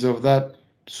entities of that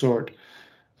sort.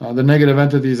 The negative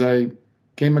entities I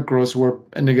came across were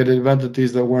negative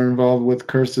entities that were involved with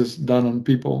curses done on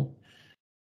people.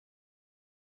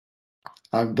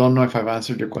 I don't know if I've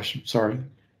answered your question. Sorry.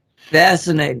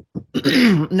 Fascinating.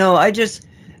 No, I just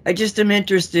am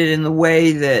interested in the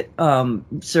way that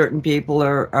certain people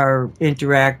are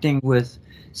interacting with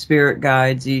spirit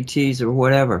guides, ETs, or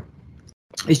whatever.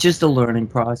 It's just a learning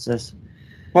process.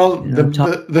 Well,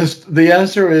 the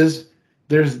answer is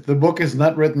the book is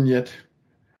not written yet.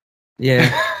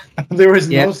 Yeah. There is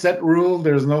no set rule.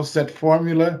 There's no set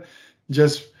formula.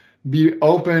 Just be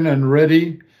open and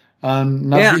ready, and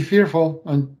not be fearful,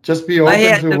 and just be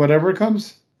open to whatever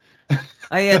comes.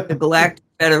 I had the Galactic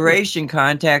Federation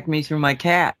contact me through my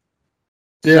cat.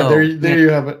 Yeah, so, there you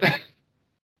have it.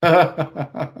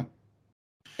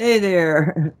 Hey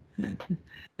there.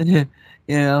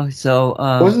 So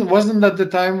wasn't that the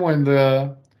time when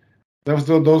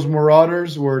those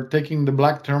marauders were taking the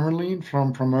black tourmaline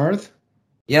from Earth?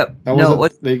 Yep.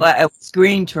 It was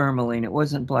green tourmaline. It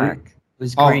wasn't black. It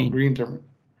was green. Oh, green tourmaline.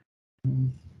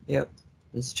 Yep,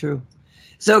 that's true.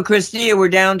 So, Christia, we're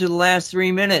down to the last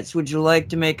 3 minutes. Would you like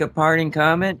to make a parting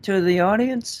comment to the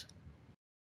audience?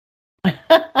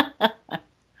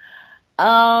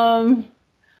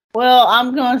 Well,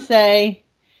 I'm going to say,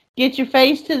 get your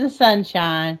face to the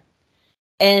sunshine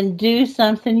and do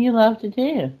something you love to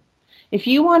do. If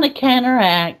you want to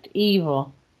counteract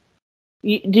evil,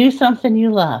 you do something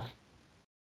you love,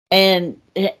 and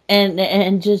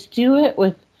just do it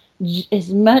with as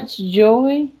much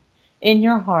joy in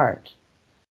your heart.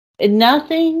 And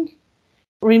nothing.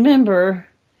 Remember,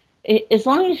 as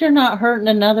long as you're not hurting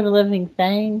another living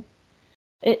thing,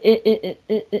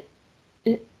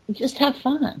 just have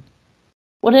fun.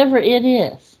 Whatever it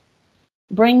is,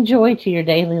 bring joy to your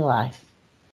daily life.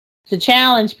 It's a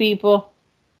challenge, people.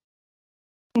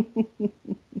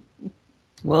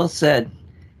 Well said.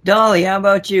 Dolly, how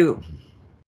about you?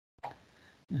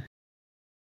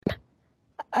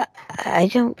 I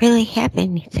don't really have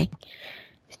anything.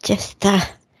 Just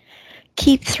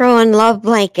keep throwing love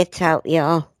blankets out,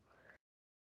 y'all.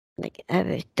 Like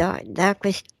Doc.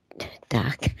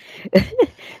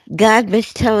 God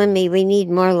was telling me we need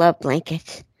more love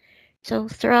blankets. So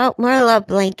throw out more love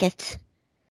blankets.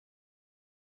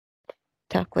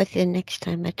 Talk with you next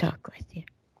time I talk with you.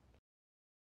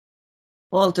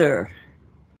 Walter.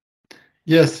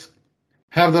 Yes.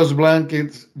 Have those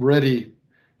blankets ready,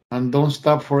 and don't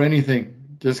stop for anything.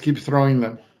 Just keep throwing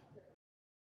them.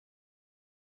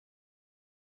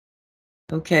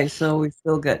 Okay, so we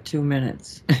still got 2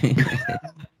 minutes.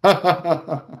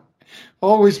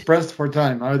 Always pressed for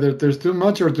time. Either there's too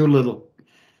much or too little.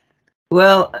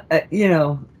 Well,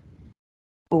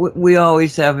 we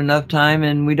always have enough time,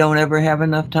 and we don't ever have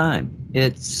enough time.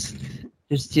 It's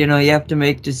just, you have to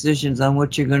make decisions on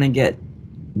what you're going to get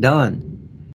done.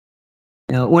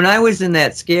 When I was in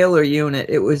that scalar unit,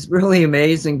 it was really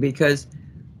amazing, because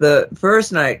the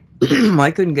first night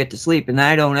I couldn't get to sleep, and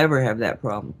I don't ever have that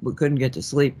problem. We couldn't get to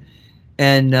sleep.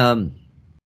 And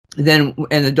then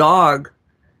the dog,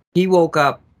 he woke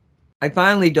up. I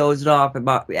finally dozed off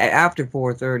about after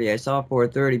 4:30. I saw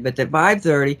 4:30, but at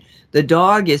 5:30, the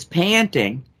dog is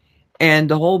panting, and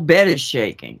the whole bed is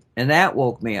shaking, and that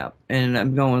woke me up. And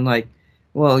I'm going like,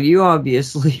 Well, you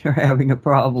obviously are having a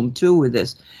problem too with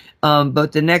this.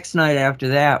 But the next night after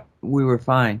that, we were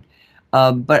fine.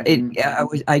 But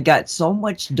I got so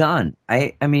much done.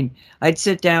 I mean, I'd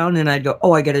sit down and I'd go,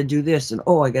 oh, I got to do this, and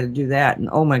oh, I got to do that, and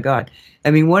oh my God.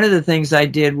 I mean, one of the things I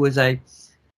did was I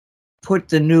put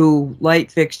the new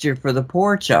light fixture for the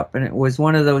porch up, and it was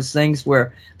one of those things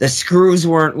where the screws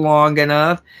weren't long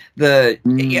enough. I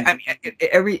mean,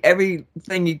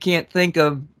 everything you can't think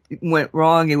of went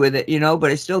wrong with it,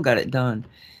 but I still got it done.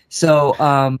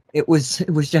 So it was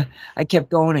just, I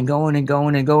kept going and going and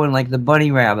going and going like the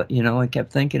bunny rabbit, I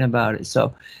kept thinking about it.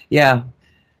 So yeah.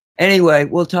 Anyway,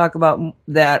 we'll talk about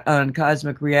that on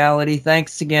Cosmic Reality.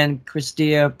 Thanks again,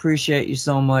 Christia. Appreciate you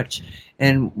so much.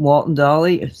 And Walt and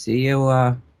Dolly, see you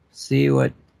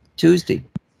at Tuesday.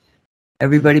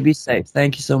 Everybody be safe.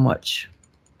 Thank you so much.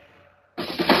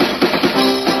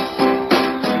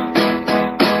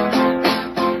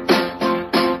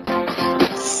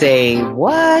 Say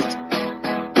what?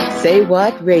 Say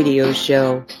what radio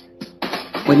show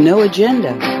with no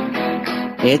agenda.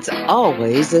 It's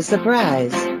always a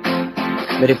surprise.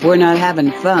 But if we're not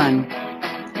having fun,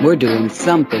 we're doing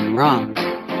something wrong.